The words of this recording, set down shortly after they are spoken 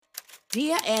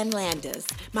Dear Ann Landis,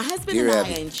 my husband Dear and I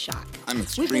Abby, are in shock. I'm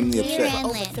extremely We've been upset. together for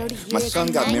over 30 years. My son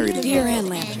got married in Dear April. Ann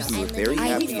Landis. We were very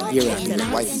happy and Dear excited to Abby,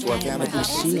 get wife into our family. have you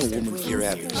seen a woman? Dear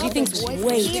Abby, She thinks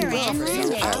way too much of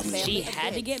herself. Abby, She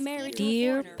had to get married.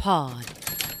 Dear Pod.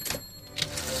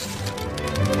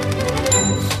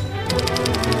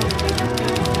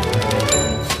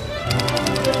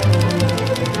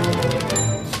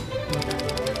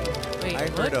 I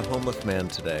heard a homeless man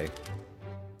today.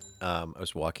 I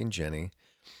was walking Jenny,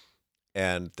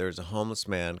 and there's a homeless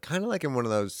man, kind of like in one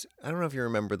of those. I don't know if you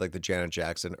remember, like the Janet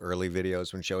Jackson early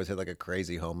videos when she always had like a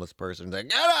crazy homeless person, like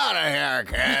 "Get out of here,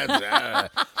 kids!"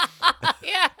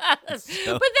 Yes.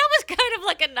 But that was kind of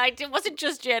like it wasn't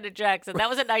just Janet Jackson. That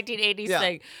was a 1980s Yeah.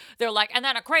 thing. They're like, and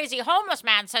then a crazy homeless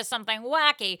man says something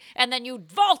wacky, and then you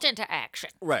vault into action.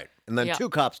 Right, and then Yeah. two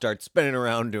cops start spinning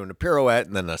around doing a pirouette,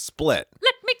 and then a split.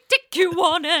 Let me take you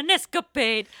on an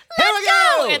escapade. Here Let's we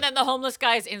go! And then the homeless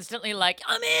guy is instantly like,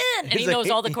 I'm in. And He's he like- knows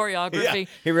all the choreography. Yeah.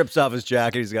 He rips off his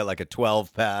jacket. He's got like a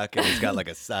 12-pack, and he's got like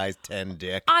a size 10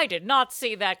 dick. I did not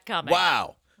see that coming.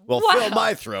 Wow. Well, Wow. fill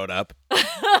my throat up.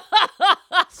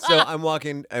 So I'm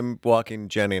walking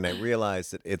Jenny, and I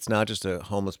realize that it's not just a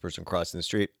homeless person crossing the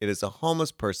street. It is a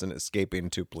homeless person escaping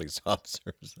two police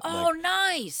officers. I'm Oh, like,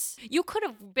 nice. You could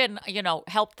have been,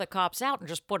 helped the cops out and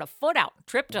just put a foot out and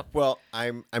tripped him. well,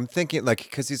 I'm thinking like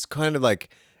because he's kind of like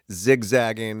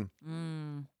zigzagging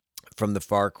from the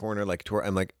far corner, like toward.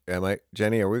 I'm like, am I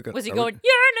Jenny? Are we going? Was he going,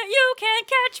 you can't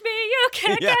catch me, you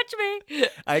can't Yeah. catch me?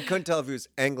 I couldn't tell if he was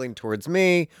angling towards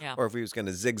me, Yeah. or if he was going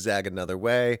to zigzag another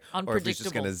way, or if he's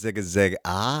just going to zig a zig.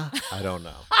 I don't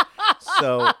know.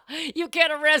 So You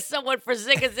can't arrest someone for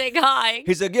zig-a-zig-high.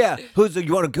 he's like, "Yeah,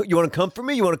 you want to come for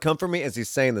me? You want to come for me?" As he's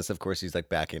saying this, of course, he's like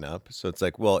backing up. So it's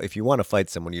like, well, if you want to fight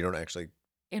someone, you don't actually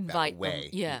back Invite away, them.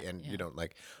 Yeah. and yeah. you don't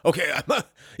like, okay,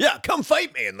 yeah, come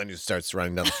fight me, and then he starts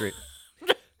running down the street.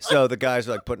 So the guys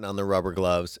are like putting on their rubber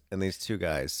gloves, and these two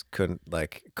guys couldn't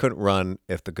run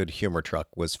if the Good Humor truck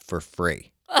was for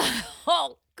free.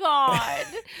 Oh, God.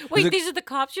 Wait, like- these are the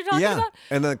cops you're talking Yeah, about?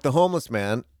 and like the homeless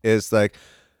man is like,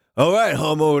 "All right,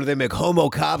 homo, do they make homo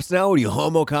cops now? What are you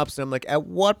homo cops?" And I'm like, at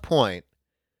what point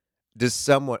does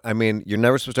someone? I mean, you're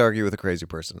never supposed to argue with a crazy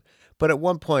person, but at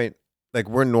one point, like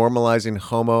we're normalizing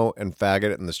homo and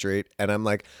faggot in the street, and I'm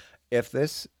like, if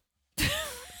this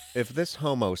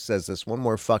homo says this one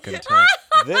more fucking time,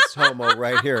 this homo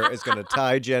right here is gonna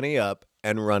tie Jenny up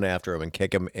and run after him and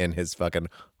kick him in his fucking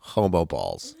homo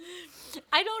balls.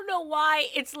 I don't know why.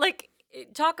 It's like,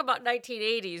 talk about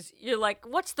 1980s. You're like,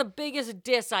 what's the biggest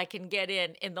diss I can get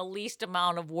in the least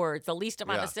amount of words, the least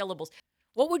amount of Yeah. syllables?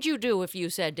 What would you do if you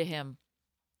said to him,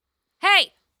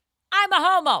 hey, I'm a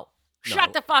homo. Shut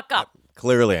No, the fuck up.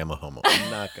 Clearly, I'm a homo. I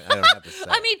don't have to say.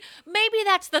 I it. mean, maybe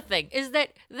that's the thing, is that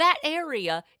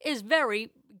area is very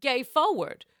gay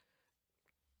forward.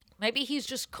 Maybe he's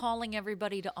just calling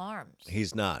everybody to arms.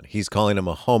 He's not. He's calling him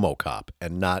a homo cop,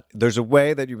 and not. There's a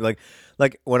way that you like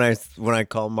when I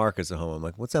call Marcus a homo, I'm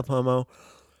like, "What's up, homo?"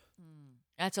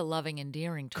 That's a loving,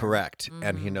 endearing term. Correct,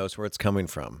 and he knows where it's coming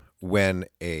from. When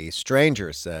a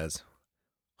stranger says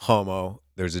homo,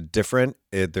 there's a different.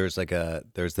 There's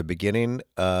the beginning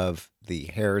of the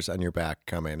hairs on your back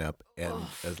coming up, and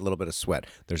there's a little bit of sweat.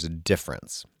 There's a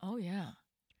difference. Oh, yeah.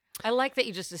 I like that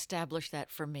you just established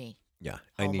that for me. Yeah,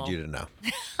 I need Homo. you to know.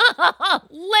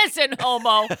 Listen,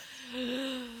 homo.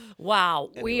 Wow,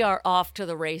 we are off to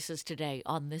the races today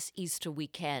on this Easter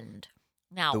weekend.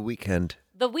 Now, The weekend.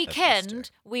 the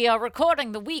weekend, we are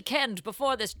recording the weekend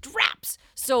before this drops.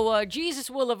 So Jesus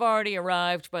will have already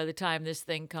arrived by the time this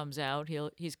thing comes out.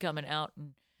 He's coming out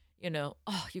and,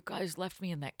 you guys left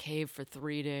me in that cave for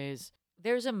 3 days.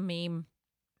 There's a meme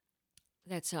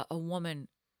that's a woman.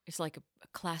 It's like a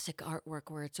classic artwork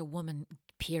where it's a woman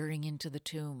peering into the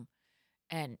tomb.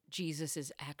 And Jesus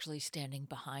is actually standing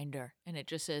behind her. And it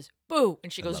just says, boo.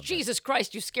 And she goes, love that. Jesus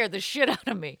Christ, you scared the shit out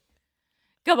of me.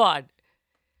 Come on.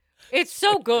 It's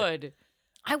so good.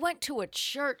 I went to a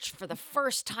church for the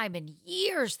first time in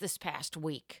years this past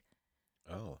week.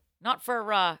 Oh, Not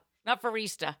for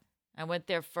Easter. I went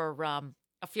there for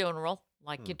a funeral,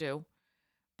 like you do.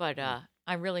 But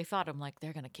I really thought, I'm like,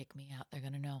 they're going to kick me out. They're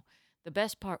going to know. The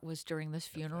best part was during this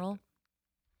funeral,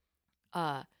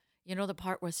 the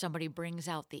part where somebody brings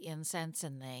out the incense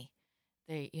and they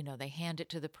hand it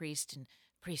to the priest, and the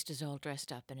priest is all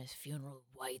dressed up in his funeral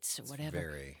whites or whatever.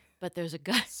 very But there's a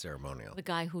guy, ceremonial. the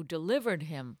guy who delivered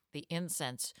him the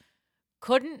incense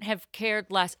couldn't have cared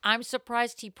less. I'm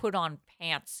surprised he put on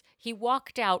pants. He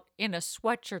walked out in a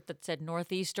sweatshirt that said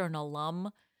Northeastern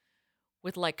alum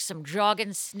with like some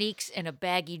jogging sneaks and a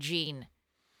baggy jean.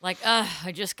 Like,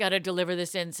 I just got to deliver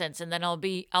this incense, and then I'll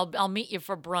meet you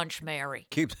for brunch, Mary.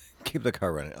 Keep the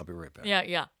car running. I'll be right back.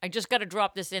 Yeah. I just got to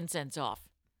drop this incense off.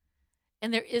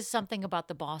 And there is something about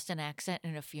the Boston accent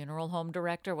in a funeral home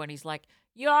director when he's like,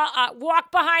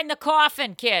 walk behind the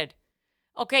coffin, kid.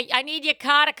 Okay, I need your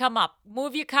car to come up.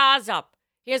 Move your cars up.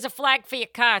 Here's a flag for your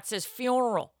car. It says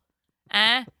funeral.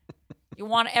 You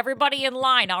want everybody in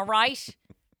line, all right?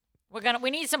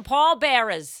 We need some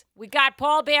pallbearers. We got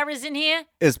pallbearers in here?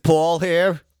 Is Paul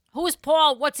here? Who's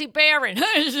Paul? What's he bearing?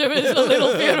 It's a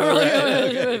little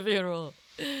funeral.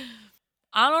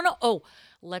 I don't know. Oh,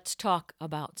 let's talk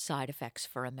about side effects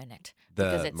for a minute.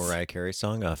 The Mariah Carey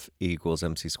song off E =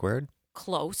 MC squared?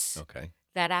 Close. Okay.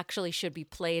 That actually should be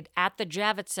played at the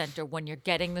Javits Center when you're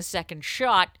getting the second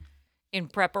shot in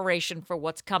preparation for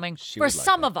what's coming for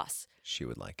some of us. She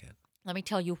would like it. Let me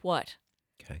tell you what.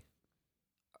 Okay.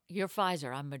 You're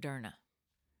Pfizer, I'm Moderna.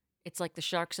 It's like the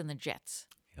Sharks and the Jets.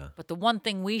 Yeah. But the one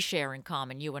thing we share in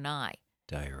common, you and I.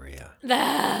 Diarrhea.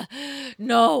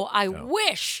 No, I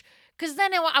wish. Because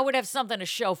then I would have something to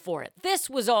show for it. This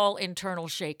was all internal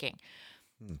shaking.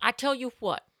 I tell you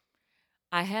what.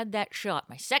 I had that shot,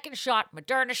 my second shot,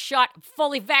 Moderna shot. I'm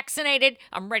fully vaccinated.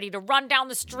 I'm ready to run down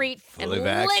the street and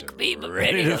lick people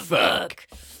ready to fuck.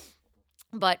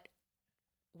 But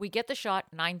we get the shot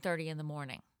 9:30 in the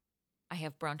morning. I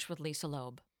have brunch with Lisa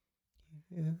Loeb.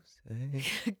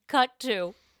 Cut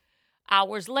to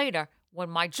hours later when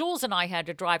my Jules and I had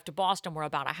to drive to Boston. We're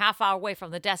about a half hour away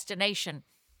from the destination.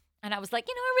 And I was like,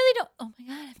 I really don't. Oh, my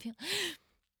God,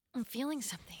 I'm feeling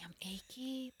something. I'm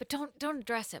achy. But don't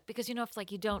address it because,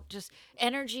 if you don't just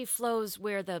energy flows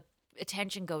where the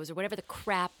attention goes or whatever the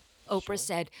crap Oprah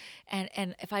said. And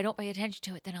if I don't pay attention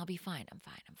to it, then I'll be fine. I'm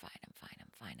fine.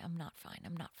 I'm not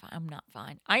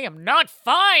fine. I am not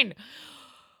fine.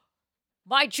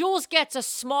 My Jules gets a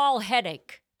small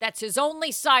headache. That's his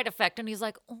only side effect. And he's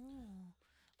like,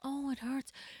 oh, it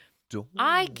hurts.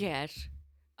 I get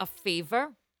a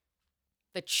fever,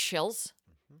 the chills,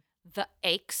 the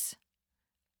aches,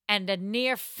 and a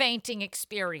near fainting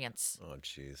experience. Oh,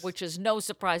 jeez. Which is no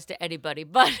surprise to anybody.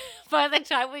 But by the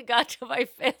time we got to my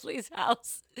family's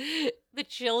house, the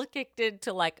chill kicked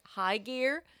into high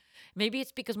gear. Maybe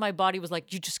it's because my body was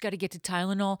like, you just got to get to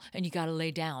Tylenol and you got to lay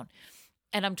down.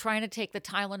 And I'm trying to take the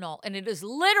Tylenol, and it is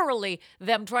literally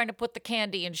them trying to put the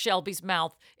candy in Shelby's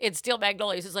mouth in Steel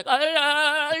Magnolias. It's like, don't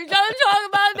talk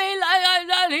about me like I'm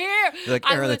not here. You're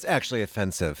like, Aaron, that's actually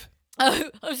offensive.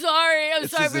 I'm sorry.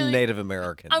 This is a Native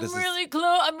American. I'm really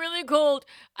close. I'm really cold.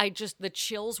 The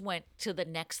chills went to the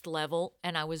next level,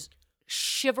 and I was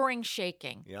shivering,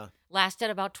 shaking. Yeah. Lasted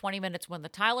about 20 minutes. When the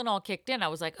Tylenol kicked in, I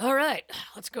was like, all right,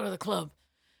 let's go to the club.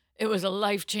 It was a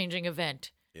life-changing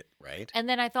event. Right. And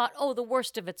then I thought, the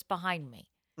worst of it's behind me.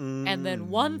 And then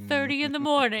 1:30 in the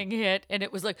morning hit, and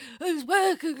it was like, it's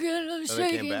back again. I'm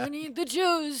shaking. I need the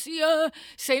juice. Yeah.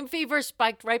 Same fever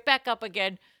spiked right back up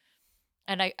again.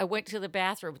 And I went to the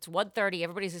bathroom. It's 1:30.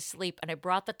 Everybody's asleep. And I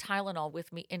brought the Tylenol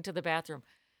with me into the bathroom.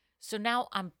 So now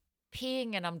I'm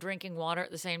peeing and I'm drinking water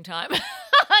at the same time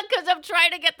because I'm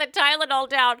trying to get the Tylenol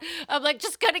down. I'm like,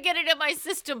 just got to get it in my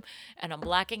system. And I'm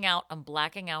blacking out.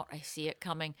 I see it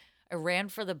coming. I ran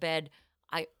for the bed.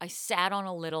 I sat on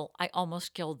a little. I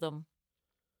almost killed them,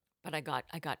 but I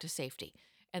got to safety.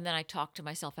 And then I talked to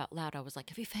myself out loud. I was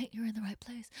like, if you faint, you're in the right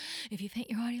place. If you faint,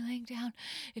 you're already laying down.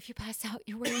 If you pass out,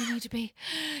 you're where you need to be.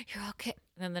 You're okay.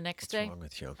 And then the next day, wrong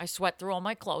with you? I sweat through all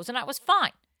my clothes, and I was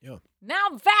fine. Yeah. Now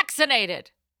I'm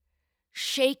vaccinated.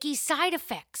 Shaky side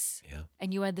effects. Yeah.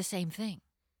 And you had the same thing.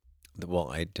 Well,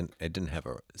 I didn't have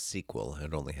a sequel.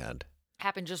 It only had.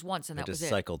 Happened just once, and that was it. I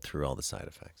just cycled through all the side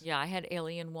effects. Yeah, I had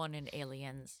Alien 1 and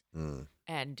Aliens,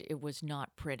 and it was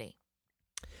not pretty.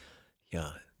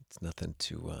 Yeah, it's nothing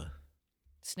to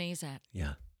sneeze at.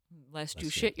 Yeah. Lest you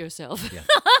shit yourself. Yeah.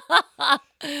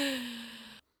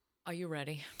 Are you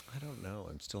ready? I don't know.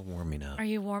 I'm still warming up. Are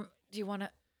you warm? Do you want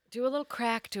to do a little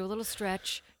crack, do a little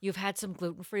stretch? You've had some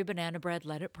gluten-free banana bread.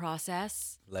 Let it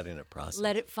process. Letting it process.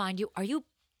 Let it find you. Are you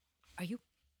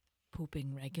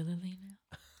pooping regularly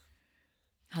now?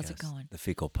 How's it going? The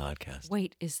Fecal Podcast.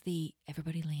 Wait,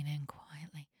 everybody lean in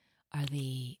quietly. Are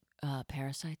the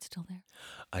parasites still there?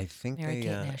 I think Mary-Kate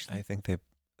and Ashley? I think they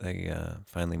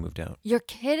finally moved out. You're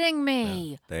kidding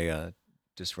me. Yeah. They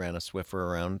just ran a Swiffer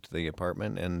around the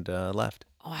apartment and left.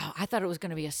 Wow, I thought it was going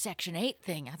to be a Section 8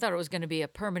 thing. I thought it was going to be a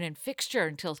permanent fixture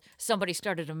until somebody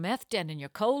started a meth den in your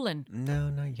colon. No,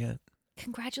 not yet.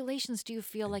 Congratulations. Do you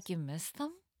feel like you missed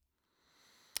them?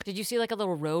 Did you see a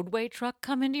little roadway truck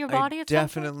come into your body at some point?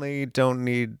 Definitely don't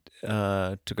need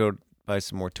to go buy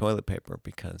some more toilet paper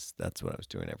because that's what I was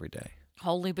doing every day.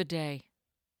 Holy bidet.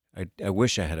 I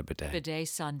wish I had a bidet. Bidet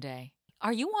Sunday.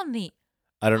 Are you on the?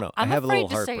 I don't know. I'm I have a afraid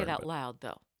little to say heartburn. it out but loud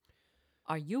though.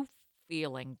 Are you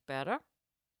feeling better?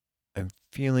 I'm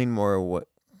feeling more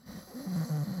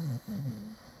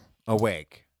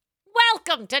awake.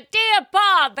 Welcome to Dear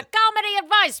Pod, the comedy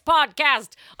advice podcast.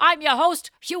 I'm your host,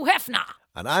 Hugh Hefner.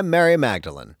 And I'm Mary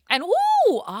Magdalene. And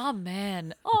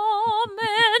amen,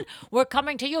 amen. We're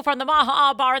coming to you from the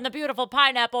Maha Bar in the beautiful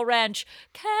Pineapple Ranch.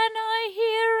 Can I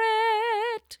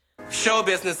hear it? Show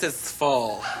business is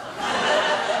full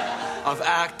of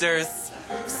actors,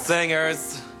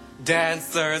 singers,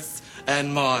 dancers,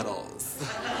 and models.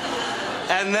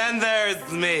 And then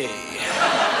there's me.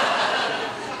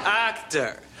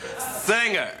 Actor,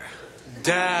 singer,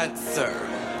 dancer,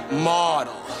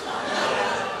 model,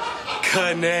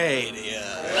 Canadian.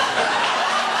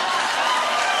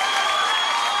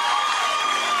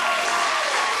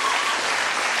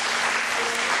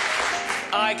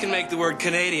 I can make the word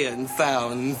Canadian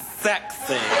sound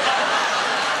sexy.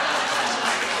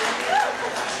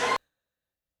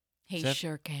 He that-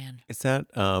 sure can. Is that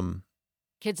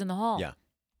Kids in the Hall. Yeah.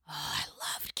 Oh, I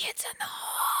loved Kids in the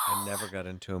Hall. I never got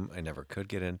into him. I never could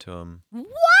get into him.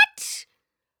 What?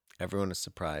 Everyone is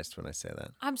surprised when I say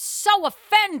that. I'm so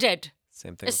offended.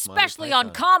 Same thing with Monty Especially on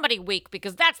Python. Comedy Week,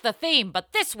 because that's the theme.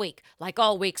 But this week, like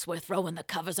all weeks, we're throwing the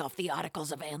covers off the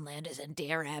articles of Ann Landers and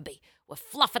Dear Abby. We're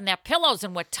fluffing their pillows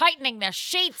and we're tightening their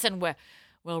sheets and we're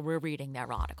reading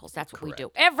their articles. That's what we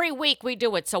do. Every week we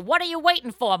do it. So what are you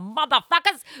waiting for,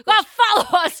 motherfuckers? Go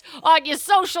follow us on your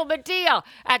social media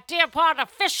at Dear Pod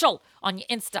Official on your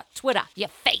Insta, Twitter, your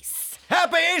face.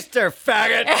 Happy Easter,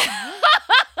 faggot!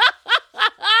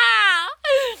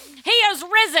 He has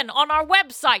risen on our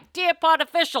website,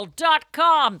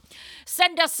 dearpodofficial.com.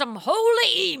 Send us some holy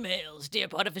emails,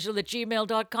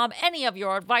 dearpodofficial@gmail.com. Any of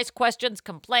your advice, questions,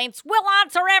 complaints, we'll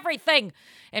answer everything.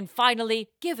 And finally,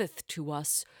 giveth to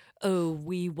us, oh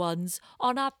wee ones,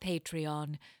 on our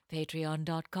Patreon,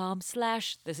 patreon.com/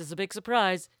 this is a big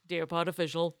surprise,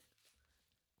 dearpodofficial.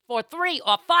 For $3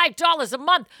 or $5 a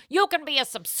month, you can be a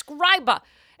subscriber,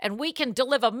 and we can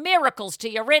deliver miracles to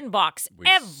your inbox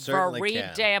certainly every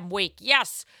can. damn week.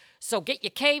 Yes. So get your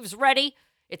caves ready.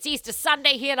 It's Easter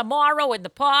Sunday here tomorrow in the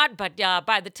pod, but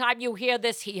by the time you hear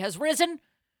this, he has risen,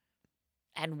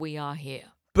 and we are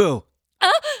here. Boo.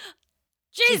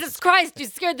 Jesus Christ, you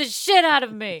scared the shit out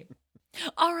of me.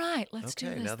 All right, let's do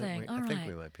Okay, this now that thing. All I right. think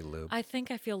we might be lubed. I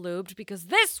think I feel lubed because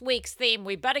this week's theme,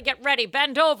 we better get ready,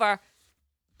 bend over.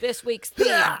 This week's theme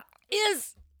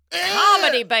is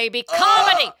comedy, baby.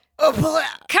 Comedy.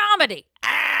 Comedy.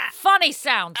 Funny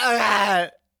sounds.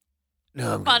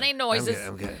 No, I'm Funny good. noises.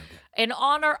 I'm good. In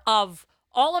honor of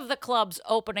all of the clubs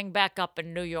opening back up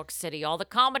in New York City. All the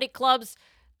comedy clubs,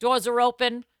 doors are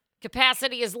open.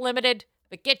 Capacity is limited.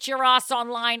 But get your ass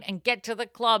online and get to the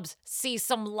clubs. See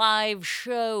some live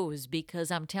shows because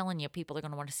I'm telling you, people are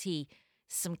going to want to see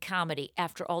some comedy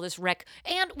after all this wreck.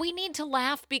 And we need to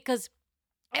laugh because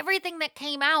everything that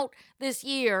came out this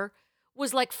year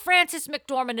was like Frances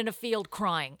McDormand in a field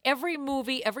crying. Every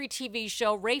movie, every TV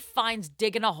show, Ralph Fiennes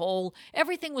digging a hole.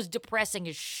 Everything was depressing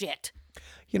as shit.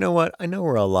 You know what? I know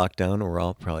we're all locked down and we're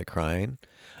all probably crying.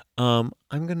 I'm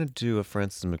going to do a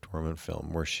Frances McDormand film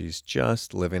where she's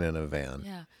just living in a van.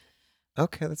 Yeah.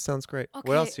 Okay, that sounds great. Okay,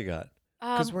 What else you got?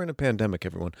 Because we're in a pandemic,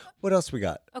 everyone. What else we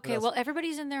got? What Okay, else? well,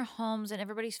 everybody's in their homes and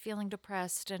everybody's feeling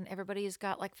depressed and everybody's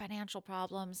got like financial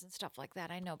problems and stuff like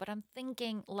that. I know, but I'm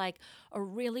thinking like a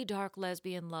really dark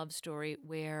lesbian love story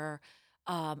where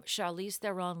Charlize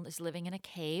Theron is living in a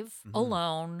cave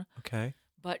alone, Okay.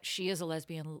 but she is a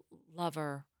lesbian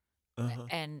lover Uh-huh.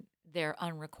 and they're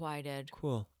unrequited.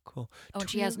 Cool. Oh, and Do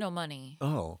she we has have- no money.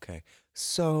 Oh, okay.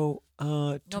 So, do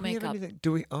No we have makeup. anything?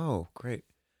 Do we? Oh, great.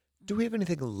 Do we have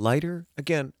anything lighter?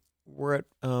 Again, we're at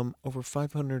over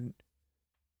 500.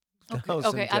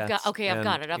 Okay, I've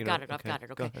got it. I've got it. Go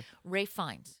Okay. ahead. Ray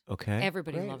Fiennes. Okay.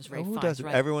 Everybody loves Ray Who Fiennes, doesn't?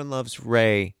 right? Everyone loves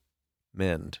Ray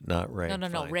Mind, not Ray. No,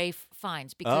 Fiennes. Ray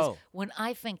Fiennes. Because Oh. when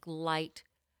I think light,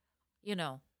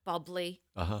 bubbly,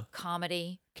 Uh-huh.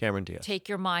 comedy, Cameron Diaz. take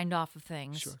your mind off of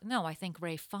things. Sure. No, I think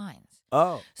Ray Fiennes.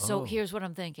 Oh. So oh. here's what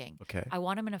I'm thinking. Okay. I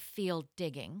want him in a field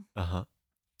digging, Uh-huh.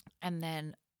 and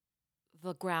then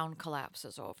the ground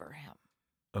collapses over him.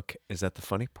 Okay. Is that the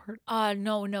funny part?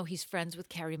 No, he's friends with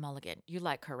Carrie Mulligan. You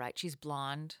like her, right? She's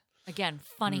blonde. Again,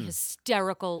 funny, Hmm.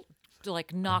 hysterical,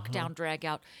 like Uh-huh. knockdown, drag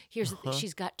out. Here's the thing,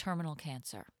 she's got terminal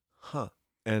cancer. Huh.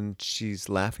 And she's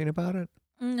laughing about it?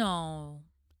 No,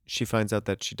 She finds out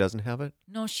that she doesn't have it?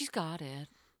 no, she's got it.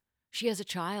 She has a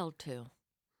child too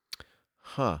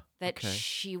Huh. that okay.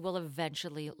 she will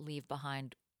eventually leave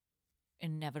behind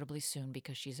inevitably soon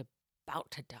because she's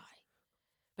about to die.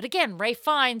 But again, Ray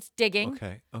Fiennes digging.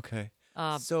 Okay.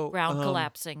 Ground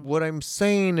collapsing. What I'm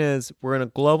saying is, we're in a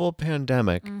global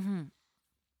pandemic. Mm-hmm.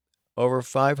 Over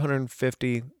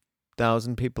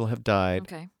 550,000 people have died.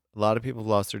 Okay. A lot of people have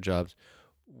lost their jobs.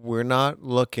 We're not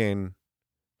looking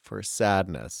for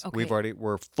sadness. Okay.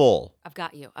 We're full. I've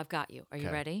got you. Are you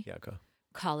Okay. ready? Yeah, go.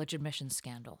 College admissions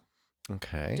scandal.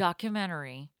 Okay.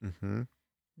 Documentary. Mm-hmm.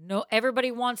 No,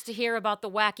 everybody wants to hear about the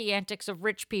wacky antics of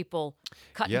rich people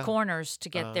cutting Yeah. corners to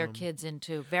get their kids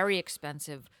into very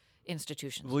expensive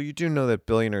institutions. Well, you do know that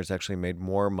billionaires actually made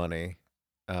more money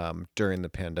during the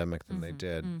pandemic than they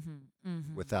did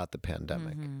without the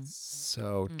pandemic.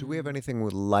 So, do we have anything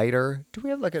with lighter? Do we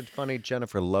have like a funny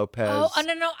Jennifer Lopez? Oh,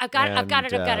 no. I've got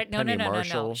it. No. Penny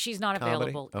Marshall She's not comedy?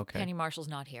 available. Okay. Penny Marshall's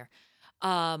not here.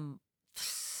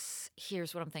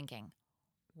 Here's what I'm thinking.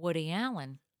 Woody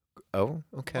Allen Oh,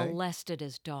 okay. molested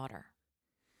his daughter.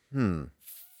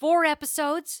 4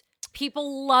 episodes.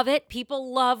 People love it.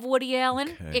 People love Woody Allen.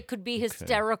 Okay. It could be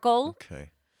hysterical.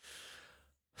 Okay.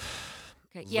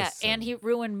 Okay. Yeah, Listen. and he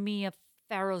ruined Mia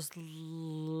Farrow's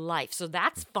life. So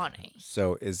that's funny.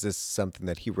 So, is this something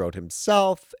that he wrote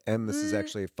himself, and this is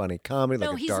actually a funny comedy,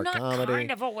 No, like a he's dark not comedy?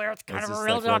 kind of aware. It's kind Is of a this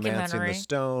real like Romancing documentary. the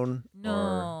Stone?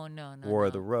 No. War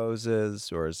of the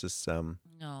Roses, or is this No.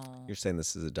 You're saying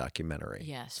this is a documentary?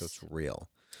 Yes. So it's real.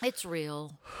 It's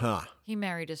real. Huh. He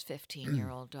married his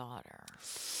 15-year-old daughter.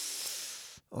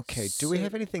 Okay. Do we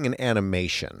have anything in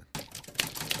animation?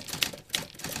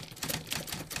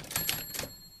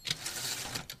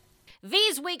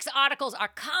 These week's articles are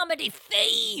comedy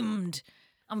themed.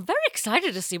 I'm very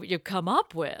excited to see what you've come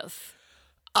up with.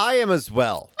 I am as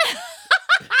well.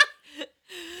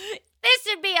 This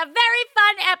should be a very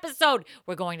fun episode.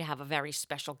 We're going to have a very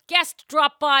special guest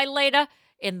drop by later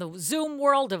in the Zoom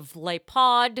world of Le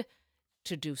Pod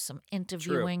to do some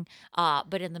interviewing.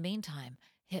 But in the meantime,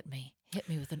 hit me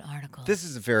with an article. This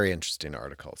is a very interesting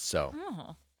article. So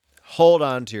Oh. hold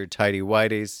on to your tighty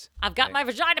whities. I've got my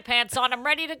vagina pants on. I'm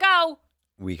ready to go.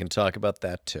 We can talk about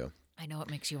that too. I know it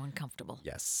makes you uncomfortable.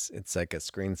 Yes. It's like a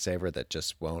screensaver that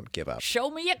just won't give up.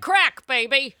 Show me a crack,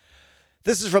 baby.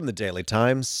 This is from the Daily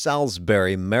Times,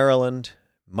 Salisbury, Maryland,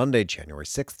 Monday, January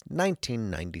 6th,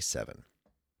 1997.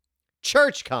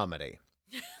 Church comedy.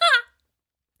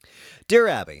 Dear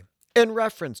Abby, in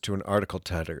reference to an article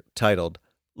titled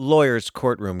Lawyers'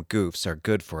 Courtroom Goofs Are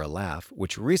Good for a Laugh,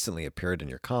 which recently appeared in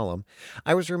your column,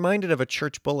 I was reminded of a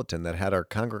church bulletin that had our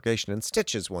congregation in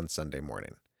stitches one Sunday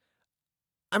morning.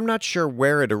 I'm not sure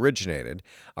where it originated.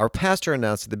 Our pastor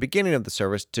announced at the beginning of the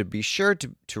service to be sure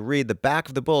to read the back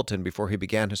of the bulletin before he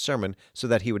began his sermon so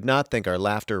that he would not think our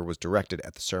laughter was directed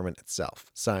at the sermon itself.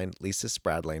 Signed, Lisa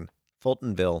Spradling,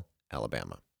 Fultonville,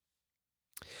 Alabama.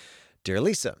 Dear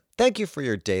Lisa, thank you for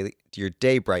your day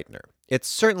brightener. It's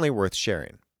certainly worth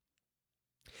sharing.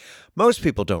 Most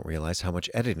people don't realize how much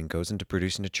editing goes into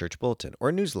producing a church bulletin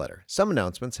or newsletter. Some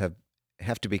announcements have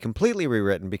to be completely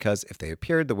rewritten because if they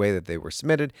appeared the way that they were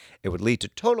submitted, it would lead to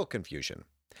total confusion.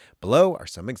 Below are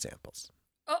some examples.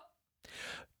 Oh.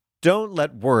 Don't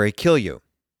let worry kill you.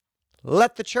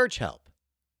 Let the church help.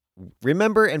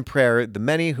 Remember in prayer the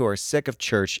many who are sick of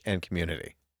church and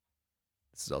community.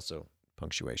 This is also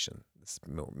punctuation. This is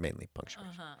mainly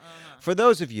punctuation. For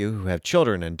those of you who have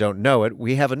children and don't know it,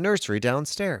 we have a nursery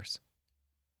downstairs.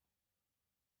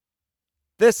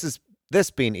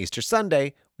 This being Easter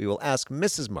Sunday, we will ask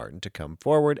Mrs. Martin to come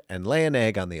forward and lay an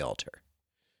egg on the altar.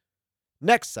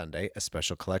 Next Sunday, a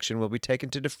special collection will be taken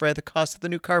to defray the cost of the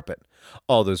new carpet.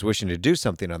 All those wishing to do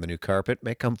something on the new carpet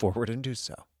may come forward and do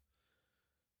so.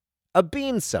 A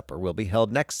bean supper will be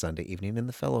held next Sunday evening in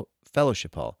the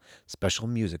fellowship hall. Special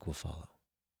music will follow.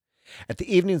 At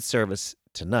the evening service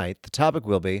tonight, the topic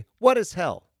will be, What is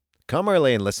Hell? Come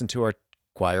early and listen to our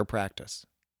choir practice.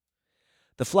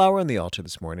 The flower on the altar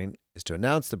this morning is to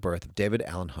announce the birth of David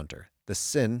Allen Hunter, the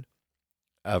son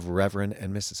of Reverend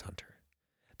and Mrs. Hunter.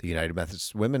 The United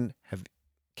Methodist women have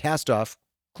cast off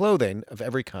clothing of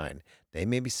every kind. They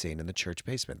may be seen in the church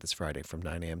basement this Friday from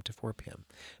 9 a.m. to 4 p.m.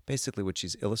 Basically, what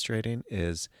she's illustrating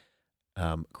is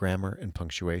grammar and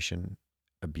punctuation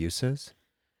abuses.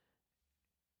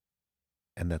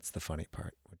 And that's the funny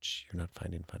part, which you're not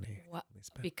finding funny. What?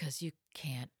 Lisbeth. Because you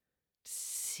can't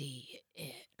see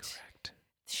it. Correct.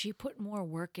 She put more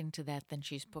work into that than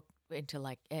she's put into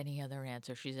like any other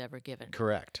answer she's ever given.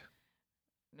 Correct.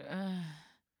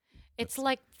 It's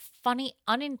like funny,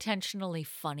 unintentionally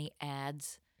funny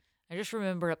ads. I just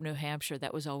remember up New Hampshire,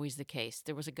 that was always the case.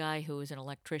 There was a guy who was an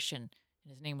electrician,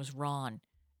 and his name was Ron.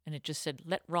 And it just said,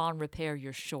 let Ron repair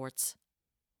your shorts.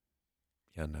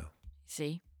 Yeah, no.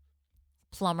 See?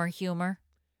 Plumber humor.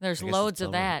 There's I guess loads it's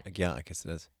of plumber. that. Yeah, I guess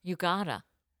it is. You gotta.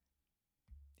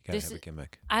 You gotta have a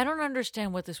gimmick. I don't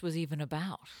understand what this was even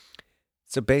about.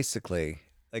 So basically,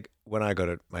 like when I go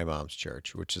to my mom's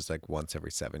church, which is like once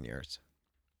every 7 years.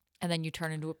 And then you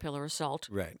turn into a pillar of salt.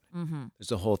 Right. Mm-hmm.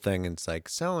 There's a whole thing, and it's like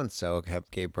so-and-so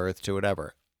gave birth to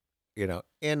whatever.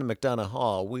 In McDonough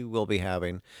Hall, we will be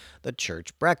having the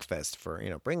church breakfast for,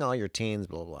 bring all your teens,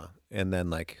 blah, blah, blah. And then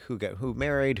like who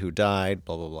married, who died,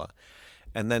 blah, blah, blah.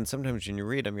 And then sometimes when you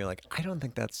read them, you're like, I don't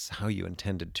think that's how you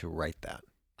intended to write that.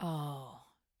 Oh.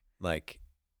 Like,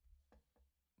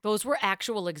 those were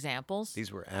actual examples?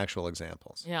 these were actual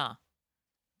examples. Yeah.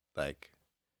 Like,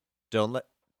 don't let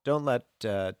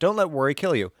worry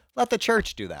kill you. Let the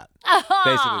church do that.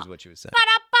 Basically is what she was saying.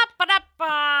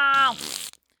 Ba-da-ba-ba-da-ba.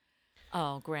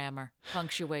 Oh, grammar,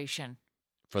 punctuation.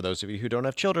 For those of you who don't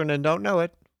have children and don't know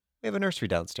it, we have a nursery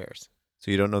downstairs.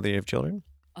 So you don't know that you have children?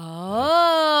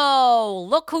 Oh,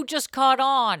 look who just caught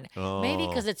on. Maybe Oh.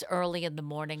 because it's early in the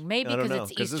morning. Maybe I don't because know,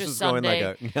 it's 'cause Easter this is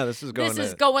Sunday. this is going This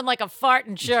is going like a fart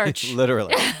in church.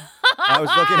 Literally. I was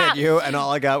looking at you, and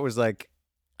all I got was like,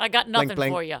 I got nothing blink,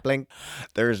 blink, for you. blink.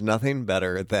 There's nothing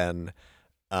better than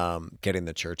getting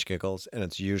the church giggles, and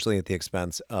it's usually at the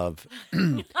expense of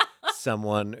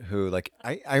someone who, like,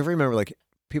 I remember, like,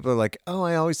 people are like, oh,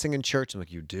 I always sing in church. I'm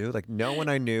like, you do? Like, no one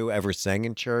I knew ever sang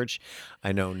in church.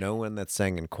 I know no one that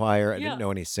sang in choir. I Yeah. didn't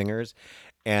know any singers.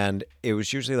 And it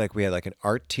was usually like we had like an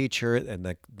art teacher, and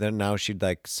like then now she'd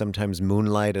like sometimes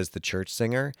moonlight as the church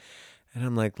singer. And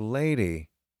I'm like, lady,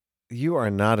 you are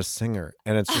not a singer.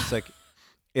 And it's just like,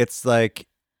 it's like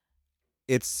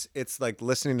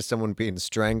listening to someone being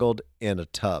strangled in a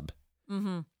tub.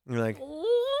 Mm-hmm. You're like,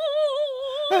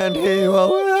 and he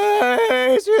will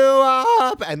raise you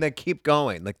up, and they keep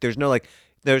going. Like there's no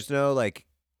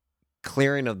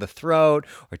clearing of the throat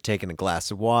or taking a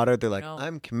glass of water. They're like, No.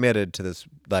 I'm committed to this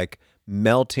like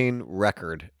melting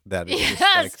record that is just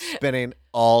like Yes. spinning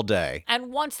all day.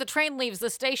 And once the train leaves the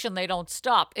station, they don't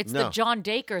stop. It's the No. John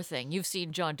Dacre thing. You've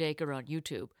seen John Dacre on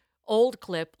YouTube. Old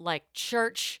clip, like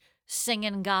church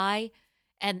singing guy.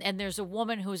 And there's a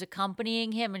woman who's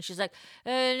accompanying him, and she's like,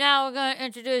 now we're going to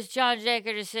introduce John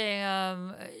Dacre to sing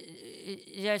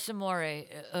Yes Amore.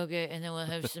 Okay, and then we'll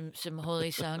have some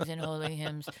holy songs and holy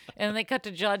hymns. And they cut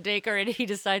to John Dacre, and he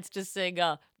decides to sing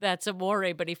That's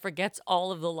Amore, but he forgets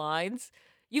all of the lines.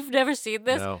 You've never seen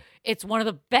this? No. It's one of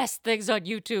the best things on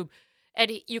YouTube.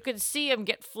 And you can see him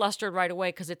get flustered right away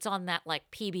because it's on that like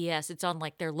PBS. It's on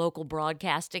like their local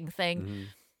broadcasting thing. Mm-hmm.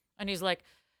 And he's like,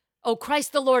 oh,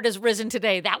 Christ the Lord has risen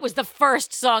today. That was the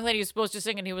first song that he was supposed to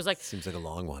sing. And he was like, Seems like a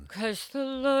long one. Christ the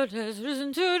Lord has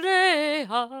risen today.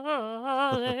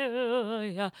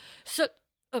 Hallelujah. So,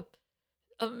 a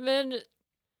minute.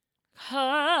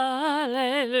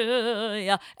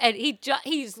 Hallelujah. And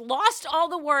he's lost all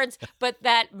the words, but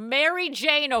that Mary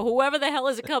Jane or whoever the hell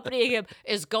is accompanying him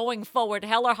is going forward,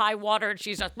 hell or high water, and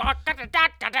she's just Dig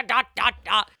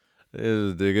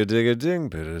a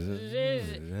ding.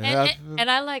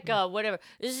 and I like whatever.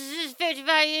 This is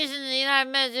 55 years in the United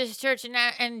Methodist Church,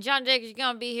 and John Dacre's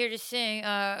gonna be here to sing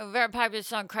a very popular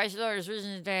song, "Christ the Lord is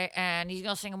risen today," and he's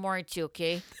gonna sing Amore too.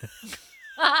 Okay.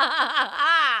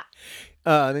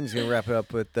 And then he's gonna wrap it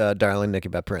up with "Darling Nikki"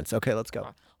 by Prince. Okay, let's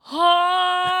go.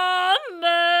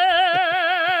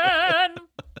 Amen.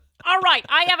 All right,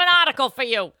 I have an article for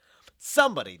you.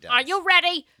 Somebody does. Are you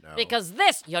ready? No. Because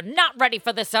you're not ready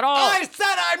for this at all. I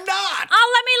said I'm not.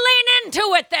 Let me lean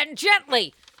into it then,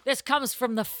 gently. This comes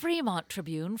from the Fremont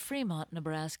Tribune, Fremont,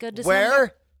 Nebraska.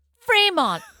 Where?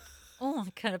 Fremont. Oh, I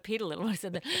kind of peed a little when I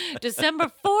said that. December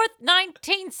 4th,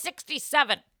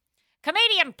 1967.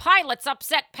 Canadian pilots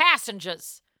upset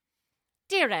passengers.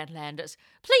 Dear Ann Landers,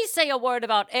 please say a word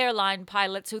about airline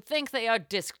pilots who think they are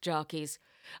disc jockeys.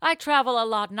 I travel a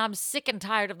lot, and I'm sick and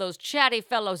tired of those chatty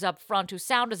fellows up front who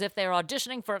sound as if they're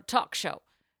auditioning for a talk show.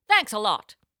 Thanks a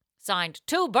lot. Signed,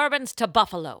 2 bourbons to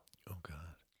Buffalo. Oh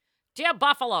God. Dear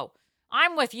Buffalo,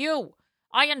 I'm with you.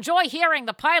 I enjoy hearing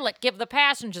the pilot give the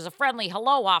passengers a friendly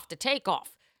hello after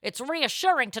takeoff. It's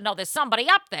reassuring to know there's somebody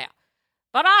up there.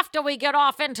 But after we get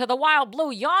off into the wild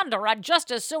blue yonder, I'd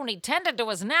just as soon he tended to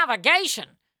his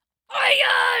navigation.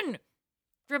 Ian!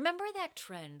 Remember that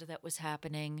trend that was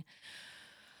happening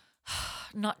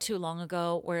not too long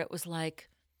ago where it was like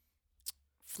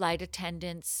flight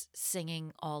attendants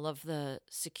singing all of the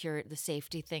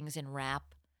safety things in rap?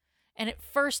 And at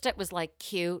first it was like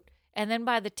cute. And then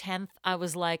by the 10th, I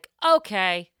was like,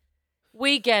 okay,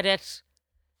 we get it.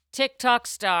 TikTok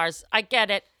stars, I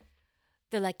get it.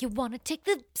 They're like, you want to take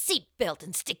the seatbelt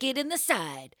and stick it in the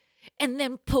side and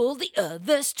then pull the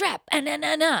other strap.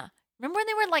 Remember when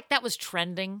they were like, that was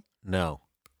trending? No.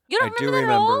 You don't I do remember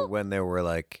that at remember all? when there were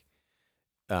like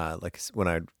when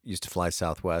I used to fly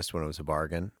Southwest when it was a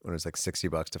bargain, when it was like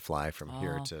 $60 to fly from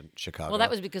here to Chicago. Well, that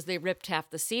was because they ripped half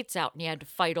the seats out and you had to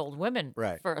fight old women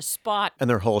Right. for a spot. And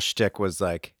their whole shtick was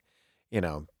like,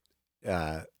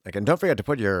 and don't forget to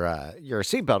put your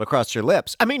seatbelt across your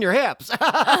lips. I mean your hips.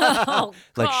 Oh,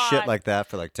 Like shit God. like that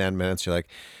for like 10 minutes. You're like,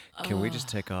 can we just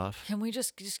take off? Can we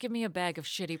just give me a bag of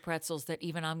shitty pretzels that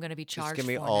even I'm going to be charged Just give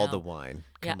me for all now? the wine.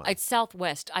 Yeah, Come on. it's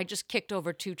Southwest. I just kicked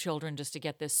over 2 children just to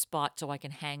get this spot so I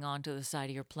can hang on to the side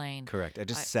of your plane. Correct. I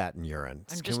just sat in urine.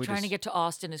 I'm Can just we trying to get to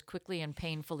Austin as quickly and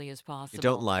painfully as possible. You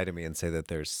don't lie to me and say that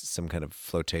there's some kind of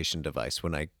flotation device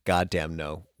when I goddamn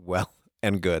know well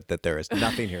and good that there is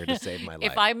nothing here to save my life.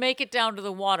 If I make it down to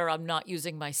the water, I'm not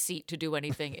using my seat to do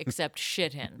anything except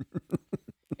shit in.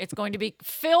 It's going to be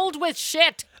filled with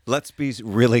shit, Let's be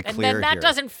really and clear then that here.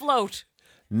 doesn't float.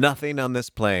 Nothing on this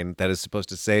plane that is supposed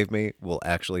to save me will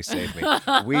actually save me.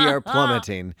 We are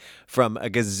plummeting from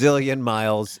a gazillion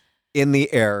miles in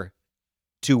the air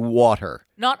to water.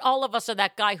 Not all of us are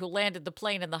that guy who landed the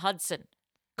plane in the Hudson.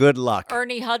 Good luck.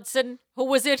 Ernie Hudson. Who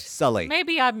was it? Sully.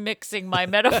 Maybe I'm mixing my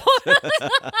metaphors.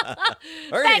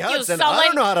 Ernie Thank you, Hudson, I Sully.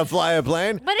 don't know how to fly a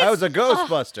plane. But I was a it's-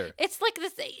 Ghostbuster. It's like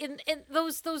this. In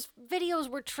those videos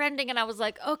were trending, and I was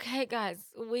like, okay, guys,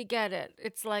 we get it.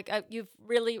 It's like you've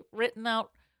really written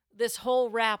out this whole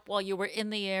rap while you were in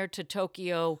the air to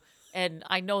Tokyo. And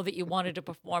I know that you wanted to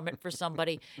perform it for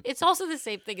somebody. It's also the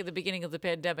same thing at the beginning of the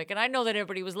pandemic. And I know that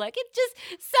everybody was like, it just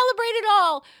celebrate it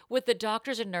all with the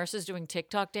doctors and nurses doing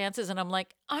TikTok dances. And I'm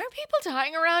like, aren't people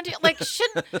dying around here? Like,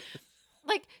 shouldn't,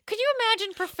 like, could you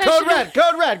imagine professional? Code red,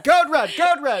 code red, code red,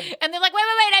 code red. And they're like, wait,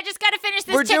 I just got to finish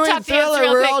this We're TikTok doing dance Thriller.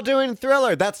 real We're quick. all doing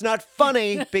Thriller. That's not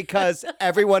funny because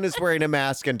everyone is wearing a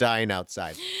mask and dying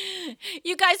outside.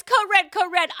 You guys, code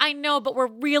red. I know, but we're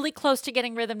really close to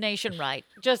getting Rhythm Nation right.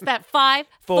 Just that 5,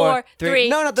 4, 3.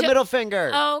 No, not the 2 middle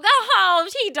finger. Oh,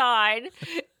 he died.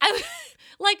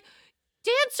 Like,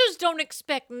 dancers don't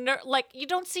expect, you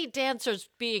don't see dancers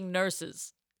being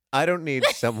nurses. I don't need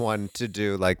someone to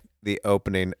do like the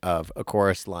opening of a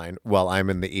chorus line while I'm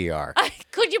in the ER.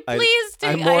 Could you please do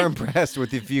I'm more impressed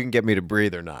with if you can get me to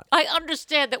breathe or not. I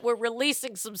understand that we're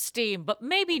releasing some steam, but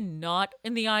maybe not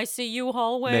in the ICU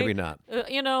hallway. Maybe not. But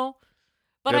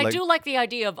They're I like- do like the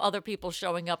idea of other people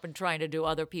showing up and trying to do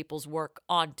other people's work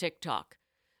on TikTok.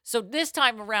 So this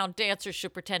time around, dancers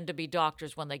should pretend to be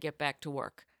doctors when they get back to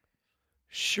work.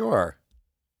 Sure.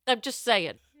 I'm just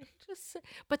saying.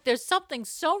 But there's something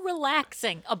so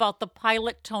relaxing about the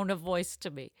pilot tone of voice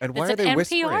to me. And why it's are they an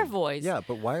whispering? NPR voice. Yeah,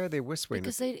 but why are they whispering?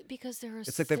 Because they're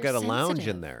It's like they've got a lounge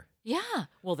in there. Yeah.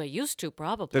 Well, they used to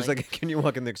probably. There's like, can you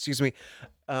walk in there? Excuse me.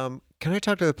 Can I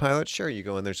talk to the pilot? Sure. You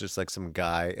go in. There's just like some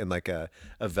guy in like a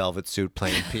velvet suit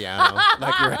playing piano.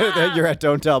 Like you're at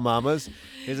Don't Tell Mamas.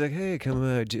 He's like, hey, come.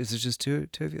 Is it just two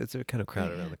of you? It's kind of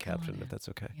crowded around the captain. If that's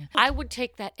okay. Yeah. I would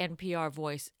take that NPR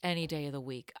voice any day of the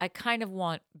week. I kind of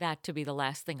want that to be the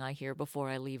last thing I hear before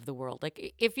I leave the world.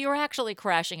 Like if you're actually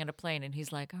crashing in a plane and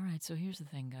he's like, all right, so here's the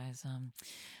thing, guys.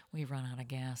 We run out of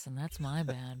gas, and that's my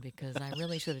bad because I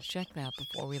really should have checked that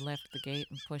before we left the gate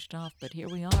and pushed off. But here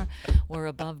we are. We're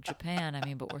above Japan.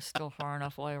 But we're still far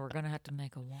enough away. We're going to have to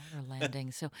make a water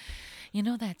landing. So, you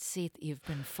know that seat that you've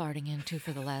been farting into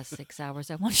for the last 6 hours?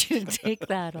 I want you to take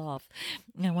that off.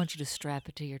 And I want you to strap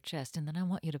it to your chest, and then I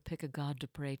want you to pick a god to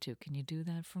pray to. Can you do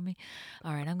that for me?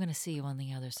 All right, I'm going to see you on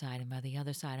the other side. And by the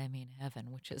other side, I mean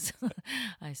heaven, which is,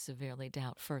 I severely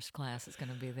doubt first class is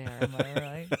going to be there. Am I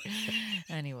right?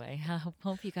 Anyway, I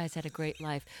hope you guys had a great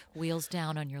life. Wheels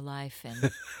down on your life in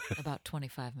about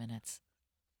 25 minutes.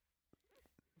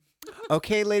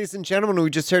 Okay, ladies and gentlemen,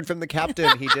 we just heard from the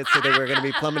captain. He did say they were going to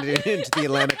be plummeting into the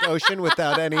Atlantic Ocean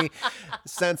without any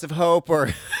sense of hope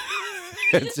or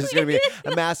it's just going to be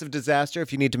a massive disaster.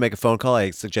 If you need to make a phone call,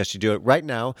 I suggest you do it right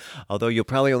now, although you'll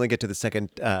probably only get to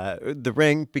the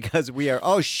ring because we are,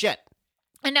 oh shit.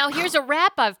 And now here's a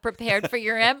rap I've prepared for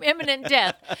your imminent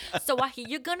death. So I hear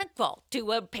you're going to fall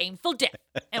to a painful death,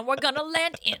 and we're going to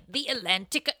land in the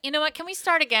Atlantic. You know what? Can we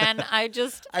start again? I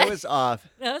was off.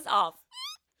 That was off.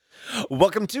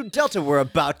 Welcome to Delta. We're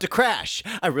about to crash.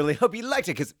 I really hope you liked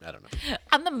it because, I don't know.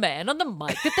 I'm the man on the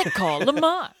mic that they call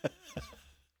Lamar.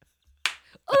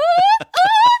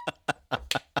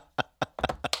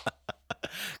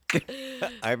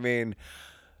 I mean,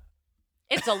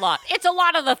 It's a lot. It's a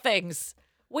lot of the things.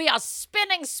 We are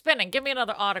spinning. Give me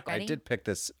another article. I did pick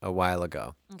this a while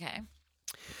ago. Okay.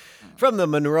 From the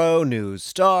Monroe News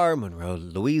Star, Monroe,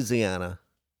 Louisiana,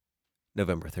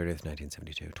 November 30th,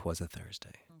 1972. 'Twas a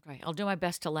Thursday. Okay. I'll do my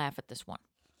best to laugh at this one.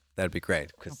 That'd be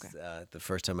great because the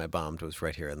first time I bombed was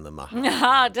right here in the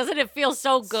Maha. Doesn't it feel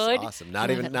so good? It's awesome. Not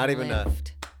Let even it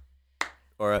lift.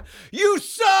 or a "You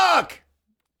suck."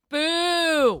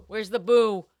 Boo! Where's the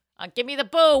boo? Give me the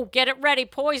boo. Get it ready.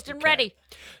 Poised and ready.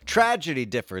 Tragedy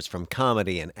differs from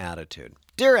comedy and attitude.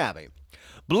 Dear Abby,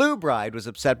 Blue Bride was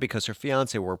upset because her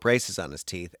fiancé wore braces on his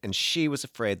teeth, and she was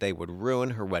afraid they would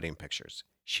ruin her wedding pictures.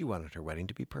 She wanted her wedding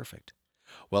to be perfect.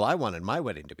 Well, I wanted my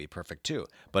wedding to be perfect too,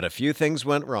 but a few things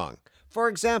went wrong. For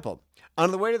example,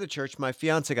 on the way to the church, my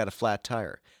fiancé got a flat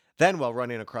tire. Then, while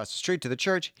running across the street to the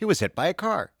church, he was hit by a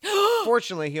car.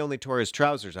 Fortunately, he only tore his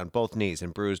trousers on both knees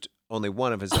and bruised only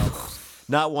one of his elbows.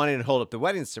 Not wanting to hold up the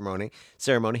wedding ceremony,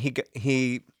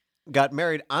 he got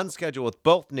married on schedule with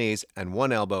both knees and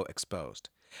one elbow exposed.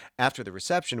 After the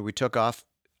reception, we took off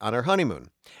on our honeymoon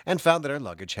and found that our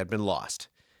luggage had been lost.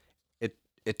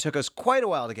 It took us quite a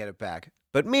while to get it back,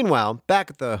 but meanwhile, back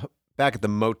at the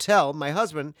motel, my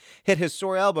husband hit his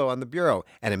sore elbow on the bureau,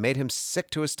 and it made him sick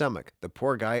to his stomach. The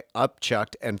poor guy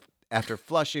upchucked, and after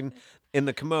flushing in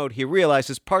the commode, he realized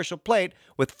his partial plate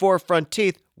with 4 front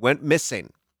teeth went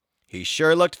missing. He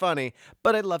sure looked funny,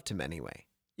 but I loved him anyway.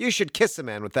 You should kiss a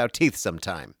man without teeth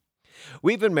sometime.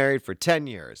 We've been married for 10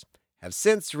 years, have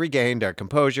since regained our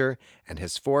composure and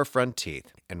his 4 front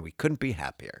teeth, and we couldn't be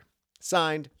happier.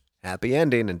 Signed, Happy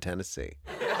Ending in Tennessee.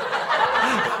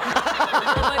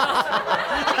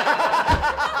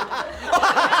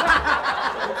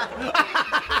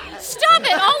 Stop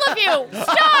it, all of you!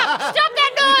 Stop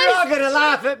that noise! You're all gonna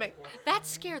laugh at me. That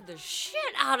scared the shit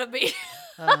out of me.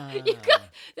 That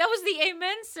was the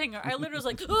amen singer. I literally was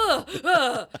like,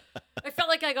 ugh. I felt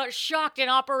like I got shocked in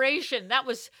operation. That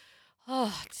was,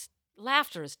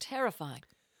 laughter is terrifying.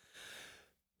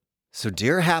 So,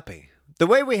 dear Happy, the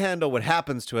way we handle what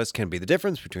happens to us can be the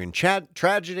difference between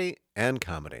tragedy and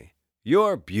comedy.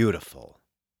 You're beautiful,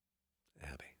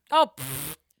 Abby. Oh,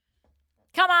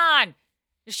 come on.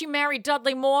 Is she married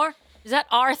Dudley Moore? Is that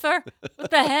Arthur?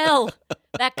 What the hell?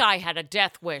 That guy had a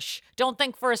death wish. Don't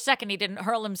think for a second he didn't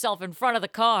hurl himself in front of the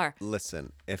car.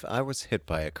 Listen, if I was hit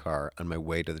by a car on my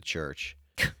way to the church,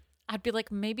 I'd be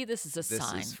like, maybe this is a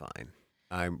sign. This is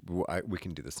fine. We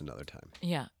can do this another time.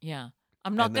 Yeah.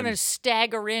 I'm not going to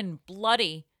stagger in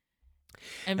bloody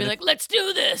and be like, let's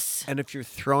do this. And if you're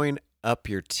throwing up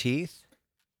your teeth,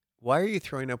 why are you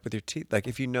throwing up with your teeth? Like,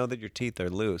 if you know that your teeth are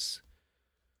loose,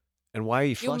 and why are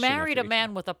you flushing? You married after a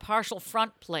man with a partial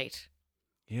front plate.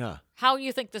 Yeah. How do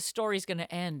you think the story's going to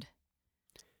end?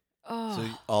 Oh. So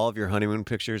all of your honeymoon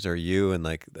pictures are you and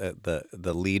like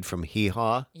the lead from Hee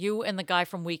Haw? You and the guy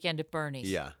from Weekend at Bernie's.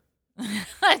 Yeah.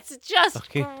 That's just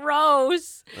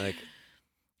gross. Like,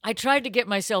 I tried to get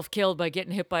myself killed by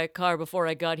getting hit by a car before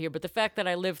I got here, but the fact that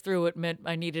I lived through it meant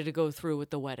I needed to go through with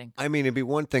the wedding. I mean, it'd be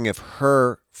one thing if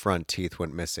her front teeth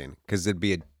went missing, because it'd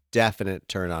be a definite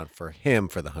turn on for him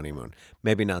for the honeymoon.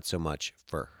 Maybe not so much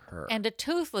for her. And a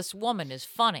toothless woman is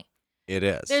funny. It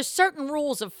is. There's certain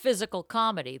rules of physical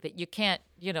comedy that you can't,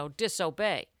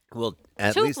 disobey. Well,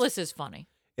 at Toothless least is funny.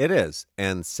 it is,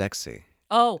 and sexy.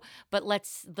 Oh, but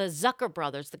the Zucker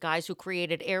brothers, the guys who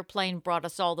created Airplane, brought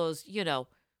us all those,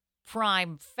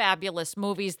 prime, fabulous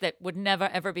movies that would never,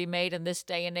 ever be made in this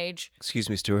day and age. Excuse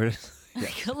me, Stuart.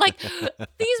 Like,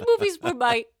 these movies were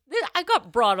I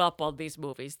got brought up on these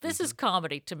movies. This is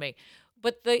comedy to me.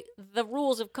 But the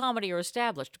rules of comedy are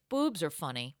established. Boobs are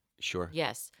funny. Sure.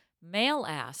 Yes. Male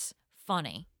ass,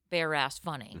 funny. Bare ass,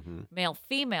 funny.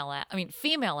 Mm-hmm.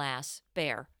 Female ass,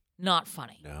 bare, not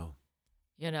funny.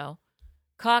 No.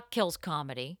 Cock kills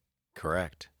comedy.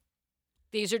 Correct.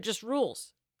 These are just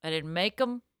rules. I didn't make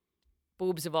them.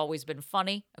 Boobs have always been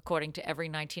funny, according to every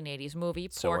 1980s movie.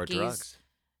 So are Porky's. drugs.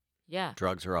 Yeah.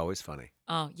 Drugs are always funny.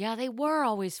 Oh, yeah, they were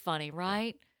always funny,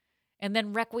 right? And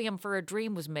then Requiem for a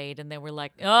Dream was made, and they were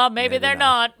like, oh, maybe they're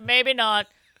not. Maybe not.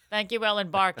 Thank you,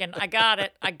 Ellen Barkin. I got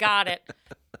it.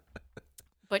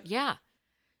 But yeah,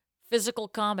 physical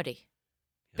comedy,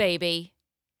 baby,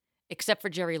 except for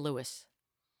Jerry Lewis.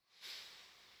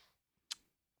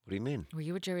 What do you mean? Were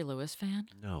you a Jerry Lewis fan?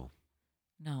 No.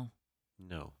 No.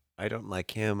 I don't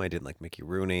like him. I didn't like Mickey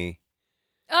Rooney.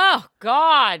 Oh,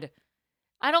 God.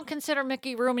 I don't consider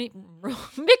Mickey Rooney.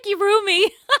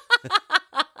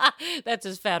 That's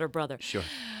his fatter brother. Sure.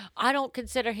 I don't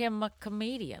consider him a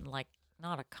comedian, like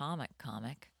not a comic.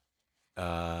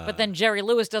 But then Jerry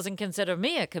Lewis doesn't consider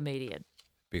me a comedian.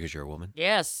 Because you're a woman?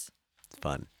 Yes. It's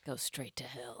fun. Go straight to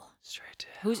hell. Straight to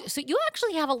hell. So you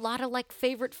actually have a lot of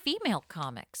favorite female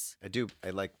comics. I do. I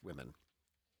like women.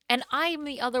 And I'm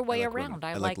the other way I like around. women.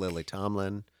 I like Lily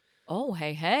Tomlin. Oh,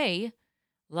 hey.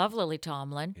 Love Lily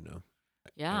Tomlin.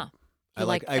 Yeah.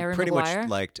 I pretty Maguire? much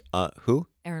liked who?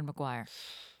 Erin Maguire.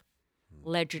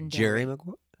 Legendary. Jerry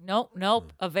Maguire?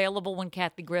 Nope. Available when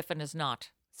Kathy Griffin is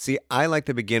not. See, I like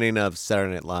the beginning of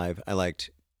Saturday Night Live. I liked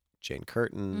Jane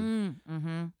Curtin,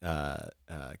 Gilda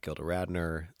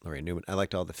Radner, Lorraine Newman. I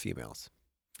liked all the females.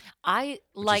 I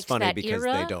Which liked is funny that because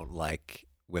era. they don't like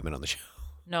women on the show.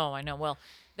 No, I know. Well,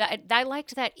 I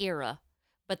liked that era,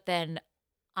 but then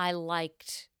I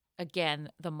liked, again,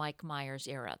 the Mike Myers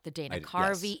era, the Dana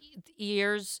Carvey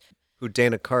years. Who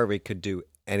Dana Carvey could do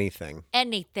anything.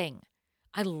 Anything.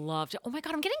 I loved it. Oh, my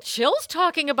God, I'm getting chills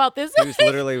talking about this. He was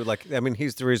literally like, I mean,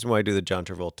 he's the reason why I do the John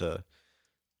Travolta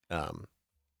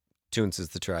Toons is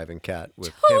the driving cat with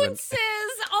him. Toonses!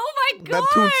 Oh, my God. That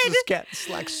Toons is cat is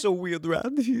like so weird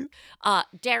around here.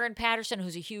 Darren Patterson,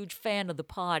 who's a huge fan of the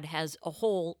pod, has a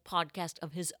whole podcast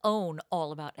of his own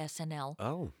all about SNL.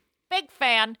 Oh. Big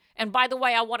fan. And by the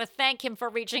way, I want to thank him for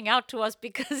reaching out to us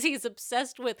because he's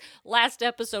obsessed with last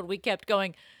episode. We kept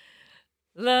going,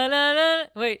 la la la,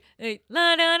 wait,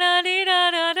 la da da dee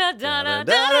da da da da da da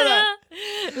da,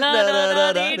 la da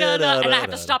da dee da da. And I have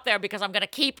to stop there because I'm going to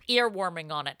keep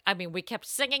earworming on it. I mean, we kept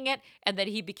singing it, and then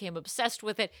he became obsessed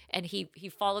with it, and he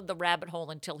followed the rabbit hole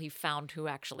until he found who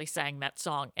actually sang that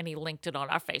song, and he linked it on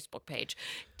our Facebook page.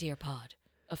 Dear Pod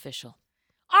Official.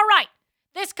 All right.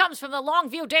 This comes from the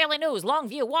Longview Daily News,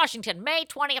 Longview, Washington, May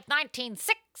 20th,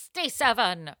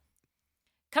 1967.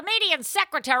 Comedian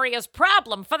secretary is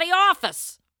problem for the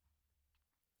office.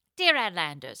 Dear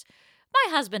Adlanders, my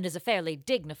husband is a fairly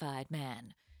dignified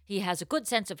man. He has a good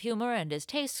sense of humor and his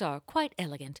tastes are quite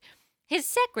elegant. His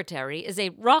secretary is a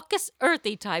raucous,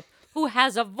 earthy type who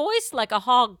has a voice like a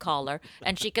hog collar,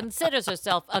 and she considers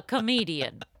herself a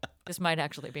comedian. This might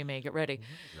actually be me. Get ready.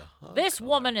 This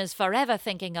woman is forever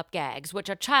thinking up gags, which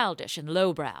are childish and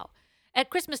lowbrow. At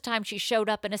Christmas time, she showed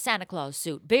up in a Santa Claus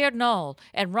suit, beard and all,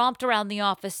 and romped around the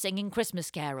office singing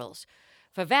Christmas carols.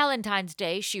 For Valentine's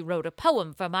Day, she wrote a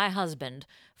poem for my husband,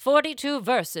 42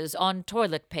 verses on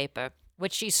toilet paper,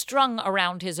 which she strung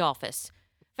around his office.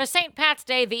 For St. Pat's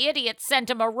Day, the idiot sent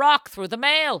him a rock through the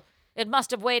mail. It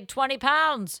must have weighed 20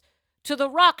 pounds. To the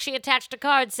rock, she attached a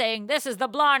card saying, "This is the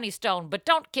Blarney Stone, but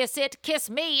don't kiss it, kiss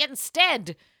me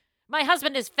instead." My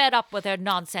husband is fed up with her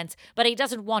nonsense, but he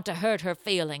doesn't want to hurt her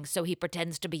feelings, so he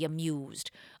pretends to be amused.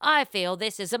 I feel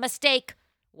this is a mistake.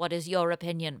 What is your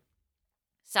opinion?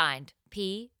 Signed,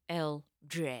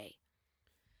 PLJ.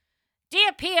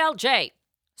 Dear PLJ,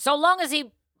 so long as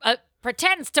he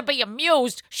pretends to be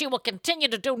amused, she will continue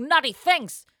to do nutty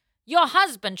things. Your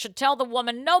husband should tell the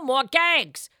woman no more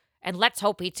gags. And let's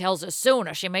hope he tells her soon,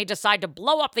 or she may decide to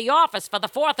blow up the office for the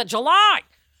 4th of July.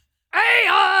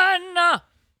 Aeon!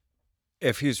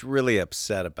 If he's really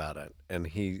upset about it and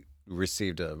he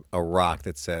received a rock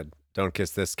that said, "Don't kiss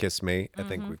this, kiss me," I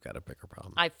think we've got a bigger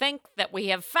problem. I think that we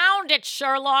have found it,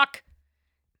 Sherlock.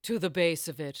 To the base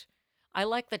of it. I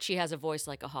like that she has a voice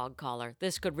like a hog collar.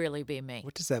 This could really be me.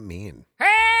 What does that mean?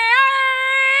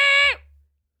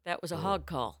 That was a hog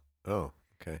call. Oh,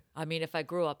 okay. I mean, if I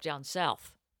grew up down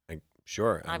south.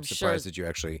 Sure. I'm surprised sure- that you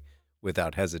actually,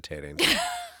 without hesitating, gave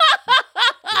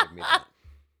me that.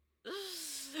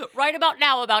 Right about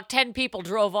now, about 10 people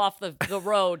drove off the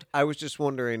road. I was just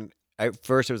wondering. At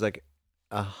first, it was like,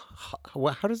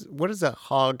 what does a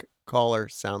hog collar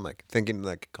sound like? Thinking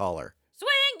like a collar.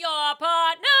 Swing your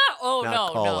partner. Oh,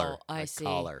 Not collar, no. I like see.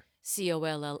 collar.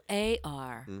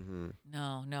 COLLAR. Mm-hmm.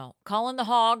 No. Calling the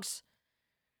hogs.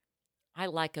 I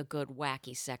like a good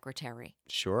wacky secretary.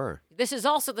 Sure. This is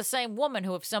also the same woman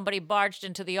who, if somebody barged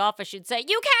into the office, she'd say,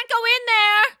 "You can't go in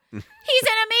there. He's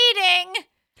in a meeting."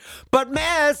 But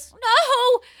Miss,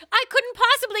 No, I couldn't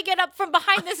possibly get up from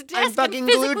behind this desk fucking and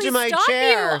glued physically to my stop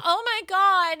chair. you. Oh my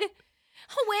God!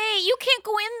 Oh, wait, you can't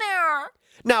go in there.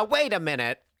 now wait a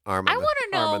minute. Arm I on want to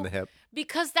the, arm know on the hip.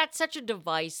 because that's such a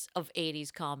device of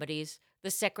 '80s comedies. The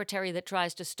secretary that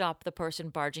tries to stop the person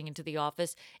barging into the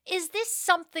office. Is this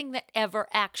something that ever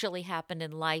actually happened in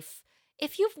life?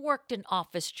 If you've worked an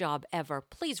office job ever,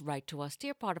 please write to us,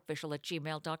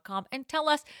 dearpodofficial@gmail.com, and tell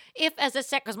us if as a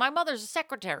because my mother's a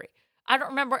secretary. I don't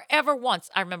remember ever once.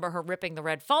 I remember her ripping the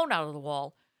red phone out of the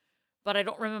wall, but I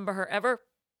don't remember her ever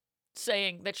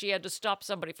saying that she had to stop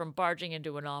somebody from barging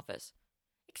into an office.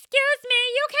 Excuse me,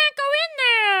 you can't go in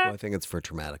there. Well, I think it's for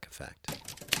dramatic effect.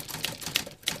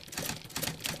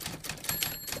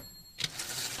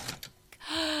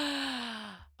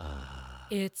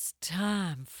 It's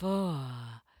time for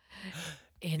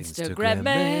Instagram Instagram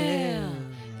mail. mail.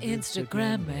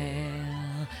 Instagram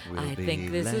mail. We'll I be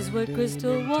think this is what landing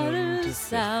Crystal in 10 Waters to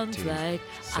sounds 15 like.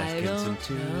 I seconds don't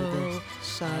into know. the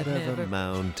side I've of never- a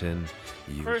mountain.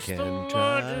 You Crystal can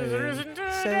try Waters and isn't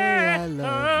say I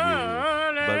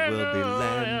love you. but we'll be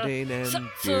landing and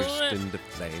burst into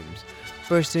flames.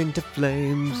 Burst into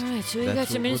flames. All right, so we That's got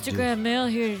some what we'll do. Instagram mail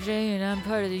here today, and I'm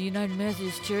part of the United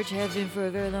Methodist Church. Have been for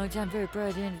a very long time. Very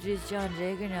proud to introduce John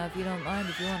Jager. Now, if you don't mind,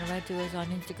 if you want to write to us on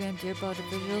Instagram, DearPod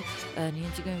Official, on the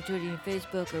Instagram, Twitter, and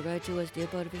Facebook, or write to us,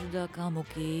 DearPodOfficial.com,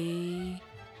 okay?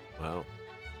 Wow.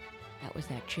 That was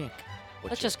that chick.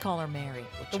 What Let's chick? just call her Mary.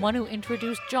 The chick? one who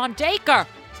introduced John Dacre.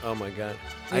 Oh my God.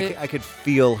 Yeah. I could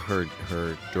feel her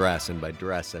dress, and by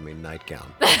dress I mean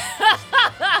nightgown.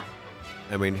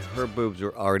 I mean, her boobs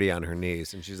were already on her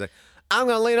knees, and she's like, I'm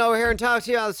going to lean over here and talk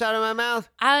to you on the side of my mouth.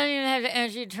 I don't even have the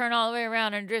energy to turn all the way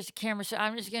around and address the camera, so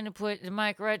I'm just going to put the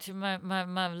mic right to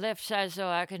my left side so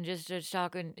I can just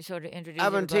talk and sort of introduce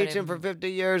I've been everybody. teaching for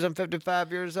 50 years. I'm 55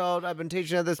 years old. I've been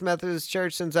teaching at this Methodist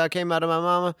church since I came out of my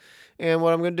mama. And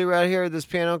what I'm going to do right here at this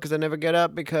piano, because I never get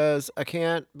up because I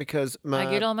can't, because my...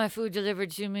 I get all my food delivered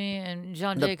to me, and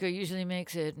John Dacre usually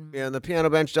makes it. Yeah, and the piano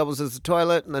bench doubles as the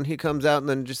toilet, and then he comes out and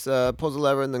then just pulls a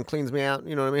lever and then cleans me out.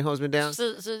 You know what I mean? Holds me down.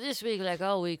 So this week, like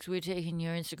all weeks, we're taking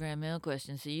your Instagram mail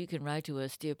questions, so you can write to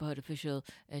us,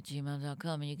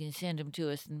 dearpodofficial@gmail.com, and you can send them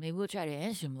to us, and maybe we'll try to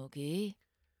answer them, okay?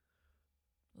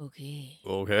 Okay.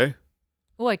 Okay.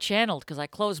 Oh, I channeled because I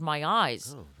closed my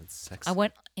eyes. Oh, that's sexy. I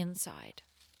went inside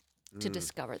to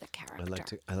discover the character.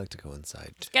 I like to go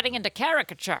inside. It's getting into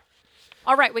caricature.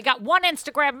 All right, we got one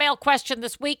Instagram mail question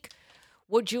this week.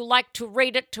 Would you like to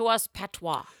read it to us,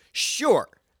 Patois? Sure.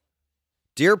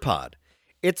 Dear Pod,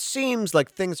 it seems like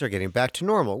things are getting back to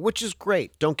normal, which is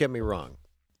great, don't get me wrong.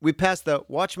 We passed the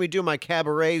watch me do my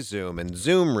cabaret Zoom and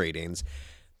Zoom readings,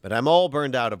 but I'm all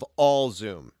burned out of all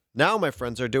Zoom. Now my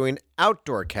friends are doing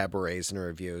outdoor cabarets and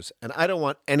reviews, and I don't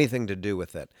want anything to do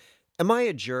with it. Am I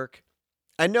a jerk?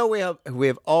 I know we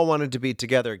have all wanted to be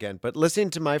together again, but listening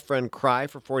to my friend cry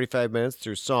for 45 minutes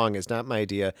through song is not my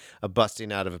idea of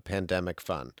busting out of a pandemic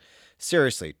fun.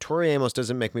 Seriously, Tori Amos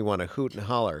doesn't make me want to hoot and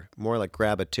holler, more like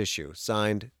grab a tissue.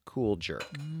 Signed, Cool Jerk.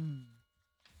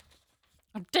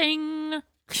 Ding!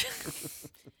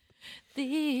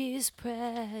 These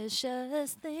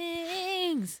precious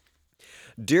things.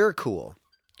 Dear Cool,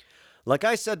 like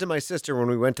I said to my sister when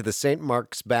we went to the St.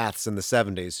 Mark's Baths in the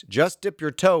 70s, just dip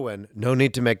your toe in, no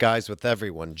need to make eyes with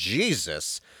everyone.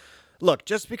 Jesus! Look,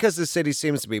 just because the city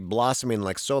seems to be blossoming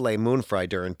like Soleil Moonfry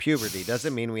during puberty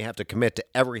doesn't mean we have to commit to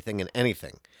everything and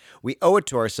anything. We owe it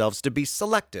to ourselves to be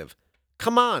selective.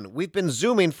 Come on, we've been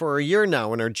Zooming for a year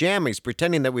now in our jammies,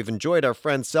 pretending that we've enjoyed our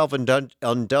friends'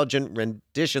 self-indulgent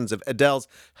renditions of Adele's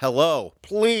Hello.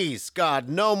 Please, God,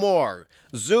 no more.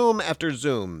 Zoom after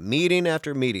Zoom, meeting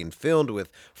after meeting, filled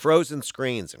with frozen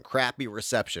screens and crappy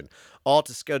reception, all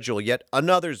to schedule yet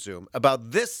another Zoom about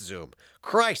this Zoom.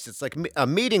 Christ, it's like a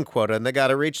meeting quota, and they got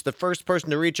to reach the first person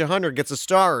to reach 100 gets a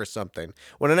star or something,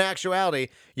 when in actuality,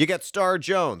 you get Star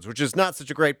Jones, which is not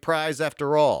such a great prize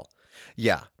after all.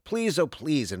 Yeah, please, oh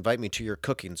please, invite me to your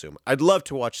cooking Zoom. I'd love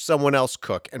to watch someone else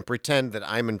cook and pretend that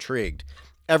I'm intrigued.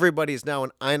 Everybody is now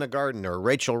an Ina Gardner or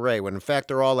Rachel Ray, when in fact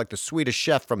they're all like the Swedish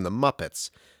chef from the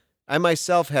Muppets. I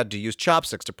myself had to use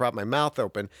chopsticks to prop my mouth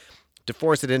open to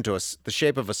force it into the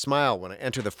shape of a smile when I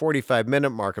enter the 45-minute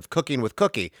mark of Cooking with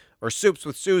Cookie, or Soups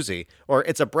with Susie, or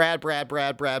It's a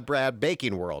Brad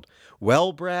baking world.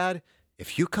 Well, Brad,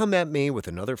 if you come at me with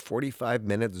another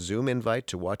 45-minute Zoom invite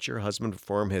to watch your husband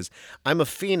perform his I'm a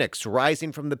Phoenix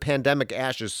Rising from the Pandemic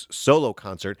Ashes solo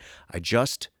concert, I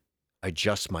just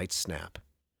might snap.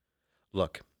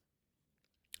 Look,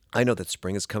 I know that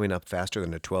spring is coming up faster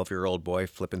than a 12-year-old boy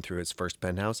flipping through his first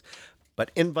penthouse,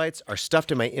 but invites are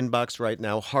stuffed in my inbox right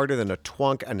now harder than a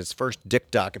twunk on his first Dick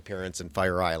Doc appearance in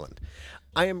Fire Island.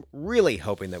 I am really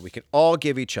hoping that we can all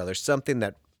give each other something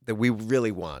that we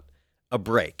really want. A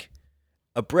break.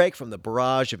 A break from the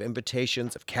barrage of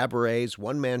invitations of cabarets,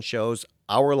 one-man shows,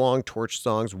 hour-long torch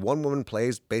songs, one-woman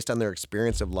plays based on their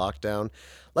experience of lockdown.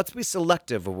 Let's be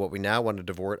selective of what we now want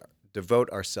to devote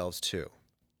ourselves to.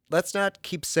 Let's not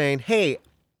keep saying, hey,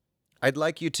 I'd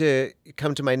like you to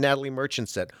come to my Natalie Merchant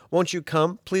set. Won't you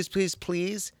come? Please, please,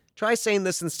 please? Try saying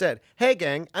this instead. Hey,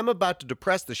 gang, I'm about to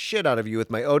depress the shit out of you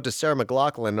with my ode to Sarah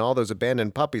McLachlan and all those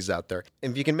abandoned puppies out there.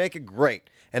 If you can make it, great.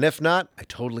 And if not, I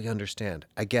totally understand.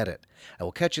 I get it. I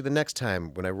will catch you the next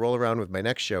time when I roll around with my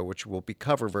next show, which will be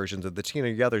cover versions of the Tina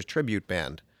Yothers tribute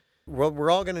band. What we're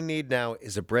all going to need now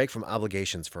is a break from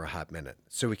obligations for a hot minute,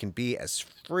 so we can be as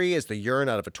free as the urine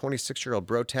out of a 26-year-old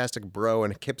brotastic bro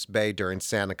in Kips Bay during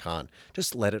SantaCon.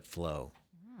 Just let it flow.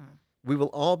 We will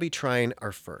all be trying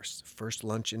our first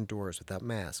lunch indoors without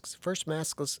masks, first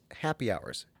maskless happy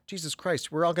hours. Jesus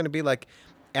Christ, we're all going to be like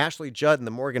Ashley Judd in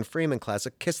the Morgan Freeman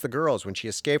classic Kiss the Girls when she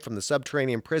escaped from the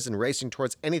subterranean prison, racing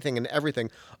towards anything and everything,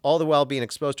 all the while being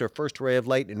exposed to her first ray of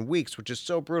light in weeks, which is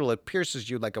so brutal it pierces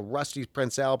you like a rusty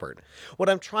Prince Albert. What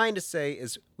I'm trying to say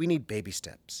is we need baby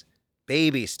steps.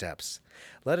 Baby steps.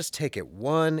 Let us take it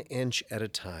 1 inch at a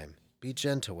time. Be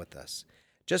gentle with us.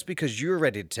 Just because you're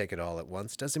ready to take it all at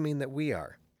once doesn't mean that we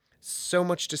are. So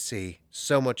much to see,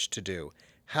 so much to do.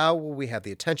 How will we have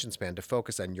the attention span to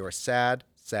focus on your sad,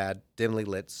 dimly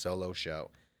lit solo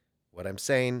show? What I'm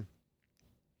saying,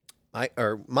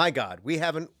 my God, we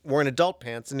haven't worn adult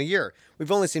pants in a year.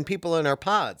 We've only seen people in our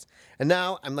pods. And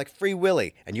now I'm like Free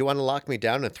Willy, and you want to lock me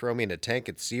down and throw me in a tank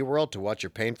at SeaWorld to watch your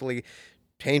painfully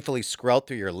scroll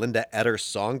through your Linda Eder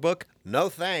songbook? No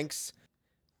thanks.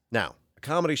 Now, a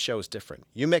comedy show is different.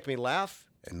 You make me laugh,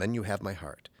 and then you have my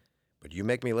heart. But you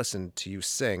make me listen to you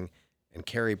sing and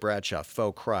Carrie Bradshaw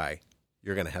faux cry,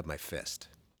 you're going to have my fist.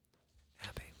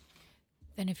 Happy.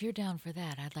 Then if you're down for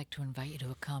that, I'd like to invite you to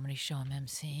a comedy show I'm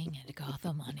emceeing at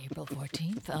Gotham on April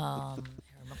 14th. Aaron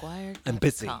McGuire. I'm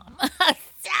busy.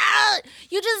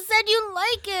 You just said you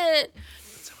like it.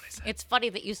 It's funny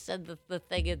that you said the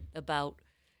thing about,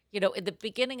 in the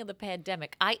beginning of the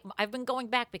pandemic, I've been going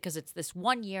back because it's this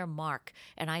 1 year mark,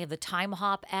 and I have the Time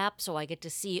Hop app, so I get to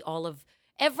see all of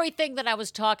everything that I was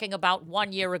talking about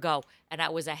 1 year ago, and I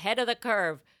was ahead of the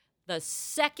curve. The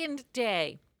second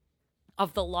day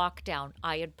of the lockdown,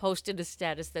 I had posted a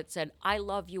status that said, I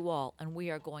love you all, and we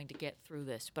are going to get through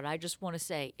this. But I just want to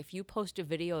say, if you post a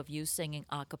video of you singing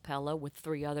a cappella with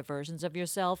 3 other versions of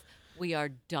yourself, we are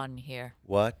done here.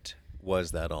 What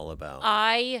was that all about?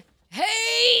 I'm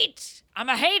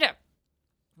a hater.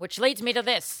 Which leads me to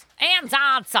this. Anne's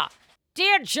answer.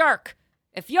 Dear jerk,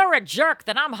 if you're a jerk,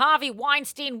 then I'm Harvey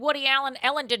Weinstein, Woody Allen,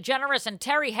 Ellen DeGeneres, and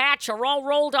Terry Hatcher all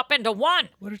rolled up into one.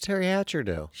 What did Terry Hatcher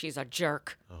do? She's a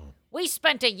jerk. Oh. We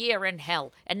spent a year in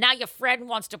hell, and now your friend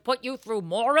wants to put you through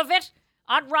more of it?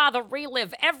 I'd rather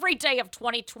relive every day of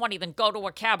 2020 than go to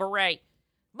a cabaret.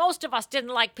 Most of us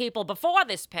didn't like people before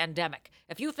this pandemic.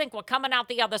 If you think we're coming out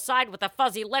the other side with a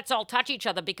fuzzy let's all touch each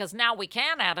other because now we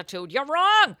can attitude, you're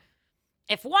wrong.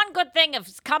 If one good thing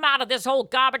has come out of this whole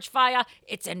garbage fire,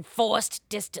 it's enforced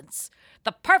distance.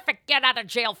 The perfect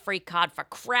get-out-of-jail-free card for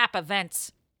crap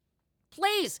events.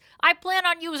 Please, I plan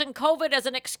on using COVID as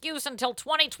an excuse until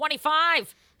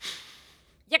 2025.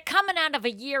 You're coming out of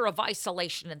a year of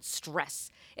isolation and stress.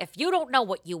 If you don't know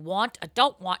what you want or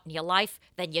don't want in your life,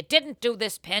 then you didn't do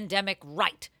this pandemic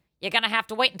right. You're going to have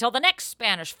to wait until the next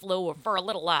Spanish flu for a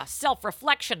little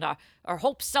self-reflection or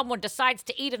hope someone decides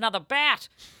to eat another bat.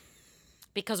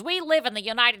 Because we live in the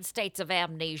United States of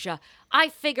amnesia, I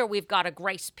figure we've got a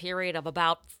grace period of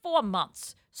about 4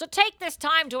 months. So take this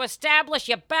time to establish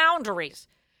your boundaries.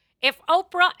 If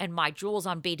Oprah and my Jules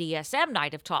on BDSM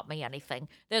night have taught me anything,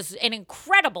 there's an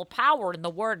incredible power in the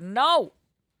word no.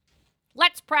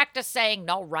 Let's practice saying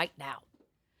no right now.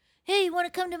 Hey, you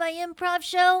want to come to my improv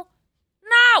show?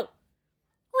 No!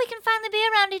 We can finally be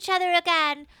around each other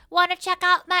again. Want to check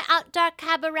out my outdoor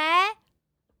cabaret?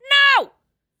 No!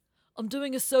 I'm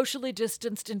doing a socially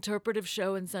distanced interpretive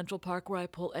show in Central Park where I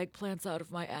pull eggplants out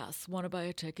of my ass. Want to buy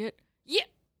a ticket? Yeah.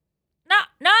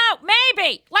 No,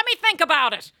 maybe. Let me think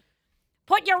about it.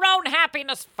 Put your own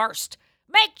happiness first.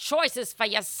 Make choices for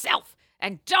yourself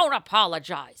and don't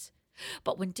apologize.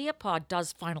 But when Dear Pod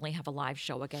does finally have a live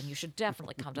show again, you should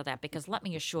definitely come to that because let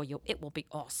me assure you, it will be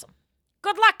awesome.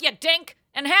 Good luck, you dink,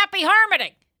 and happy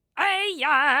hermiting.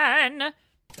 Ayan.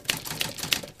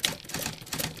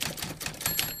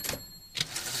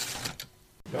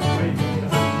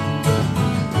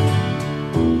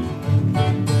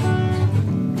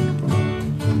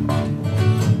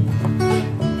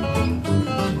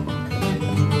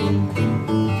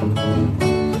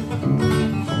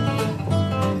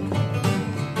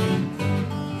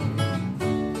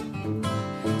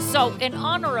 So, in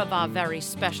honor of our very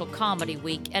special comedy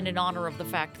week and in honor of the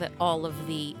fact that all of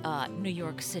the New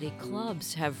York City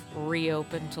clubs have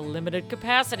reopened to limited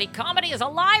capacity, comedy is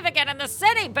alive again in the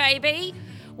city, baby!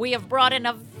 We have brought in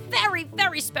a very,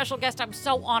 very special guest. I'm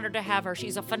so honored to have her.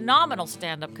 She's a phenomenal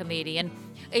stand-up comedian,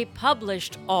 a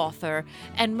published author,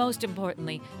 and most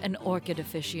importantly, an orchid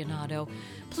aficionado.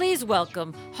 Please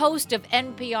welcome host of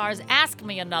NPR's Ask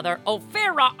Me Another,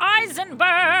 Ophira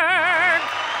Eisenberg!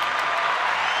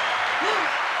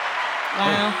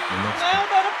 Wow,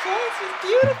 that applause is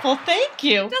beautiful. Thank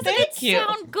you. Doesn't it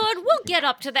sound good? We'll get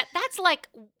up to that. That's like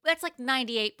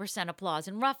 98% applause,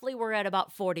 and roughly we're at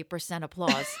about 40%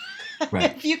 applause.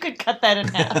 Right. If you could cut that in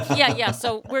half. Yeah.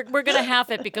 So we're gonna half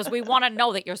it because we want to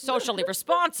know that you're socially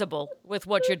responsible with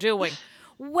what you're doing.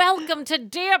 Welcome to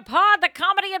Dear Pod, the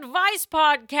comedy advice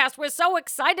podcast. We're so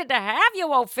excited to have you,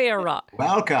 Ophira.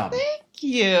 Welcome. Thank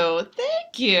you.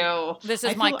 This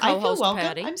is I my feel co-host, welcome.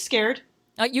 Patty. I'm scared.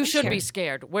 You should be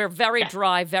scared. We're very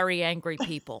dry, very angry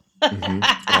people.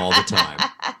 All the time.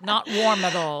 Not warm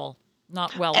at all.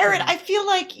 Not welcome. Erin, I feel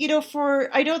like,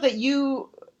 I know that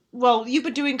you've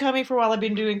been doing comedy for a while. I've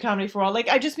been doing comedy for a while. Like,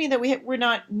 I just mean that we're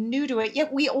not new to it.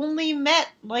 Yet we only met,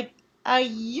 like, a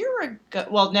year ago.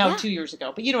 Well, now 2 years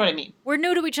ago. But you know what I mean. We're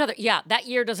new to each other. Yeah, that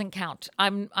year doesn't count.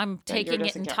 I'm taking it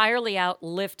doesn't count. entirely out,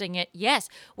 lifting it. Yes,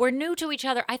 we're new to each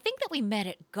other. I think that we met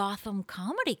at Gotham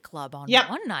Comedy Club on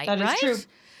one night, that is right? true.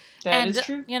 That is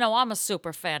true. I'm a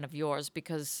super fan of yours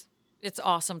because it's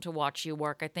awesome to watch you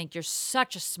work. I think you're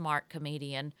such a smart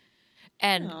comedian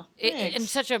and and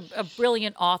such a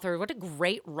brilliant author. What a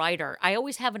great writer. I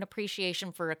always have an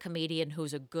appreciation for a comedian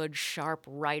who's a good, sharp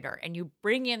writer, and you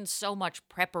bring in so much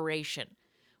preparation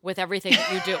with everything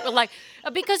that you do.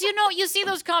 Because, you see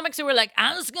those comics who are like,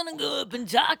 I'm just going to go up and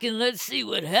talk and let's see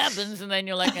what happens. And then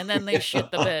you're like, and then they shit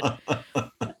the bed.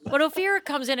 But Ophira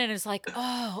comes in and is like,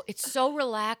 oh, it's so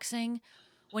relaxing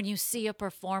when you see a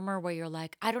performer where you're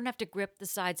like, I don't have to grip the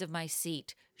sides of my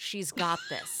seat. She's got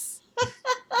this.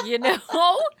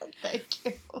 Thank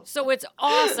you. So it's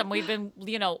awesome. We've been,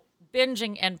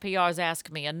 binging NPR's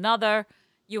Ask Me Another.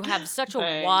 You have such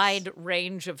a wide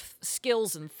range of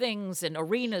skills and things and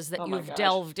arenas that you've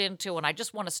delved into. And I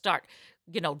just want to start,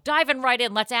 diving right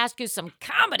in. Let's ask you some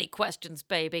comedy questions,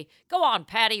 baby. Go on,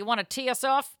 Patty. You want to tee us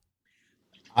off?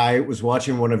 I was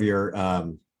watching one of your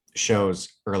shows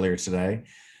earlier today,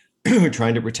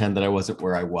 trying to pretend that I wasn't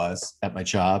where I was at my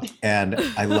job. And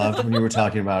I loved when you were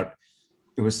talking about,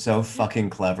 it was so fucking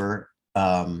clever,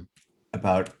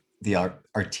 about the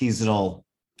artisanal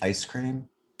ice cream.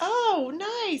 Oh,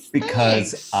 nice.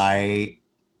 Because Thanks.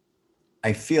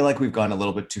 I feel like we've gone a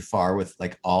little bit too far with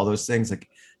like all those things. Like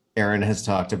Erin has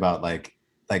talked about like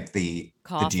the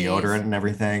deodorant and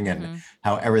everything, and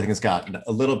how everything has gotten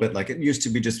a little bit like it used to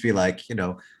be like,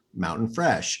 Mountain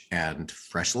Fresh and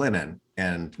Fresh Linen.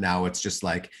 And now it's just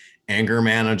like anger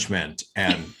management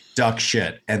and duck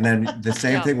shit. And then the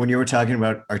same thing when you were talking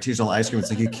about artisanal ice cream, it's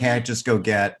like, you can't just go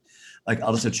get like,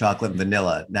 I'll just have chocolate and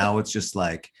vanilla. Now it's just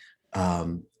like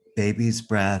baby's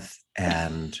breath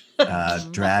and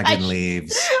dragon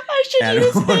leaves. I should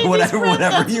use baby's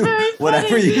breath.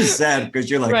 whatever you said, because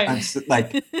you're like,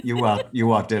 Right. you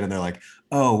walked in and they're like,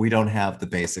 oh, we don't have the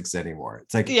basics anymore.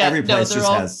 It's like every place just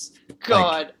has.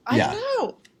 God, I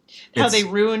know how they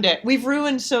ruined it. We've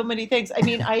ruined so many things. I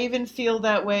mean, I even feel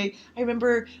that way. I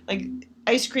remember like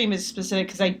ice cream is specific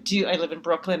because I live in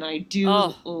Brooklyn and I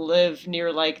do live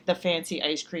near like the fancy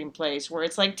ice cream place where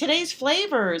it's like today's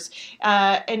flavors.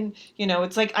 And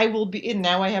it's like and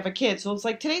now I have a kid. So it's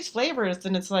like today's flavors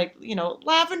and it's like,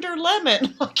 lavender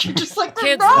lemon. Like you're just like,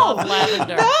 kids no, love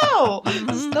lavender. No,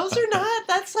 those are not,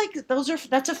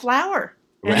 that's a flower.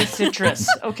 And a citrus,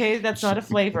 okay? That's not a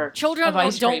flavor. Children of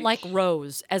ice don't cream. like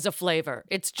rose as a flavor.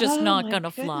 It's just not going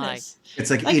to fly. It's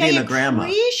like eating a grandma. I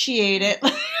appreciate it.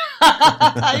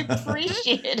 I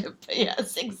appreciate it.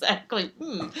 Yes, exactly.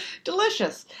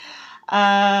 Delicious.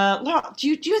 Does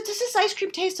this ice cream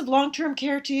taste of long-term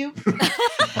care to you?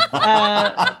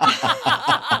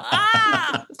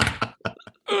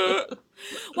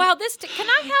 Wow, can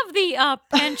I have the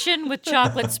pension with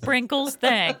chocolate sprinkles?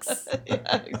 Thanks.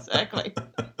 Yeah, exactly.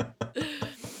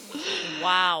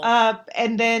 Wow.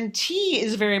 And then tea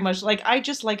is very much like, I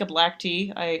just like a black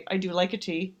tea. I do like a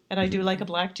tea, and I do like a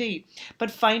black tea.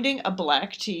 But finding a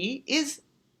black tea is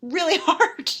really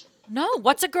hard. No,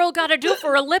 what's a girl got to do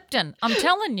for a Lipton? I'm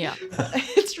telling you.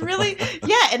 It's really,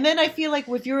 and then I feel like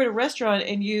if you're at a restaurant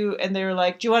and they're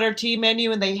like, do you want our tea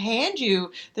menu? And they hand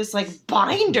you this like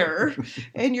binder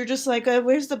and you're just like,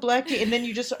 where's the black tea? And then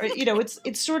you just,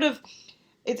 it's sort of,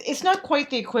 it's not quite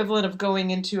the equivalent of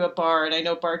going into a bar. And I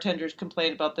know bartenders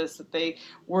complain about this, that they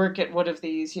work at one of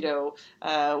these,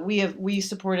 we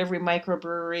support every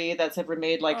microbrewery that's ever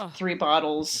made like 3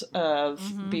 bottles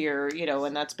of beer,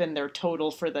 and that's been their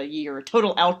total for the year,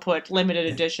 total output, limited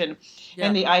edition. Yeah.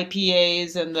 And the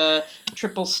IPAs and the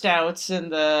triple stouts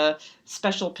and the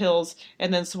special pills.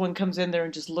 And then someone comes in there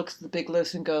and just looks at the big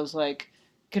list and goes like,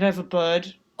 can I have a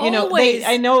bud? I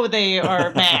know they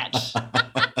are mad.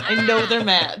 I know they're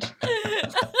mad.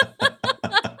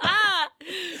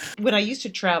 When I used to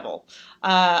travel,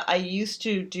 I used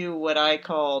to do what I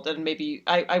called, and maybe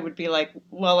I would be like,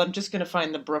 well, I'm just going to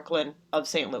find the Brooklyn of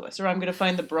St. Louis, or I'm going to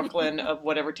find the Brooklyn of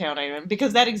whatever town I am in,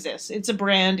 because that exists. It's a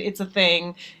brand. It's a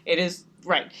thing. It is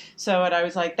Right. So, and I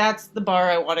was like, that's the bar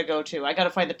I want to go to. I got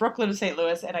to find the Brooklyn of St.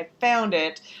 Louis, and I found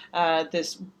it,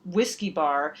 this whiskey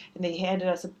bar, and they handed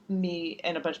us, me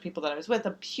and a bunch of people that I was with,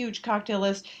 a huge cocktail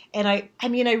list. And I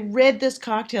read this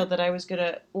cocktail that I was going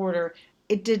to order.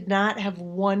 It did not have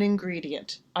one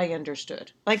ingredient I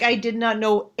understood. Like, I did not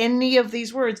know any of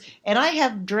these words. And I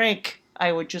have drank,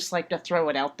 I would just like to throw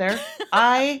it out there.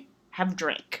 I have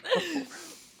drank before.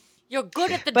 You're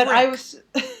good at the But drink. I was...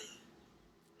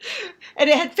 And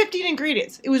it had 15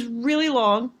 ingredients. It was really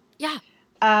long. Yeah.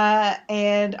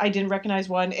 And I didn't recognize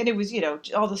one. And it was,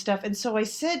 all the stuff. And so I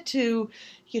said to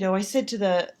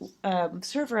the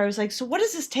server, I was like, so what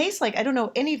does this taste like? I don't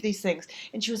know any of these things.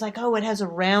 And she was like, oh, it has a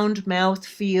round mouth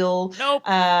feel. Nope.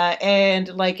 And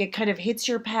like it kind of hits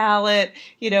your palate.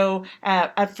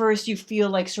 At first you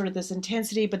feel like sort of this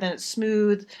intensity, but then it's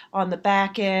smooth on the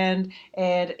back end.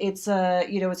 And it's,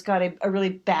 it's got a really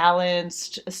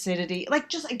balanced acidity. Like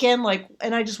just again,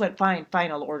 and I just went, fine,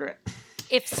 I'll order it.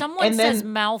 If someone says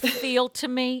mouthfeel to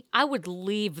me, I would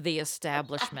leave the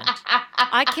establishment.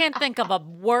 I can't think of a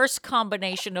worse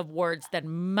combination of words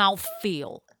than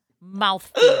mouthfeel.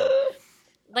 Mouthfeel.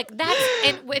 Like that's,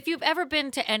 and if you've ever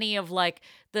been to any of like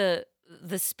the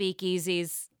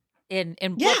speakeasies in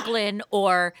Brooklyn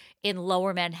or in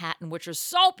Lower Manhattan, which are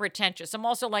so pretentious, I'm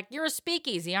also like, you're a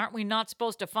speakeasy, aren't we not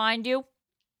supposed to find you?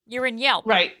 You're in Yelp.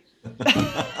 Right.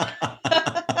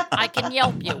 I can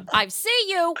Yelp you. I see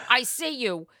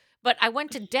you. But I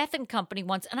went to Death and Company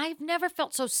once, and I've never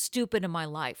felt so stupid in my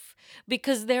life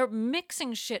because they're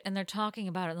mixing shit and they're talking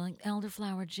about it like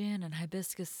elderflower gin and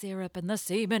hibiscus syrup and the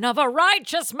semen of a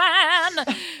righteous man.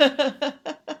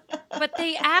 But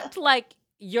they act like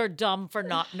you're dumb for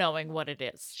not knowing what it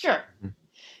is. Sure.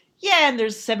 Yeah, and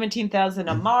there's 17,000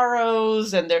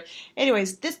 Amaros, and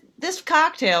anyways, this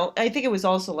cocktail, I think it was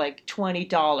also like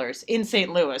 $20 in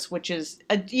St. Louis, which is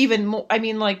even more. I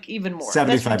mean, like even more.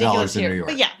 $75 in New York.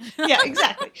 But yeah,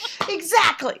 exactly,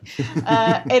 exactly.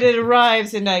 And it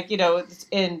arrives in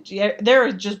and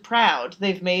they're just proud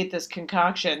they've made this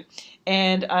concoction,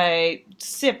 and I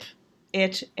sip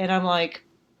it, and I'm like,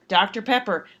 Dr.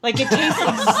 Pepper. Like it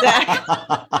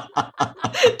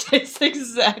tastes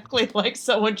exactly like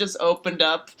someone just opened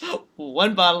up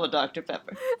one bottle of Dr.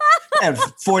 Pepper. And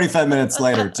 45 minutes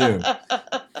later, too. No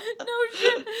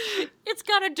shit. It's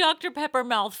got a Dr. Pepper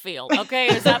mouthfeel, okay?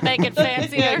 Does that make it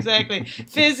fancier? Yeah, exactly.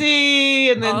 Fizzy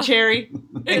and then cherry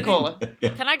and cola.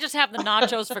 Can I just have the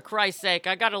nachos for Christ's sake?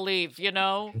 I gotta leave,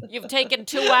 You've taken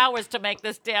 2 hours to make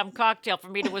this damn cocktail for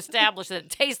me to establish that it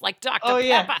tastes like Dr. Oh,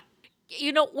 yeah. Pepper.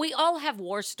 We all have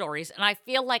war stories, and I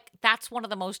feel like that's one of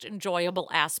the most enjoyable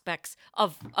aspects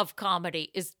of comedy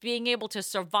is being able to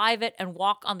survive it and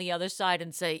walk on the other side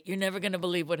and say, you're never going to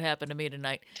believe what happened to me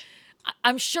tonight.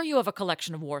 I'm sure you have a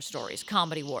collection of war stories,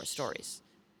 comedy war stories.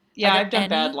 Yeah, I've done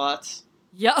bad lots.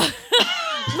 Yeah.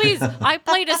 Please, I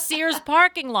played a Sears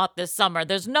parking lot this summer.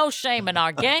 There's no shame in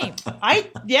our game. I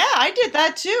did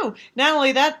that too. Not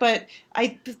only that, but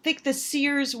I think the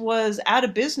Sears was out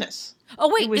of business. Oh,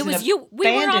 wait, it was you.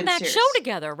 We were on that Sears. show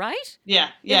together, right? Yeah.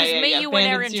 It was me, you, and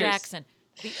Aaron Sears. Jackson.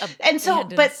 And so,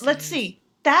 but let's see.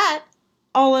 That,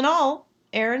 all in all,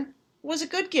 Aaron, was a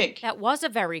good gig. That was a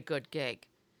very good gig.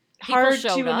 People Hard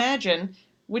showed to up. imagine,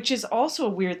 which is also a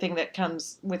weird thing that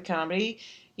comes with comedy.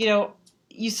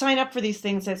 You sign up for these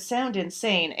things that sound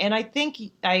insane. And I think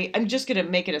I'm just going to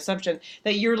make an assumption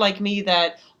that you're like me,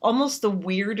 that almost the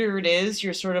weirder it is,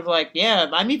 you're sort of like, yeah,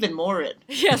 I'm even more in.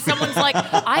 Yeah, someone's like,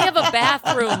 I have a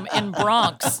bathroom in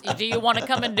Bronx. Do you want to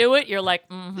come and do it? You're like,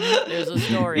 there's a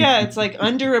story. Yeah, it's like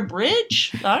under a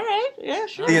bridge. All right. Yeah,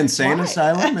 sure. The insane Why?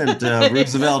 asylum at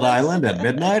Roosevelt Island at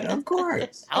midnight? Of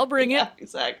course. I'll bring it. Yeah,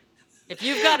 exactly. If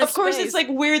you've got a Of course, space. it's like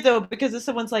weird though, because if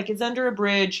someone's like, it's under a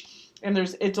bridge and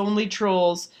it's only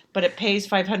trolls, but it pays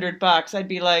 $500, I'd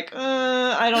be like,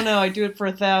 I don't know, I do it for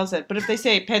 1,000. But if they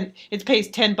say it pays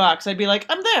 $10, I'd be like,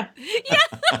 I'm there. Yeah.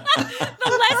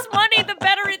 The less money, the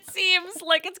better it seems.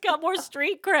 Like it's got more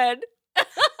street cred.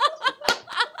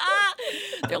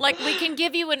 They're like, we can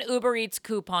give you an Uber Eats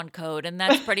coupon code, and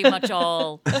that's pretty much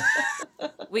all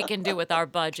we can do with our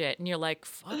budget. And you're like,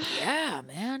 fuck yeah,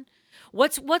 man.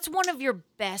 What's one of your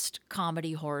best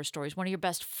comedy horror stories? One of your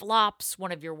best flops?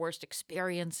 One of your worst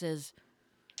experiences?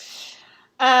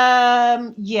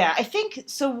 Yeah, I think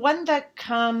so. One that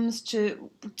comes to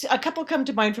a couple come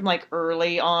to mind from like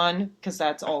early on, because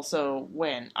that's also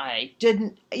when I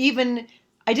didn't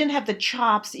have the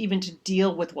chops even to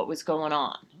deal with what was going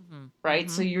on.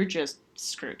 Right. So you're just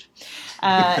screwed.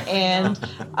 And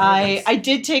I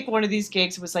did take one of these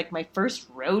gigs. It was like my first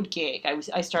road gig.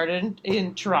 I started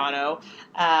in Toronto,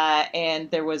 and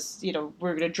there was, we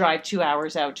were going to drive 2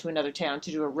 hours out to another town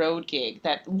to do a road gig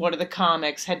that one of the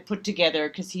comics had put together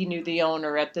because he knew the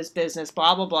owner at this business,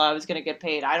 blah, blah, blah. I was going to get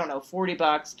paid, I don't know, $40. It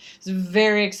was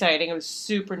very exciting. I was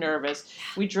super nervous.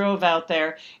 We drove out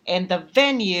there, and the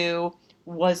venue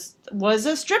was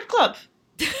a strip club.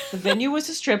 The venue was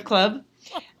a strip club.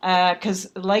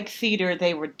 Because like theater,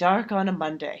 they were dark on a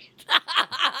Monday.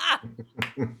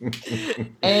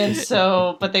 And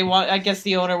so, but I guess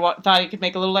the owner thought he could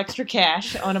make a little extra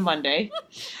cash on a Monday.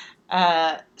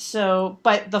 But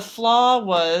the flaw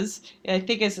was, I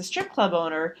think as a strip club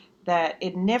owner, that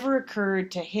it never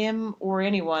occurred to him or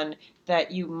anyone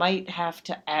that you might have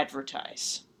to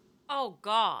advertise. Oh,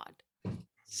 God.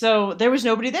 So there was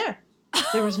nobody there.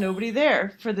 There was nobody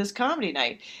there for this comedy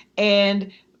night.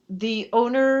 And the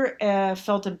owner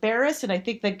felt embarrassed, and I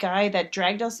think the guy that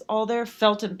dragged us all there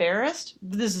felt embarrassed.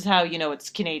 This is how you know it's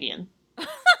Canadian.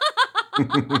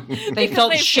 They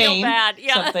felt shame, bad.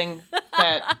 Yeah. something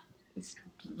that is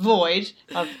void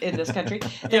in this country.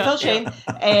 They felt shame,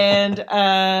 and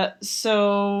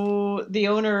so the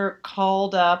owner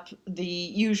called up the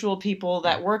usual people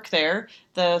that work there,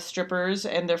 the strippers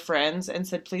and their friends, and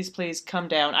said, please come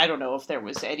down. I don't know if there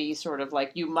was any sort of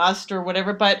like, you must or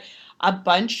whatever, but a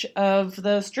bunch of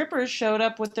the strippers showed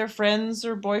up with their friends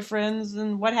or boyfriends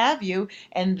and what have you,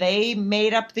 and they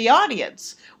made up the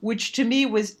audience, which to me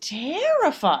was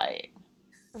terrifying.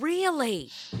 Really?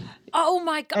 Oh,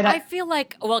 my God. And I feel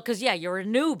like, because, you're a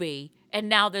newbie, and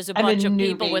now there's a bunch of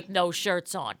people with no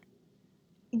shirts on.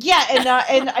 Yeah, and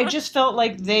I just felt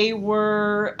like they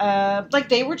were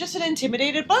just an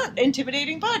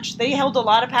intimidating bunch. They held a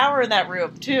lot of power in that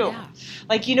room too. Yeah.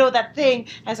 Like, that thing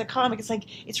as a comic, it's like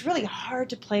it's really hard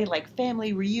to play like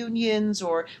family reunions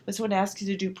or when someone asks you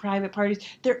to do private parties.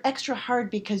 They're extra hard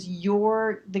because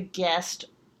you're the guest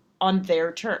on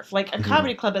their turf. Like a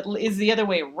comedy club is the other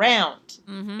way around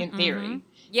in theory. Mm-hmm.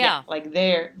 Yeah. Like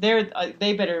they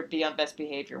better be on best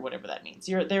behavior, whatever that means.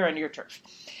 They're on your turf.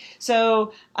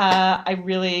 So I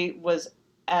really was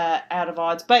out of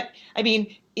odds. But, I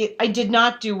mean, I did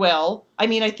not do well. I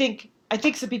mean, I think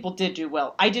some people did do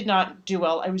well. I did not do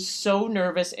well. I was so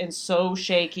nervous and so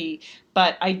shaky.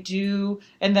 But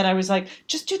and then I was like,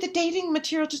 just do the dating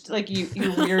material. Just like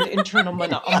your weird internal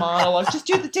monologue. Just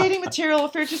do the dating material.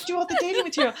 Just do all the dating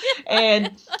material.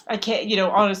 And I can't,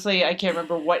 honestly, I can't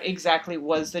remember what exactly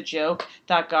was the joke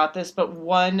that got this. But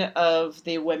one of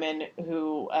the women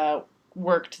who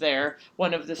worked there,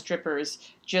 one of the strippers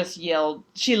just yelled,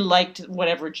 she liked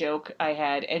whatever joke I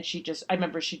had, and I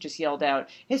remember she just yelled out,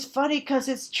 "It's funny because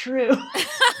it's true." And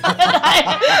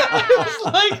I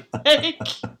was like,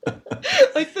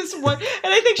 like this one,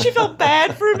 and I think she felt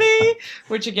bad for me,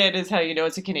 which again is how you know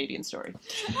it's a Canadian story.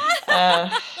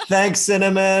 Thanks,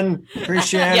 Cinnamon.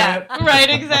 Appreciate it. Right,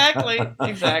 exactly.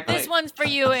 This one's for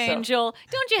you, Angel.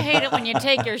 Don't you hate it when you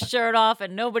take your shirt off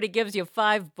and nobody gives you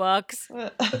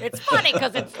 $5? It's funny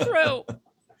because it's true.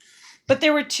 But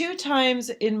there were 2 times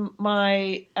in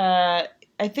my,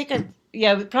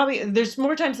 probably, there's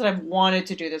more times that I've wanted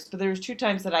to do this, but there was 2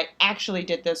 times that I actually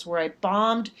did this where I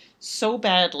bombed so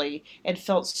badly and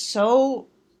felt so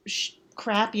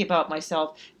crappy about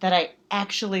myself that I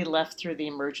actually left through the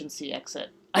emergency exit.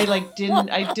 I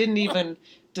didn't even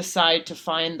decide to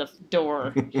find the door.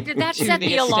 Did that set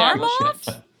the alarm off?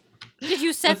 Did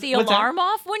you set the alarm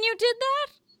off when you did that?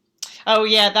 Oh,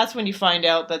 yeah, that's when you find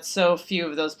out that so few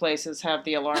of those places have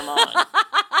the alarm on.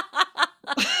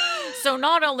 So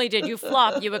not only did you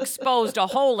flop, you exposed a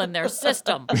hole in their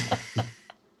system.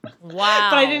 Wow.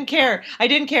 But I didn't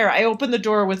care. I opened the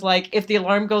door with if the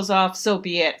alarm goes off, so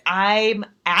be it. I'm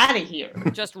out of here.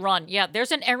 Just run. Yeah,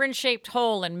 there's an errand-shaped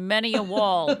hole in many a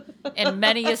wall in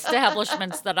many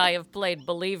establishments that I have played,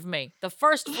 believe me. The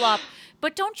first flop,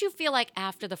 but don't you feel like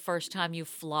after the first time you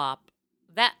flop,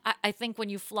 that I think when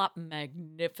you flop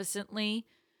magnificently,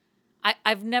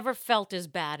 I've never felt as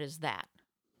bad as that.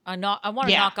 I want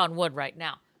to knock on wood right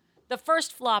now. The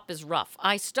first flop is rough.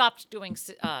 I stopped doing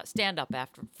stand-up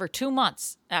for 2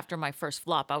 months after my first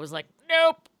flop. I was like,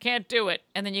 nope, can't do it.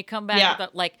 And then you come back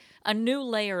with a new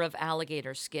layer of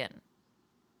alligator skin.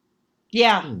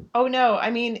 Yeah. Oh, no. I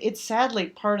mean, it's sadly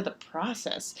part of the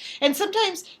process. And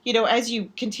sometimes, as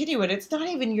you continue it, it's not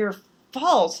even your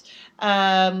fault.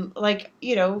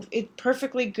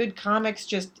 Perfectly good comics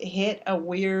just hit a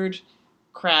weird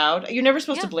crowd. You're never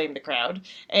supposed to blame the crowd.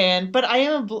 But I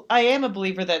am a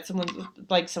believer that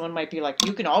someone might be like,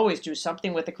 you can always do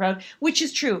something with the crowd, which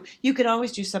is true. You can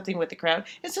always do something with the crowd.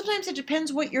 And sometimes it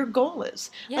depends what your goal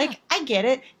is. Yeah. Like, I get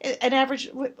it. An average,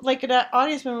 like an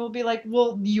audience member will be like,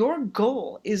 well, your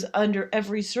goal is under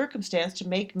every circumstance to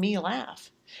make me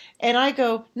laugh. And I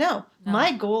go, no,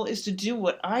 my goal is to do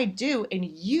what I do, and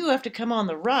you have to come on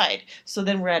the ride. So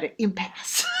then we're at an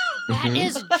impasse. That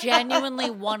is genuinely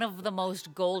one of the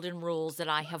most golden rules that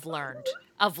I have learned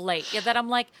of late. Yeah, that I'm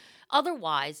like,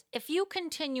 otherwise, if you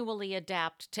continually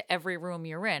adapt to every room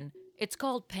you're in, it's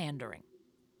called pandering.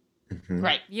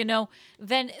 Right. You know,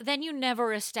 then you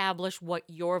never establish what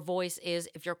your voice is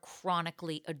if you're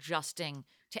chronically adjusting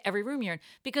to every room you're in.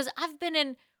 Because I've been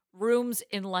in rooms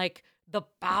in like the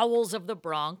bowels of the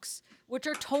Bronx, which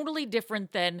are totally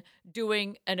different than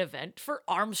doing an event for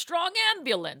Armstrong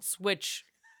Ambulance, which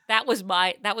that was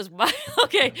my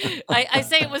okay. I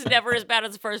say it was never as bad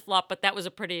as the first flop, but that was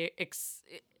a pretty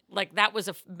that was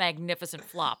a magnificent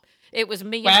flop. It was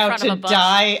me in front of a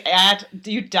bunch.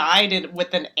 You died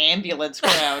with an ambulance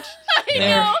crowd. I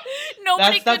know.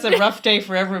 Nobody that's a rough day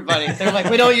for everybody. They're like,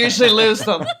 we don't usually lose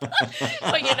them.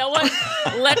 But you know what?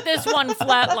 Let this one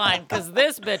flatline, because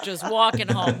this bitch is walking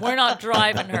home. We're not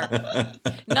driving her.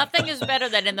 Nothing is better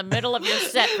than in the middle of your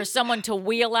set for someone to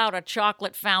wheel out a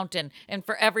chocolate fountain and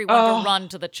for everyone to run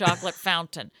to the chocolate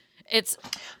fountain. It's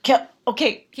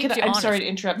okay. I'm sorry to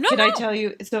interrupt. Can I No. tell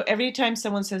you? So every time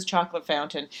someone says chocolate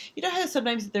fountain, you know how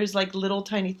sometimes there's like little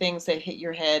tiny things that hit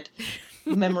your head,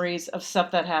 memories of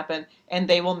stuff that happened, and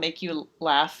they will make you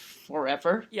laugh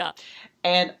forever. Yeah.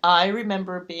 And I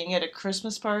remember being at a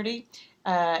Christmas party,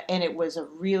 and it was a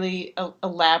really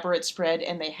elaborate spread,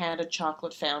 and they had a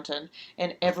chocolate fountain,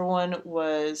 and everyone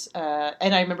was,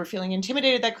 and I remember feeling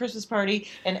intimidated at that Christmas party,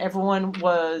 and everyone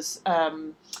was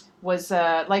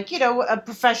like, you know, a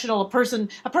professional, a person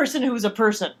who was a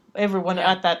person. Everyone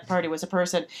at that party was a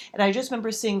person. And I just remember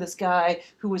seeing this guy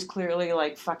who was clearly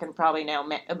like fucking probably now,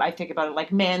 I think about it, like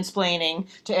mansplaining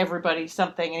to everybody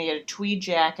something, and he had a tweed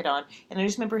jacket on. And I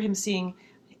just remember him seeing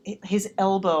his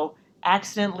elbow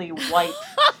accidentally wipe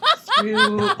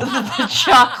through the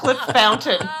chocolate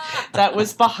fountain that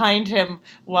was behind him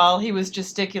while he was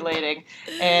gesticulating.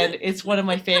 And it's one of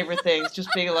my favorite things, just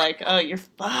being like, oh, you're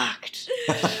fucked.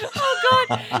 Oh,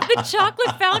 God. The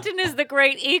chocolate fountain is the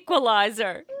great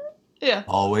equalizer. Yeah.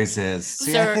 Always is.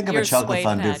 See, Sir, I think of your a chocolate suede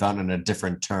fondue patch. fountain in a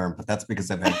different term, but that's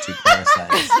because I've had 2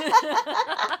 parasites.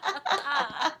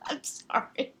 I'm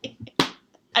sorry.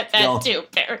 I've had 2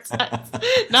 parasites.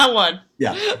 Not one.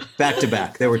 Yeah, back to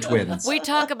back. They were twins. We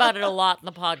talk about it a lot in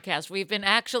the podcast. We've been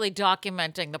actually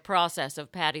documenting the process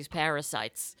of Patty's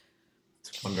parasites.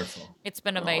 It's wonderful. It's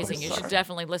been amazing. You should sorry.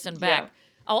 definitely listen back. Yeah.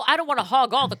 Oh, I don't want to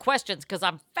hog all the questions because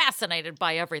I'm fascinated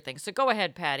by everything. So go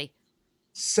ahead, Patty.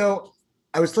 So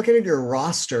I was looking at your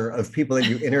roster of people that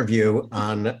you interview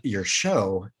on your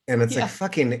show, and it's Yeah. like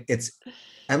fucking,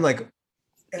 I'm like,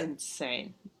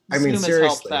 Insane. I mean, Zoom has helped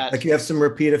seriously, that. like you have some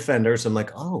repeat offenders. I'm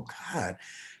like, oh God.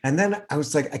 And then I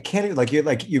was like, I can't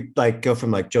even you go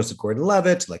from like Joseph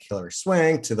Gordon-Levitt to like Hilary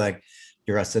Swank to like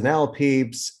your SNL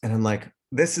peeps. And I'm like,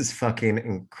 this is fucking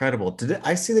incredible.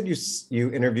 I see that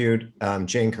you interviewed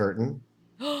Jane Curtin.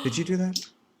 Did you do that?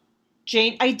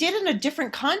 Jane, I did in a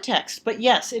different context, but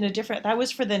yes, that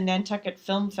was for the Nantucket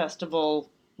Film Festival,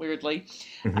 weirdly.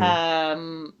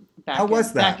 Mhm. How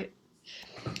was that?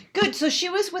 Good. So she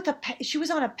was she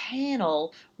was on a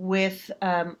panel with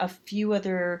a few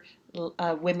other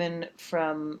women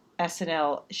from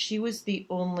SNL. She was the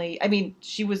only. I mean,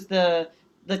 she was the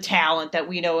talent that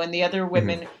we know, and the other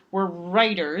women were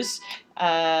writers,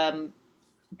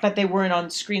 but they weren't on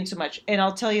screen so much. And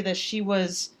I'll tell you that she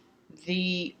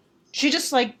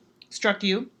just like struck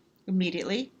you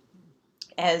immediately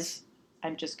as,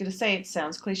 I'm just gonna say it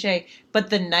sounds cliche, but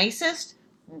the nicest,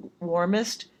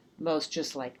 warmest, most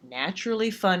just like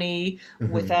naturally funny,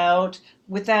 without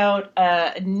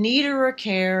need or a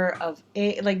care of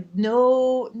like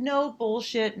no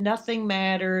bullshit, nothing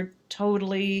mattered,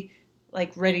 totally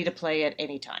like ready to play at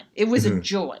any time. It was a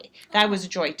joy. That was a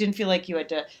joy. It didn't feel like you had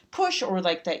to push, or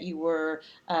like that you were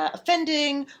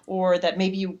offending, or that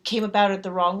maybe you came about it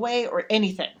the wrong way, or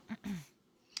anything.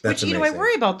 That's Which, I amazing.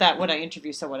 worry about that when I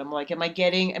interview someone. I'm like, am I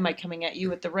coming at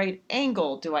you at the right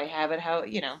angle? Do I have it how,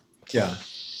 Yeah.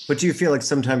 But do you feel like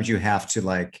sometimes you have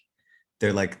to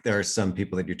there are some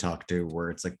people that you talk to where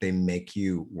it's like they make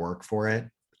you work for it.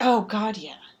 Oh God,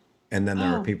 yeah. And then there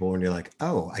are people when you're like,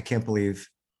 oh, I can't believe,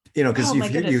 because Oh, my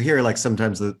you goodness. hear like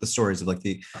sometimes the stories of like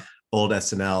the old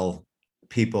SNL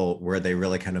people where they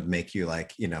really kind of make you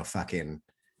like, fucking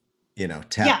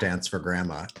tap Yeah. dance for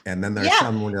grandma. And then there's Yeah.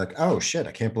 some when you're like, oh shit,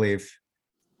 I can't believe.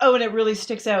 Oh, and it really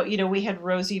sticks out. We had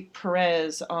Rosie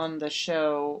Perez on the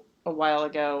show a while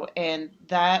ago, and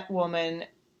that woman,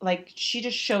 like, she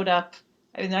just showed up.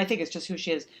 I mean, I think it's just who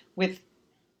she is, with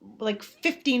like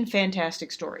 15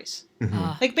 fantastic stories.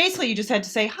 Mhm. Like, basically, you just had to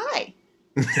say hi,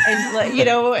 and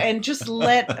and just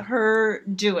let her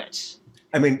do it.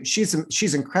 I mean, she's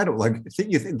incredible. Like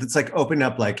it's like opening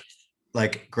up like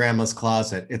grandma's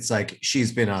closet. It's like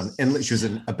she's been on, and she was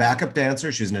a backup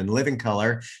dancer. She was in Living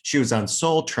Color. She was on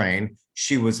Soul Train.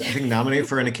 She was, I think, nominated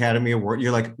for an Academy Award.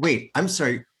 You're like, wait, I'm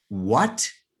sorry, what?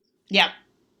 Yeah,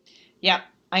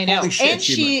 I know. Holy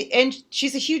shit, And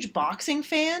she's a huge boxing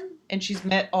fan, and she's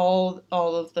met all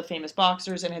of the famous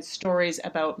boxers and has stories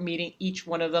about meeting each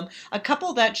one of them. A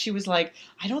couple that she was like,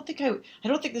 I don't think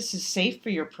this is safe for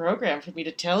your program for me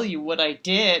to tell you what I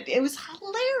did. It was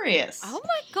hilarious. Oh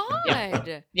my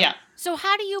God. Yeah. So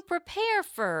how do you prepare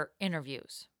for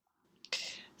interviews?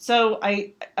 So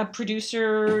a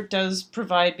producer does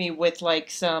provide me with like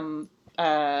some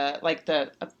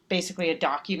basically a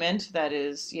document that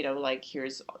is, like,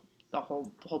 here's a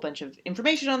whole bunch of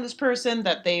information on this person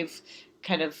that they've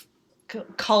kind of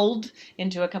culled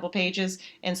into a couple pages,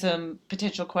 and some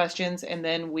potential questions, and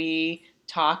then we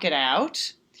talk it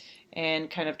out and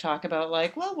kind of talk about,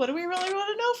 like, well, what do we really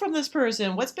want to know from this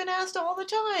person? What's been asked all the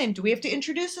time? Do we have to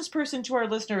introduce this person to our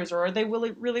listeners, or are they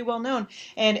really, really well known?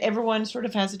 And everyone sort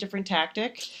of has a different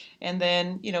tactic. And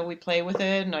then, we play with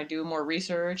it, and I do more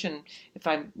research. And if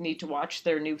I need to watch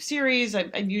their new series,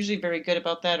 I'm usually very good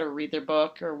about that, or read their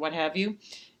book or what have you.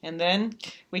 And then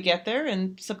we get there,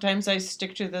 and sometimes I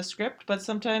stick to the script, but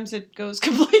sometimes it goes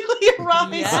completely awry.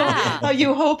 Yeah. So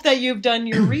you hope that you've done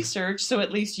your research, so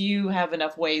at least you have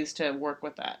enough ways to work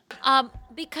with that.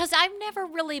 Because I've never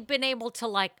really been able to,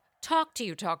 like, talk to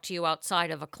you outside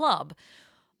of a club.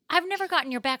 I've never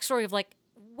gotten your backstory of, like,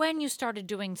 when you started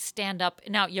doing stand-up.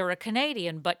 Now, you're a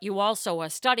Canadian, but you also are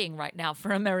studying right now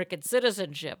for American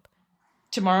citizenship.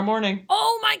 Tomorrow morning.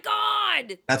 Oh, my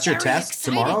God! That's your Very test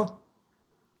exciting. tomorrow?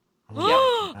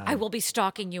 I will be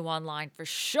stalking you online for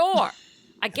sure.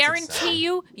 I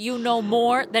guarantee you know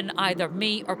more than either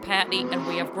me or Patty, and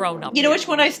we have grown up. You know here. which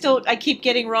one I keep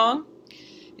getting wrong?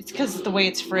 It's because of the way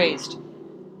it's phrased.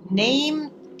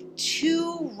 Name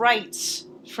 2 rights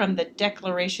from the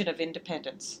Declaration of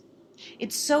Independence.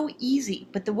 It's so easy,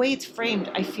 but the way it's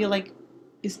framed, I feel like,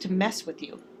 is to mess with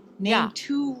you. Name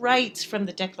 2 rights from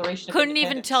the Declaration of Couldn't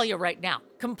Independence. even tell you right now.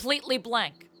 Completely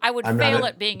blank. I would I'm fail not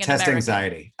at being an test American.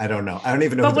 anxiety. I don't know. I don't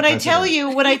even know. But who when the I tell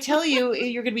president you,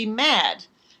 you're going to be mad,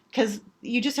 because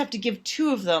you just have to give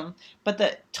 2 of them. But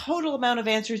the total amount of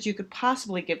answers you could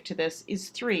possibly give to this is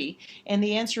 3, and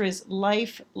the answer is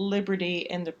life, liberty,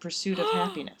 and the pursuit of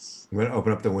happiness. I'm going to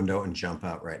open up the window and jump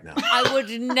out right now. I would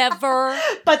never.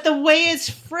 But the way it's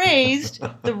phrased,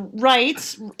 the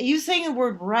rights, you saying the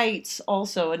word rights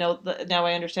also, now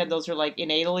I understand those are like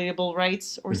inalienable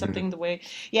rights or something, the way,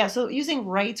 so using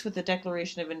rights with the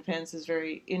Declaration of Independence is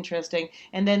very interesting.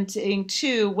 And then saying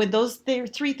 2, when those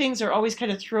 3 things are always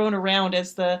kind of thrown around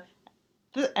as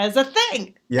as a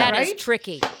thing. Yeah. That is right?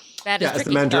 tricky. That is Yeah, it's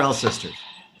the tricky. Mandrell sisters.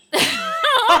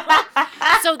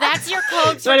 So that's your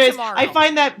code So for anyways, tomorrow. I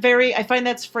find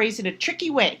that's phrased in a tricky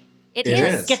way. It It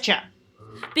is. is. Getcha.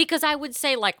 Because I would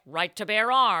say, like, right to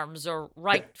bear arms or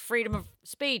right freedom of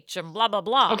speech and blah, blah,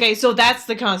 blah. Okay, so that's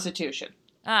the Constitution.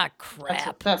 Ah, That's,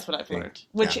 crap. that's what I've learned.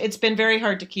 Which it's been very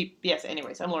hard to keep. Yes,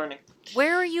 anyways, I'm learning.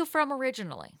 Where are you from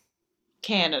originally?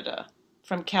 Canada.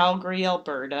 From Calgary,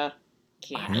 Alberta.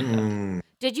 Canada.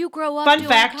 Did you grow up Fun doing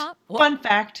fact. What? Fun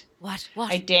fact. What?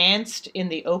 I danced in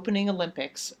the opening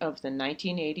Olympics of the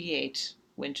 1988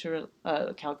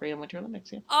 Calgary Winter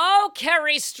Olympics. Yeah. Oh,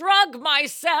 Carrie Strug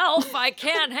myself. I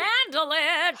can't handle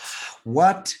it.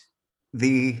 What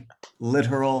the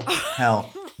literal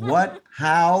hell? What?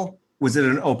 How? Was it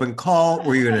an open call?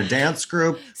 Were you in a dance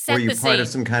group? Set Were you the part of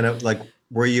scene. some kind of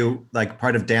were you like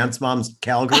part of Dance Moms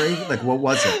Calgary? Like what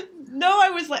was it? No,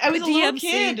 I was a little DMC.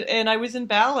 kid, and I was in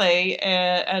ballet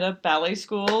at a ballet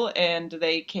school, and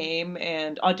they came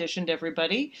and auditioned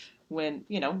everybody when,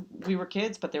 we were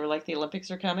kids, but they were like, the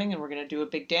Olympics are coming, and we're going to do a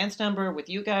big dance number with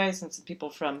you guys and some people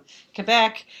from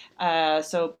Quebec.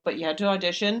 But you had to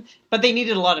audition, but they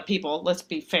needed a lot of people, let's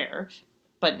be fair.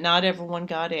 But not everyone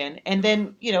got in. And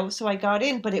then, so I got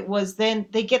in, but it was then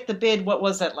they get the bid, what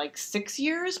was that, like 6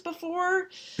 years before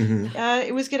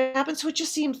it was going to happen? So it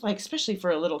just seems like, especially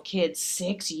for a little kid,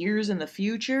 6 years in the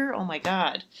future, oh my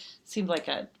God, seemed like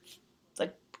a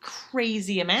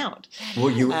crazy amount. Well,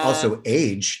 you also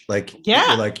age yeah,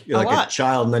 you're like a lot.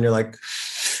 child, and then you're like,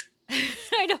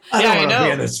 I know. I Yeah, I don't want to know.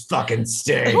 be on this fucking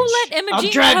stage. Who let Imogene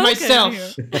I'll drag Coke in myself.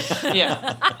 here?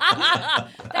 Yeah. That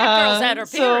girl's had her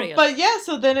period.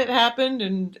 So then it happened,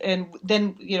 and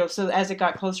then so as it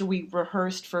got closer, we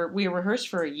rehearsed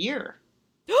for a year.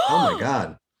 Oh my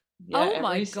God. Oh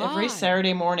my every God.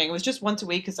 Saturday morning. It was just once a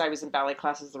week because I was in ballet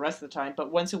classes the rest of the time.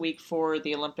 But once a week for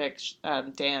the Olympic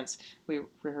dance, we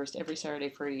rehearsed every Saturday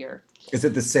for a year. Is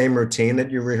it the same routine that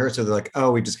you rehearse, or they're like,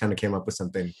 oh, we just kind of came up with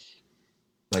something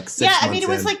like 6 Yeah, months I mean, it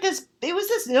was in? like this. It was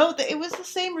this. No, it was the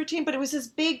same routine, but it was this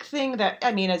big thing that,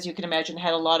 I mean, as you can imagine,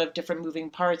 had a lot of different moving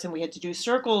parts, and we had to do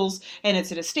circles, and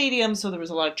it's at a stadium, so there was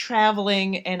a lot of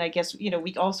traveling, and I guess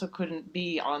we also couldn't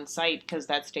be on site because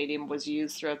that stadium was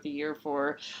used throughout the year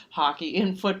for hockey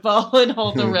and football and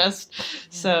all the rest.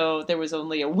 So there was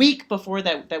only a week before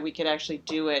that we could actually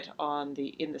do it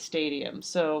in the stadium.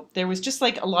 So there was just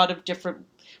like a lot of different.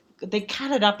 They cut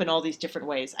it up in all these different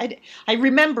ways. I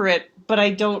remember it, but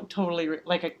I don't totally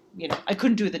I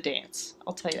couldn't do the dance.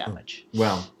 I'll tell you that much.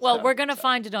 Well, We're gonna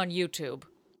find it on YouTube.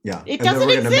 yeah. It and then doesn't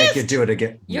we're gonna make you exist. do it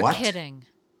again. You're What? kidding.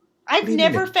 I've do you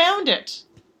never mean? found it.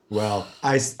 Well,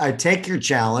 I take your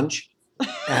challenge,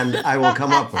 and I will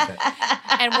come up with it.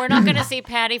 And we're not gonna see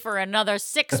Patty for another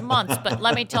 6 months, but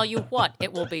let me tell you what,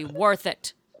 it will be worth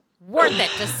it. Worth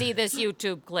it to see this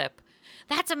YouTube clip.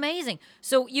 That's amazing.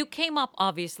 So you came up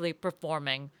obviously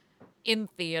performing in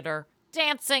theater,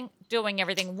 dancing, doing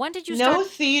everything. When did you start? No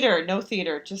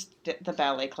theater, just the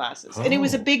ballet classes. And it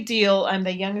was a Oh. big deal. I'm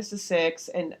the youngest of 6,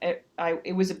 and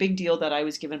it was a big deal that I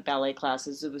was given ballet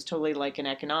classes. It was totally like an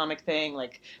economic thing.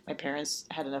 Like my parents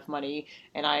had enough money,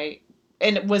 and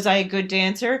was I a good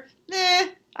dancer?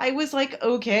 I was like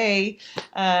okay,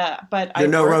 but I You're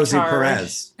no worked Rosie hard.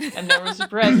 Perez. I'm no Rosie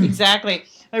Perez, exactly.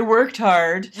 I worked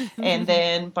hard, and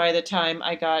then by the time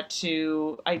I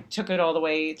took it all the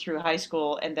way through high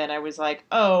school, and then I was like,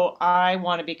 oh, I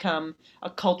want to become a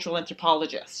cultural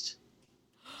anthropologist.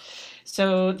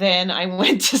 So then I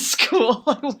went to school.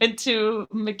 I went to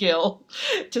McGill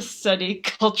to study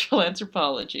cultural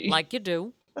anthropology. Like you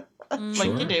do.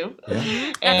 Like you do.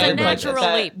 Yeah. That's a But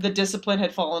natural leap. the discipline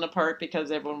had fallen apart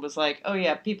because everyone was like, "Oh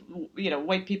yeah, people,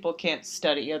 white people can't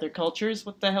study other cultures.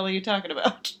 What the hell are you talking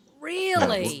about?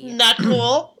 Really? Not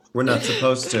cool." We're not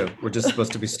supposed to. We're just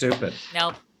supposed to be stupid.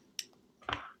 No.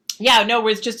 Yeah, no,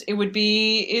 it's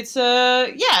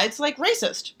like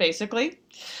racist basically.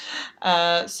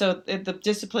 So the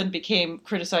discipline became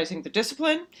criticizing the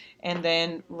discipline, and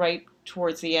then right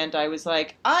towards the end, I was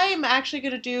like, I'm actually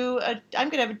going to do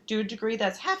a degree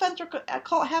that's half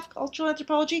cultural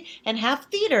anthropology and half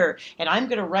theater, and I'm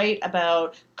going to write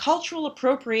about cultural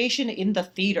appropriation in the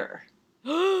theater.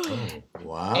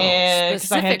 Wow. And 'cause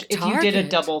Specific if you did a target.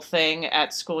 double thing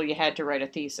at school, you had to write a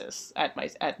thesis at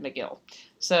McGill.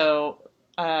 So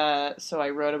I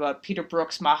wrote about Peter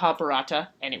Brook's Mahabharata.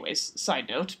 Anyways, side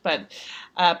note, but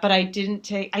I didn't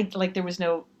take I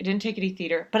didn't take any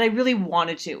theater, but I really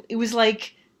wanted to. It was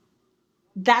like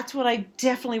that's what I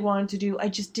definitely wanted to do. I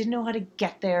just didn't know how to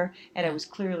get there, and I was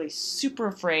clearly super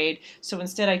afraid. So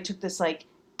instead, I took this like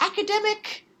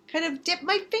academic kind of dip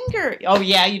my finger. Oh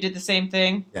yeah, you did the same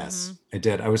thing. Yes, I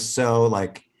did. I was so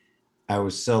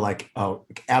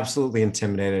absolutely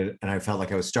intimidated, and I felt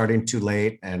like I was starting too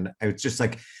late, and I was just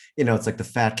like, it's like the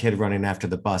fat kid running after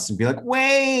the bus and be like,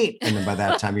 wait, and then by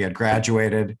that time you had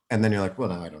graduated, and then you're like, well,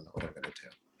 now I don't know what I'm going to do.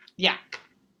 Yeah.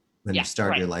 Then Yeah, you start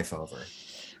right. your life over.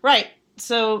 Right.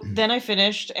 So then I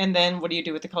finished, and then what do you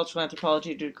do with the cultural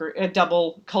anthropology degree, a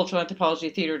double cultural anthropology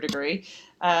theater degree?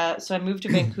 So I moved to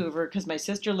Vancouver because my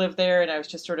sister lived there, and I was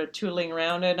just sort of tooling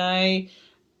around, and I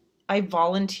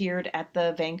volunteered at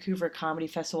the Vancouver Comedy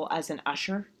Festival as an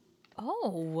usher.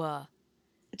 Oh.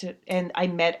 And I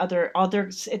met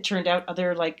others. It turned out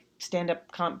other like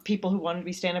stand-up people who wanted to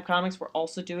be stand-up comics were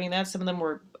also doing that. Some of them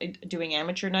were doing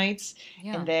amateur nights.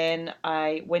 Yeah. And then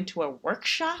I went to a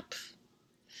workshop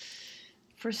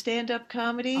for stand-up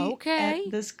comedy Okay.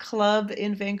 at this club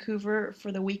in Vancouver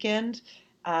for the weekend.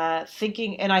 And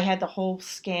I had the whole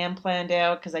scam planned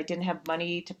out because I didn't have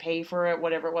money to pay for it,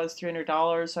 whatever it was,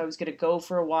 $300. So I was going to go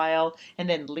for a while and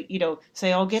then,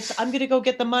 say, I'm going to go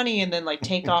get the money and then like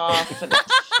take off. And,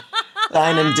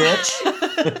 Sign and ditch.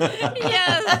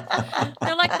 Yes.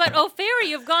 They're like, but Ophira,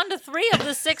 you've gone to 3 of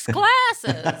the 6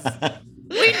 classes.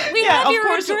 We yeah, have of your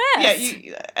course. address.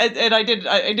 Yeah, and I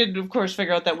did of course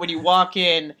figure out that when you walk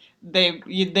in, they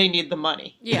need the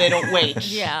money. Yeah. They don't wait.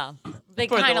 Yeah. They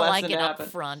For the kind of like lesson it to up happen.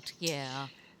 front. Yeah.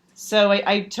 So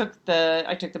I took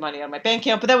the money out of my bank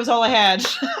account, but that was all I had.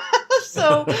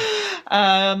 So,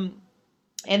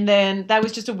 and then that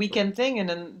was just a weekend thing, and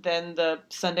then the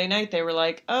Sunday night they were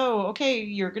like, "Oh, okay,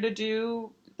 you're gonna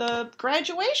do the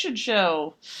graduation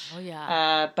show. Oh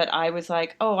yeah. But I was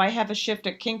like, oh, I have a shift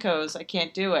at Kinko's. I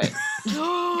can't do it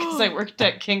because I worked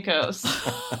at Kinko's.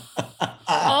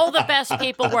 All the best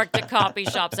people worked at coffee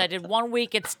shops. I did 1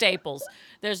 week at Staples.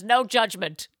 There's no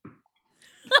judgment.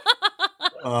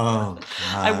 Oh, God.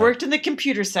 I worked in the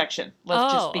computer section.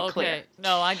 Let's just be clear.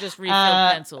 No, I just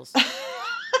refilled pencils.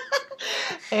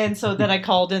 And so then I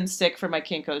called in sick for my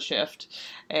Kinko shift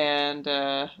and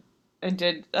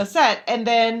did a set. And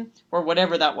then, or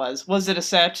whatever that was. Was it a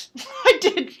set? I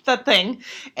did the thing.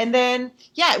 And then,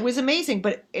 yeah, it was amazing.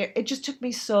 But it just took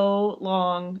me so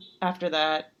long after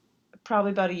that,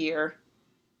 probably about a year,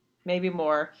 maybe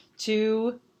more,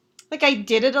 to, like, I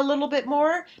did it a little bit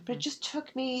more, but it just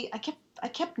took me, I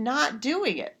kept not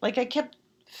doing it. Like, I kept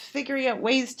figuring out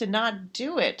ways to not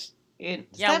do it.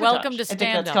 Yeah, welcome to I think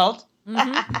stand-up. that's called.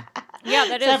 Yeah,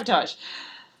 that is. Sabotage.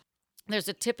 There's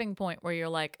a tipping point where you're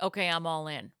like, okay, I'm all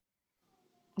in.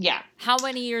 Yeah. How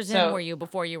many years in So- were you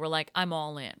before you were like, I'm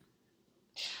all in?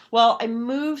 Well, I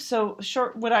moved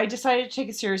when I decided to take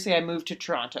it seriously, I moved to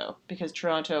Toronto because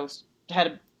Toronto had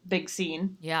a big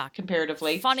scene Yeah.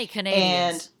 comparatively. Funny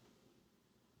Canadians.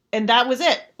 And that was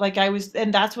it. Like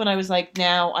and that's when I was like,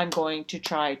 now I'm going to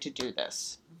try to do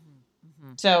this.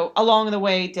 So along the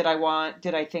way, did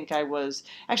I think I was,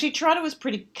 actually Toronto was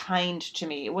pretty kind to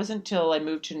me. It wasn't until I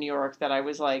moved to New York that I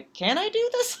was like, can I do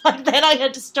this? Like then I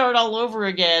had to start all over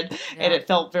again. Yeah. And it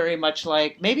felt very much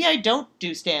like, maybe I don't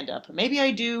do stand-up. Maybe I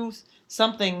do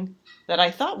something that I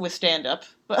thought was stand-up,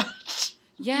 but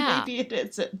Yeah. maybe it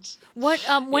isn't. What?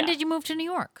 When Yeah. did you move to New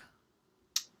York?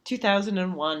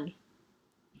 2001.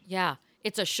 Yeah.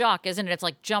 It's a shock, isn't it? It's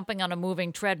like jumping on a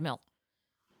moving treadmill.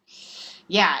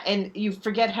 Yeah, and you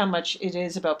forget how much it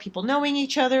is about people knowing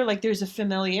each other. Like there's a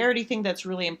familiarity thing that's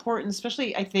really important,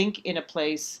 especially I think in a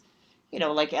place,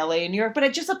 like LA and New York, but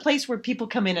it's just a place where people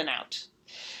come in and out.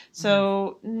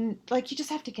 So like you just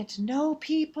have to get to know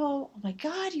people. Oh my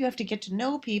God, you have to get to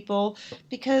know people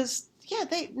because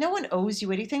no one owes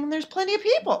you anything and there's plenty of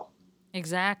people.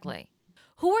 Exactly.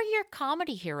 Who are your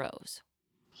comedy heroes?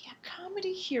 Yeah,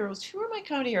 comedy heroes. Who are my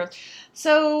comedy heroes?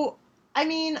 So, I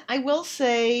mean, I will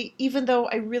say, even though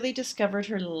I really discovered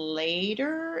her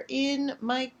later in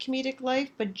my comedic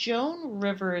life, but Joan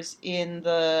Rivers in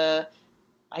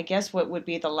I guess what would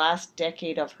be the last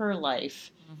decade of her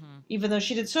life, even though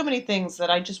she did so many things that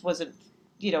I just wasn't,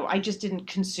 I just didn't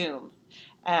consume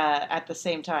at the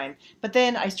same time. But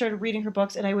then I started reading her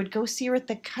books and I would go see her at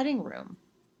the Cutting Room.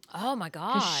 Oh my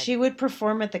God. Because she would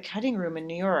perform at the Cutting Room in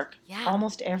New York Yeah.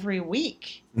 almost every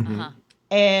week. Uh-huh.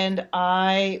 And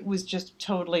I was just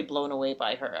totally blown away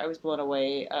by her. I was blown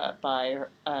away by her,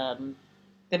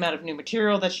 the amount of new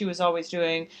material that she was always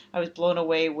doing. I was blown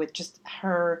away with just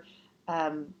her,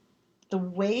 the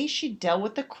way she dealt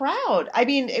with the crowd. I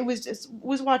mean, it was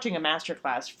watching a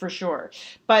masterclass for sure.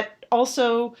 But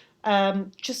also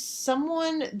just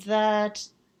someone that,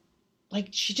 like,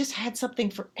 she just had something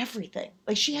for everything.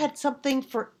 Like, she had something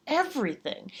for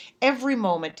everything. Every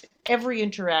moment, every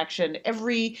interaction,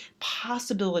 every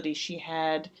possibility she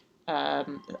had.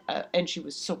 And she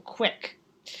was so quick.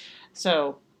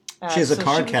 So She has a so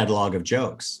card catalog of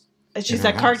jokes. She's in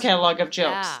that her card house. catalog of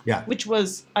jokes. Yeah. Which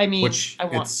was, I mean, Which I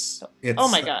want. it's Oh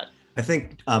my God. I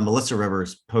think Melissa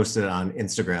Rivers posted on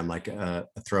Instagram like a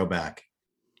throwback.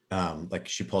 Like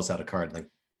she pulls out a card, like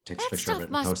takes a That picture of it stuff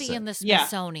and must posts be it. in the Yeah.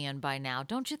 Smithsonian by now,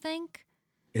 don't you think?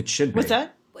 It should be. What's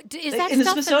that? Is that In the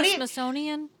stuff in Smithsonian? the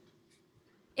Smithsonian?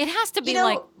 It has to be You know-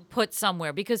 like put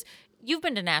somewhere because you've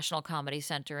been to National Comedy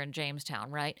Center in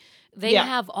Jamestown, right? They Yeah.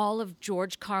 have all of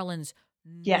George Carlin's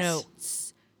Yes.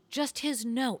 notes. Just his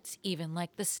notes, even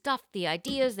like the stuff, the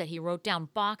ideas that he wrote down,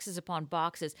 boxes upon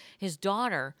boxes. His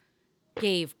daughter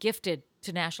gifted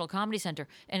to National Comedy Center.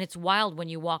 And it's wild when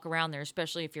you walk around there,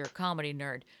 especially if you're a comedy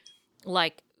nerd.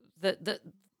 Like the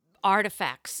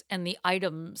artifacts and the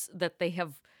items that they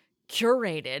have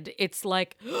curated, it's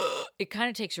like it kind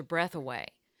of takes your breath away.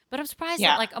 But I'm surprised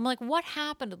Yeah. that I'm like, what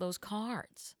happened to those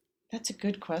cards? That's a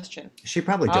good question. She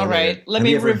probably All donated. right, let Have me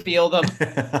you ever- reveal them.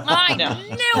 I No.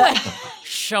 knew it.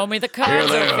 Show me the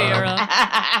cards, Here they Ophira.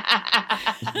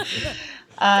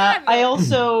 I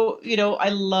also, I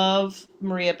love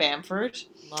Maria Bamford.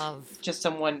 Love. Just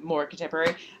someone more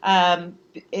contemporary.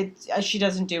 She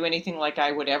doesn't do anything like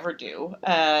I would ever do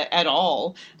at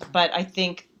all. But I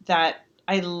think that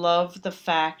I love the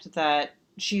fact that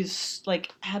she's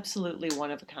like absolutely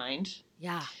one of a kind.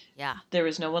 Yeah, yeah. There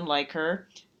is no one like her.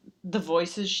 The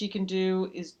voices she can do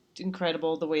is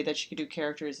incredible. The way that she can do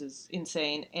characters is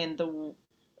insane, and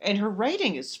her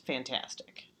writing is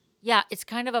fantastic. Yeah, it's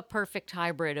kind of a perfect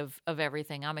hybrid of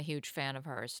everything. I'm a huge fan of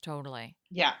hers, totally.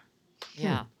 Yeah.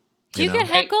 Yeah. Do you know? get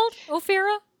heckled,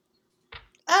 Ophira?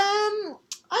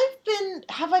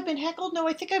 Have I been heckled? No,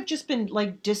 I think I've just been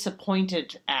like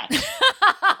disappointed at.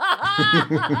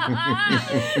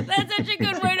 That's such a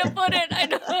good way to put it. I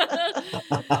know.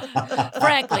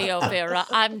 Frankly, Ophira,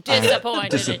 I'm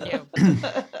disappointed in you.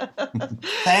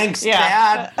 Thanks,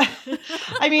 Yeah. Dad.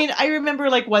 I mean, I remember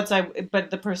like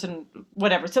but the person,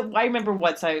 whatever. So I remember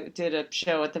once I did a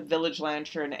show at the Village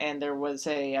Lantern, and there was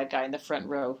a guy in the front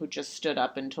row who just stood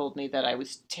up and told me that I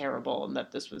was terrible and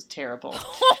that this was terrible.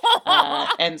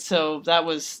 And so that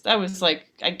was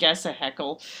like, I guess, a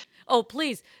heckle. Oh,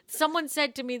 please. Someone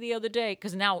said to me the other day,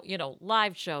 because now,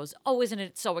 live shows. Oh, isn't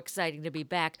it so exciting to be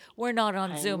back? We're not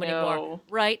on I Zoom anymore, know.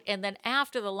 right? And then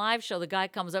after the live show, the guy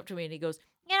comes up to me and he goes,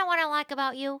 You know what I like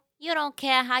about you? You don't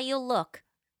care how you look.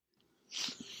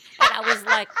 and I was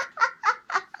like,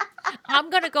 I'm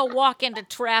going to go walk into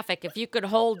traffic if you could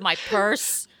hold my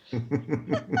purse.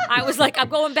 I was like, I'm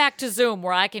going back to Zoom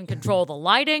where I can control the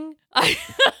lighting. I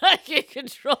can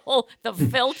control the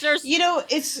filters.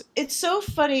 It's so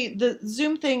funny. The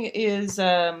Zoom thing is,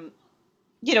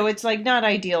 it's like not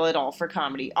ideal at all for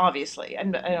comedy, obviously. I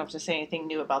don't have to say anything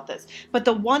new about this. But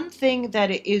the one thing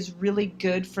that it is really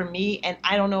good for me, and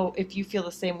I don't know if you feel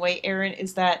the same way, Aaron,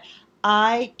 is that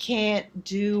I can't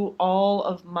do all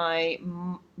of my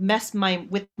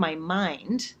with my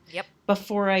mind Yep.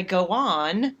 before I go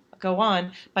on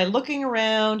by looking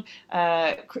around,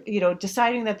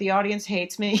 deciding that the audience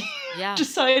hates me, Yeah.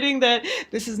 deciding that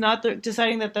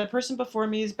deciding that the person before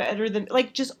me is better than,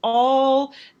 like, just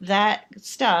all that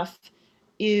stuff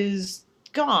is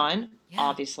gone, Yeah.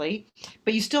 obviously,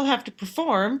 but you still have to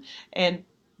perform and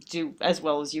do as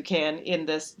well as you can in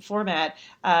this format,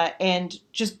 and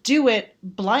just do it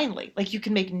blindly. Like, you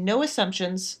can make no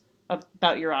assumptions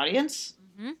about your audience.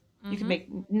 You can make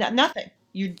nothing.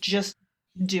 You just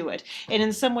do it. And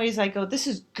in some ways I go, this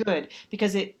is good,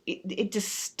 because it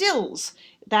distills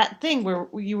that thing where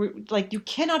you were like, you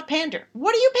cannot pander.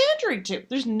 What are you pandering to?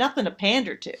 There's nothing to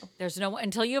pander to. There's no,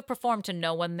 until you have performed to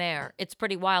no one there. It's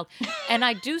pretty wild. And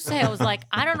I do say, I was like,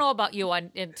 I don't know about you,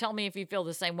 and tell me if you feel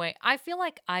the same way. I feel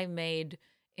like I made,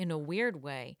 in a weird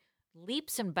way,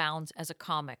 leaps and bounds as a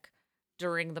comic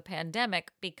during the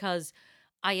pandemic, because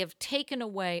I have taken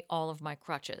away all of my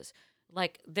crutches.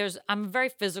 Like, I'm very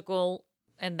physical,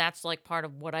 and that's like part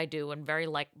of what I do, and very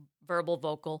like verbal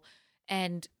vocal.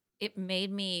 And it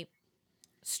made me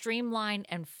streamline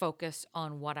and focus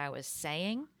on what I was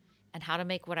saying and how to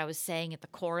make what I was saying at the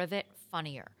core of it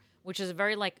funnier, which is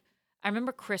very like, I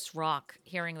remember Chris Rock,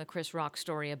 hearing the Chris Rock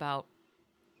story about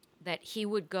that he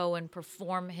would go and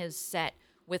perform his set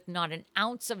with not an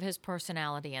ounce of his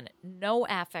personality in it, no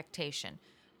affectation,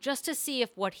 just to see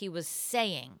if what he was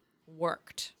saying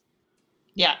worked.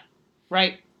 Yeah,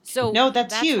 right. So no,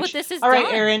 that's huge. What this is all right,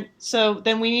 done. Aaron. So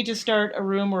then we need to start a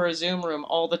room or a Zoom room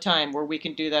all the time where we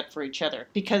can do that for each other,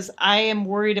 because I am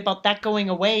worried about that going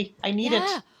away. I need it.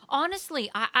 Honestly,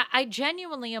 I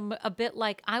genuinely am a bit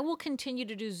like, I will continue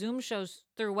to do Zoom shows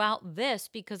throughout this,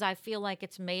 because I feel like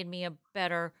it's made me a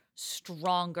better,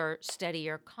 stronger,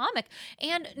 steadier comic,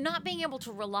 and not being able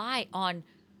to rely on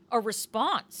a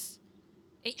response.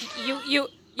 You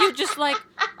just like,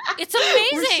 it's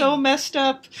amazing. We're so messed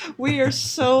up. We are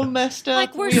so messed up.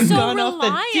 Like, we're we have so gone reliant.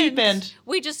 off the deep end.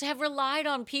 We just have relied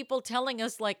on people telling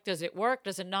us, like, does it work?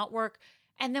 Does it not work?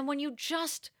 And then when you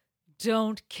just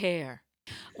don't care.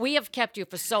 We have kept you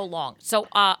for so long. So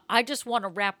I just want to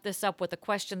wrap this up with a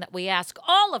question that we ask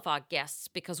all of our guests,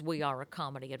 because we are a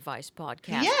comedy advice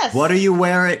podcast. Yes. What are you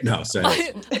wearing? No,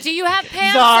 sorry. Do you have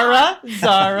pants on?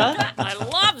 Zara. I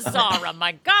love Zara.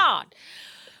 My God.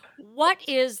 What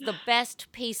is the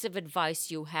best piece of advice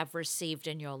you have received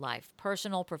in your life?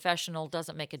 Personal, professional,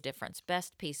 doesn't make a difference.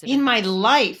 Best piece of In my advice.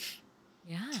 life.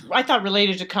 Yeah. I thought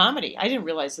related to comedy. I didn't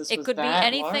realize this was It could be that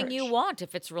anything large. you want.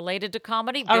 If it's related to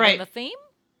comedy, All given right. the theme.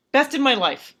 Best in my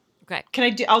life. Okay.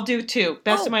 I'll do two.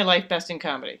 Best Oh. in my life, best in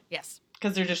comedy. Yes.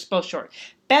 Because they're just both short.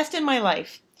 Best in my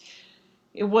life.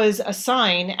 It was a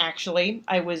sign, actually.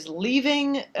 I was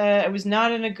leaving. I was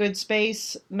not in a good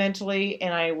space mentally,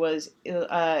 and I was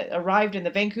arrived in the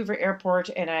Vancouver airport,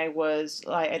 and I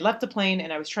left the plane,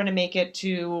 and I was trying to make it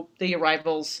to the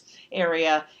arrivals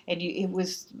area, and it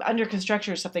was under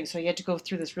construction or something, so you had to go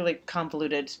through this really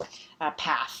convoluted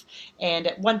path. And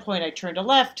at one point, I turned a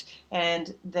left,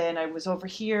 and then I was over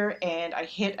here, and I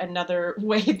hit another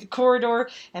way in the corridor,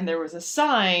 and there was a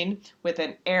sign with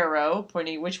an arrow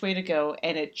pointing which way to go,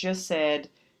 and it just said,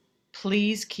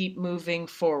 "Please keep moving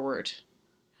forward."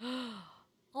 Oh,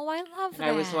 I love that. And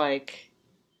I was like,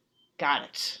 got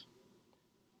it.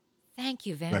 Thank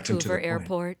you, Right to the Vancouver point.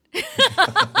 Airport.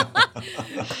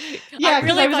 Yeah, I because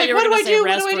really I was thought like, you were what do gonna I say do? What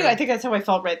do I do? restroom. I think that's how I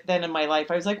felt right then in my life.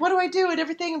 I was like, what do I do and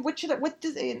everything? What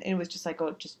does and it was just like,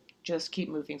 oh, just keep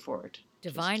moving forward.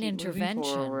 Just Divine keep moving intervention.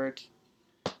 forward.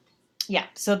 Yeah,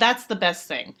 so that's the best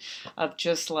thing of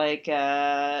just like,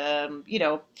 matter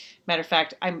of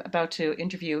fact, I'm about to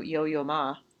interview Yo-Yo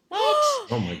Ma.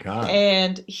 Oh my God.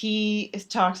 And he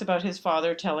talks about his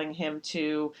father telling him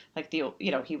to, like,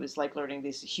 he was like learning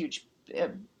these huge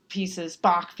pieces,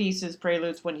 Bach pieces,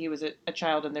 preludes when he was a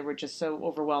child, and they were just so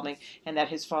overwhelming. And that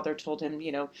his father told him,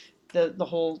 the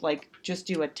whole, like, just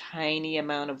do a tiny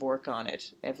amount of work on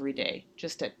it every day.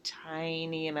 Just a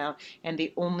tiny amount. And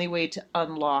the only way to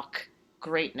unlock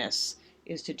greatness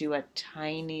is to do a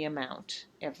tiny amount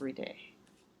every day.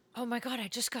 Oh my God, I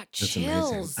just got That's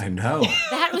chills. amazing. I know.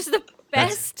 That was the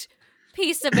best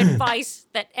piece of advice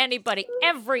that anybody,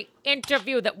 every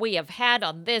interview that we have had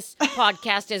on this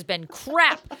podcast has been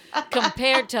crap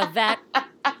compared to that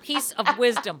piece of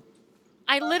wisdom.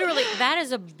 That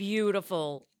is a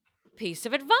beautiful piece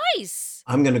of advice.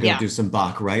 I'm going to go Yeah. do some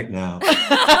Bach right now.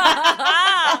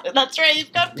 That's right.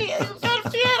 You've got a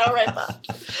piano right back.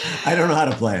 I don't know how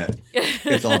to play it.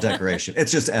 It's all decoration.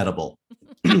 It's just edible.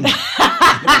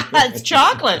 It's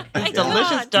chocolate. It's My delicious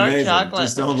God. dark Amazing. chocolate.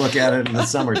 Just don't look at it in the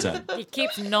summertime. He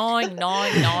keeps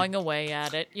gnawing away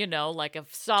at it, like a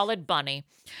solid bunny.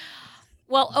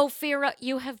 Well, Ophira,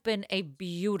 you have been a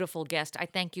beautiful guest. I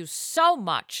thank you so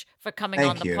much for coming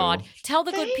on Thank the you. pod. Tell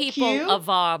the good Thank people you. of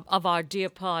our Dear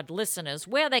Pod listeners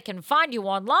where they can find you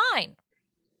online.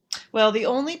 Well, the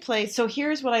only place. So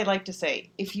here's what I like to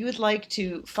say. If you would like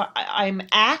to, I'm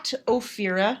at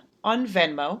Ophira on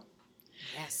Venmo.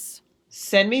 Yes.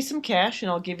 Send me some cash,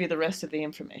 and I'll give you the rest of the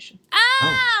information.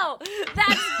 Oh,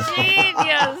 that's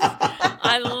genius.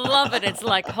 I love it. It's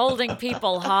like holding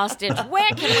people hostage. Where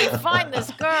can we find this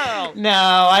girl?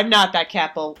 No, I'm not that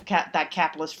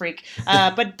capitalist freak.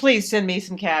 But please send me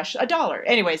some cash, $1.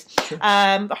 Anyways,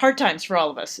 hard times for all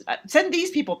of us. Send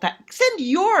these people. Send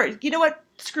yours. You know what?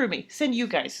 Screw me. Send you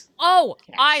guys. Oh,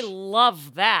 Cash. I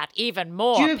love that even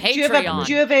more. Do you Patreon.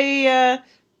 do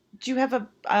you have a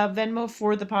Venmo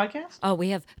for the podcast? Oh, we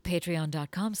have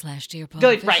patreon.com/dearpodofficial.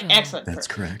 Good. Right. Excellent. That's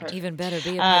correct. Perfect. Even better,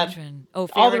 be a Um, patron. Ophira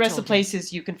All the rest of told the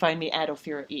places you can find me at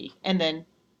Ophira E. And then,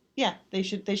 yeah, they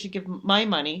should give my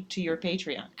money to your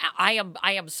Patreon. I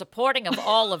am supporting of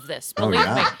all of this. Oh, Believe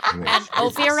yeah. me. I mean, And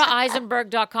Jesus.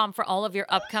 OphiraEisenberg.com for all of your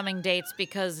upcoming dates,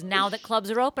 because now that clubs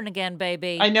are open again,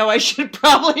 baby. I know I should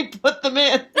probably put them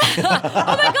in. Oh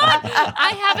my God!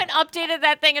 I haven't updated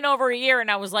that thing in over a year,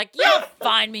 and I was like, "You'll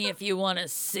find me if you want to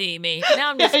see me."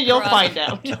 Now I'm just You'll crushed. find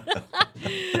out.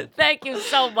 Thank you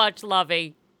so much,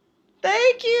 Lovey.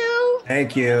 Thank you.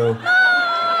 Thank you.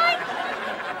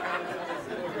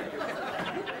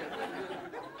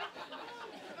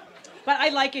 But I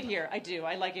like it here. I do.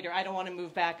 I like it here. I don't want to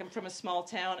move back. I'm from a small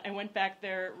town. I went back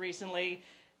there recently.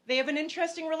 They have an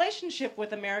interesting relationship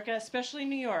with America, especially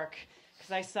New York.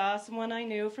 Because I saw someone I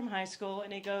knew from high school,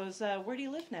 and he goes, where do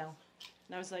you live now?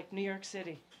 And I was like, New York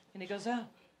City. And he goes,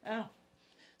 oh.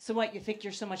 So what, you think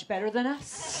you're so much better than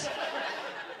us?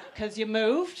 Because you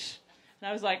moved? And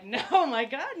I was like, no, my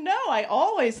God, no. I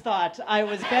always thought I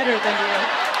was better than you.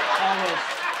 Always.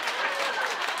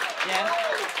 Yeah.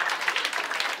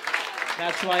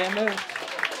 That's why I moved.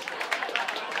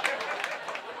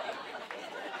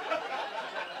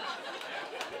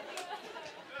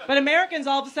 But Americans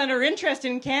all of a sudden are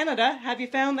interested in Canada. Have you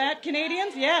found that,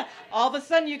 Canadians? Yeah. All of a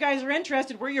sudden you guys are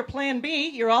interested. We're your plan B.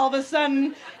 You're all of a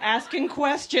sudden asking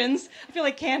questions. I feel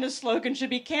like Canada's slogan should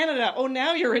be Canada. Oh,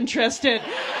 now you're interested.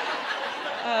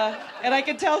 And I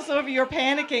can tell some of you are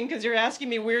panicking because you're asking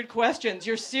me weird questions.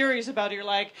 You're serious about it. You're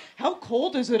like, how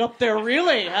cold is it up there,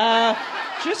 really?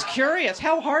 Just curious.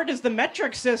 How hard is the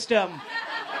metric system?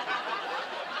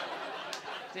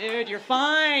 Dude, you're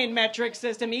fine. Metric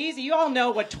system, easy. You all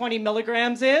know what 20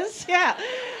 milligrams is. Yeah.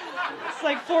 It's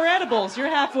like 4 edibles. You're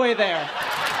halfway there.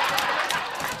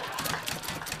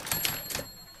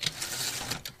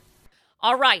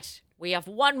 All right, we have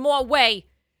one more way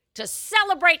to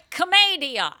celebrate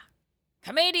Commedia.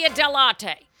 Commedia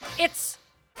dell'arte. It's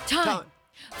time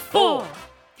for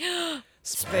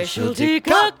specialty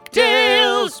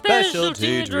cocktails,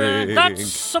 specialty drink. That's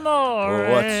some more.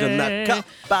 What's in that cup?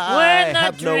 I When the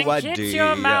have no drink idea. hits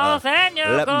your mouth and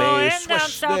you're Let going me down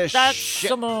swish south, this that's shit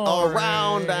some more.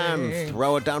 around and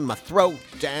throw it down my throat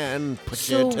and put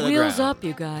So you to the wheels ground. up,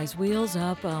 you guys. Wheels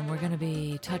up. We're going to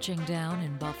be touching down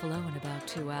in Buffalo in about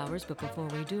 2 hours. But before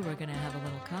we do, we're going to have a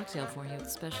little cocktail for you. It's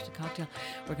a specialty cocktail.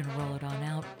 We're going to roll it on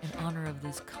out in honor of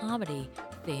this comedy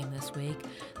theme this week.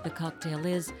 The cocktail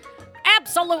is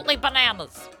absolutely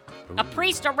bananas. A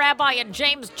priest, a rabbi, and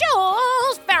James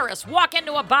Jules Ferris walk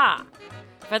into a bar.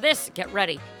 For this, get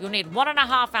ready. You'll need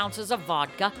 1.5 ounces of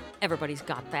vodka. Everybody's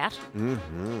got that.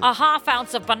 Mm-hmm. A ½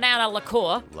 ounce of banana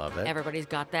liqueur. Love it. Everybody's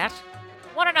got that.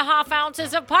 1.5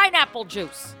 ounces of pineapple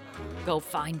juice. Go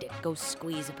find it. Go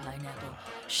squeeze a pineapple.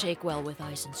 Shake well with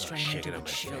ice and strain shake into it a on my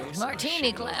chilled face. martini Shake it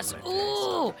on glass. my face.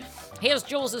 Ooh. Here's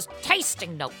Jules's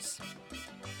tasting notes.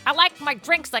 I like my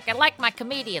drinks like I like my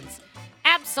comedians.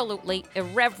 Absolutely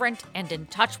irreverent and in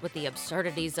touch with the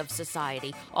absurdities of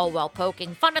society, all while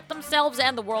poking fun at themselves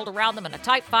and the world around them in a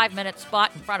tight 5-minute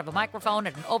spot in front of a microphone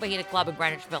at an overheated club in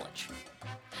Greenwich Village.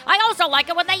 I also like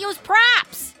it when they use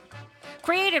props.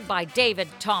 Created by David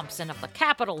Thompson of the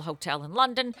Capitol Hotel in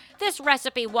London, this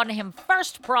recipe won him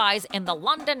first prize in the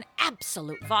London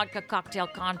Absolute Vodka Cocktail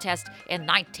Contest in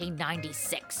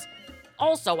 1996.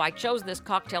 Also, I chose this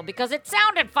cocktail because it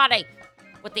sounded funny.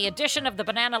 With the addition of the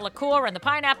banana liqueur and the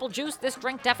pineapple juice, this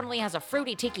drink definitely has a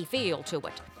fruity tiki feel to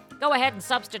it. Go ahead and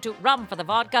substitute rum for the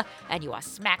vodka, and you are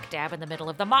smack dab in the middle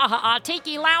of the Maha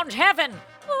Tiki Lounge heaven.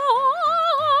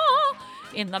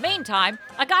 In the meantime,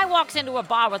 a guy walks into a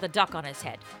bar with a duck on his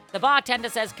head. The bartender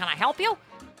says, "Can I help you?"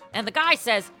 And the guy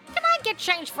says, "Can I get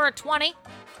change for a 20?"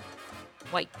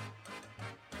 Wait.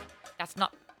 That's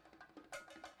not...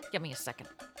 Give me a second.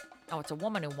 Oh, it's a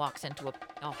woman who walks into a...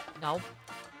 Oh, no.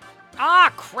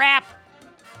 Ah, crap!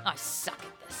 I suck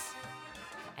at this.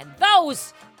 And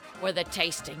those were the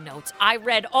tasting notes. I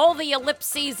read all the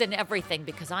ellipses and everything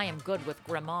because I am good with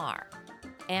grammar.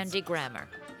 Andy Grammer.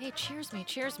 Hey, cheers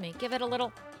me. Give it a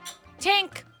little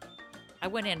tink. I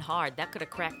went in hard. That could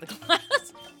have cracked the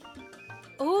glass.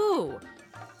 Ooh.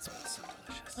 It smells so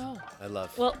delicious. Oh. I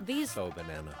love Well, these faux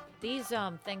banana. these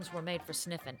things were made for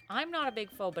sniffing. I'm not a big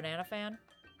faux banana fan,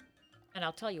 and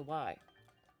I'll tell you why.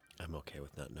 I'm okay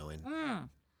with not knowing. I'm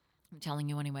telling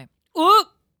you anyway. Ooh!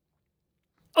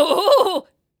 Oh!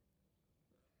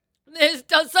 This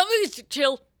does something to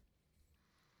chill.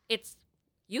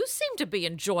 You seem to be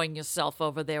enjoying yourself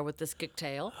over there with this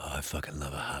cocktail. Oh, I fucking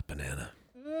love a hot banana.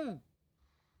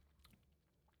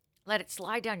 Let it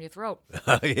slide down your throat.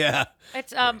 Yeah.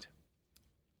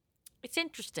 It's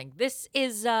interesting. This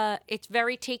is it's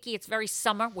very tiki. It's very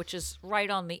summer, which is right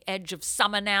on the edge of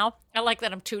summer now. I like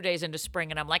that I'm 2 days into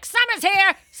spring and I'm like, summer's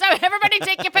here. So everybody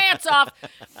take your pants off.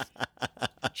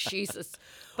 Jesus.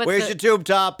 But Where's your tube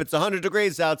top? It's 100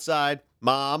 degrees outside,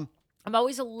 Mom. I'm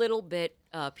always a little bit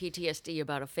PTSD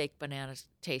about a fake banana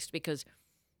taste because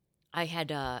I had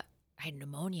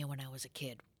pneumonia when I was a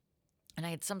kid, and I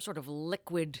had some sort of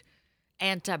liquid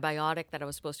antibiotic that I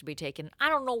was supposed to be taking. I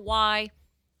don't know why.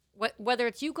 Whether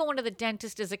it's you going to the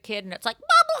dentist as a kid and it's like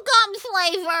bubblegum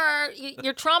flavor,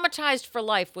 you're traumatized for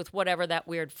life with whatever that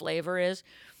weird flavor is.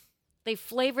 They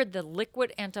flavored the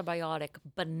liquid antibiotic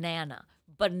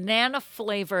banana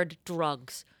flavored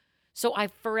drugs. So I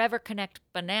forever connect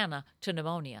banana to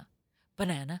pneumonia.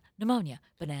 Banana, pneumonia,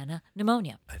 banana,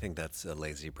 pneumonia. I think that's a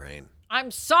lazy brain,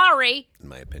 I'm sorry. in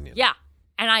my opinion. Yeah,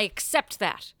 and I accept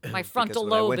that. My frontal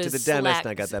Because when lobe I went to is the dentist and I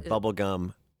slack- got that bubble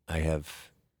gum, I have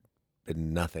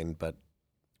been nothing but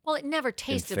Well, it never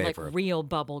tasted like favor of- real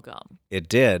bubble gum. it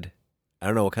did. I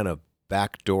don't know what kind of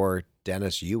backdoor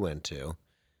dentist you went to.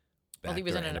 Well, he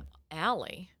was in an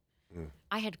alley. Mm.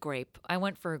 I had grape. I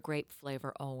went for a grape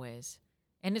flavor always.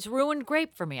 And it's ruined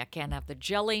grape for me. I can't have the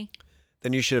jelly.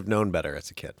 Then you should have known better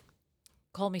as a kid.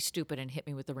 Call me stupid and hit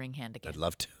me with the ring hand again. I'd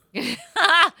love to.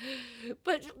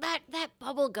 But that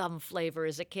bubblegum flavor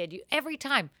as a kid, every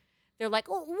time they're like,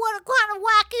 "Oh, what kind of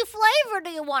wacky flavor do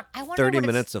you want?" I wonder 30 what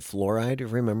it's- minutes of fluoride. You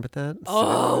remember that?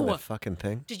 Oh! That fucking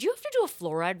thing. Did you have to do a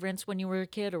fluoride rinse when you were a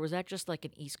kid, or was that just like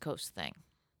an East Coast thing?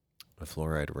 A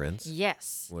fluoride rinse?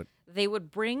 Yes. What? They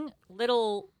would bring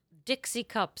little Dixie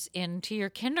cups into your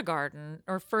kindergarten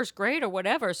or first grade or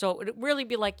whatever. So it would really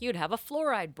be like you'd have a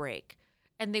fluoride break.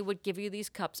 And they would give you these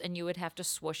cups and you would have to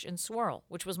swoosh and swirl,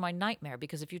 which was my nightmare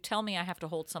because if you tell me I have to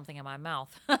hold something in my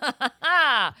mouth,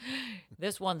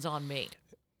 this one's on me.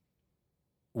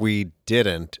 We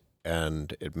didn't,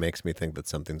 and it makes me think that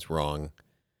something's wrong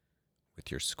with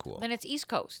your school. Then it's East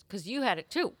Coast because you had it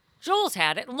too. Jules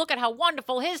had it, and look at how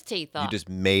wonderful his teeth are. You just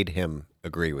made him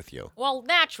agree with you. Well,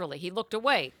 naturally, he looked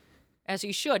away, as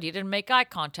he should. He didn't make eye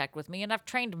contact with me, and I've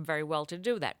trained him very well to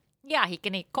do that. Yeah, he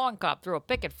can eat corn cob through a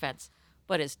picket fence,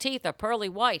 but his teeth are pearly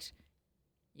white.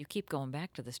 You keep going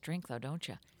back to this drink, though, don't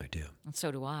you? I do. And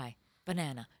so do I.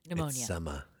 Banana pneumonia. It's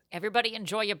summer. Everybody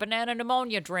enjoy your banana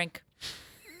pneumonia drink.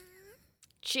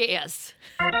 Cheers.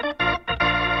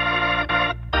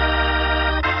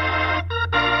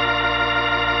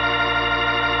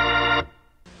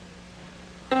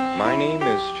 My name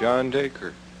is John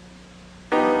Dacre.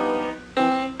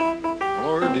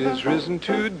 Lord Lord is risen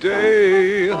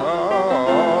today. Hallelujah.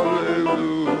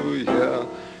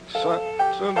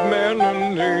 Sons of men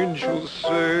and angels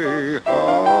say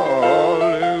hallelujah.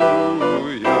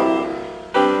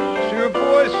 To your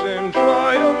voice in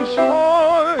triumph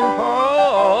high.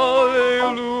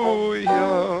 Hallelujah.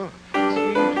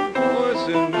 Voice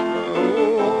in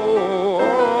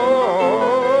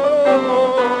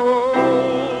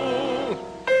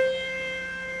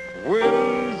when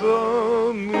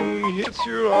the moon hits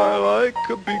your eye like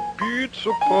a big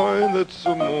pizza pie, that's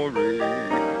amore.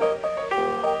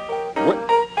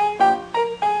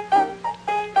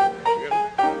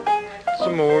 It's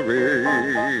amore.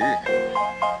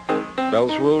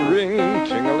 Bells will ring,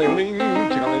 ting-a-ling-ling,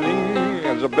 ting-a-ling-ling,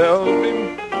 as a bell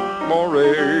ring, more.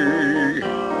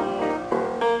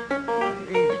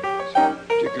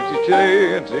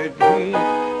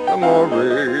 Amore.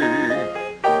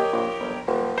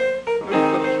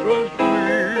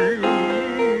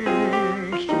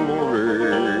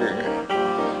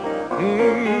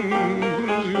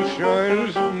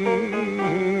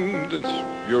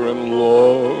 You're in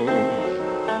love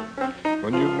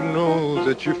when you know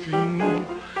that you feel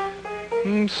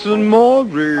some more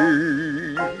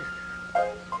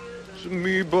to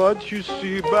me, but you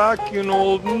see back in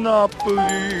old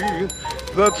Napoli,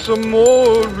 that's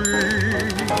amore.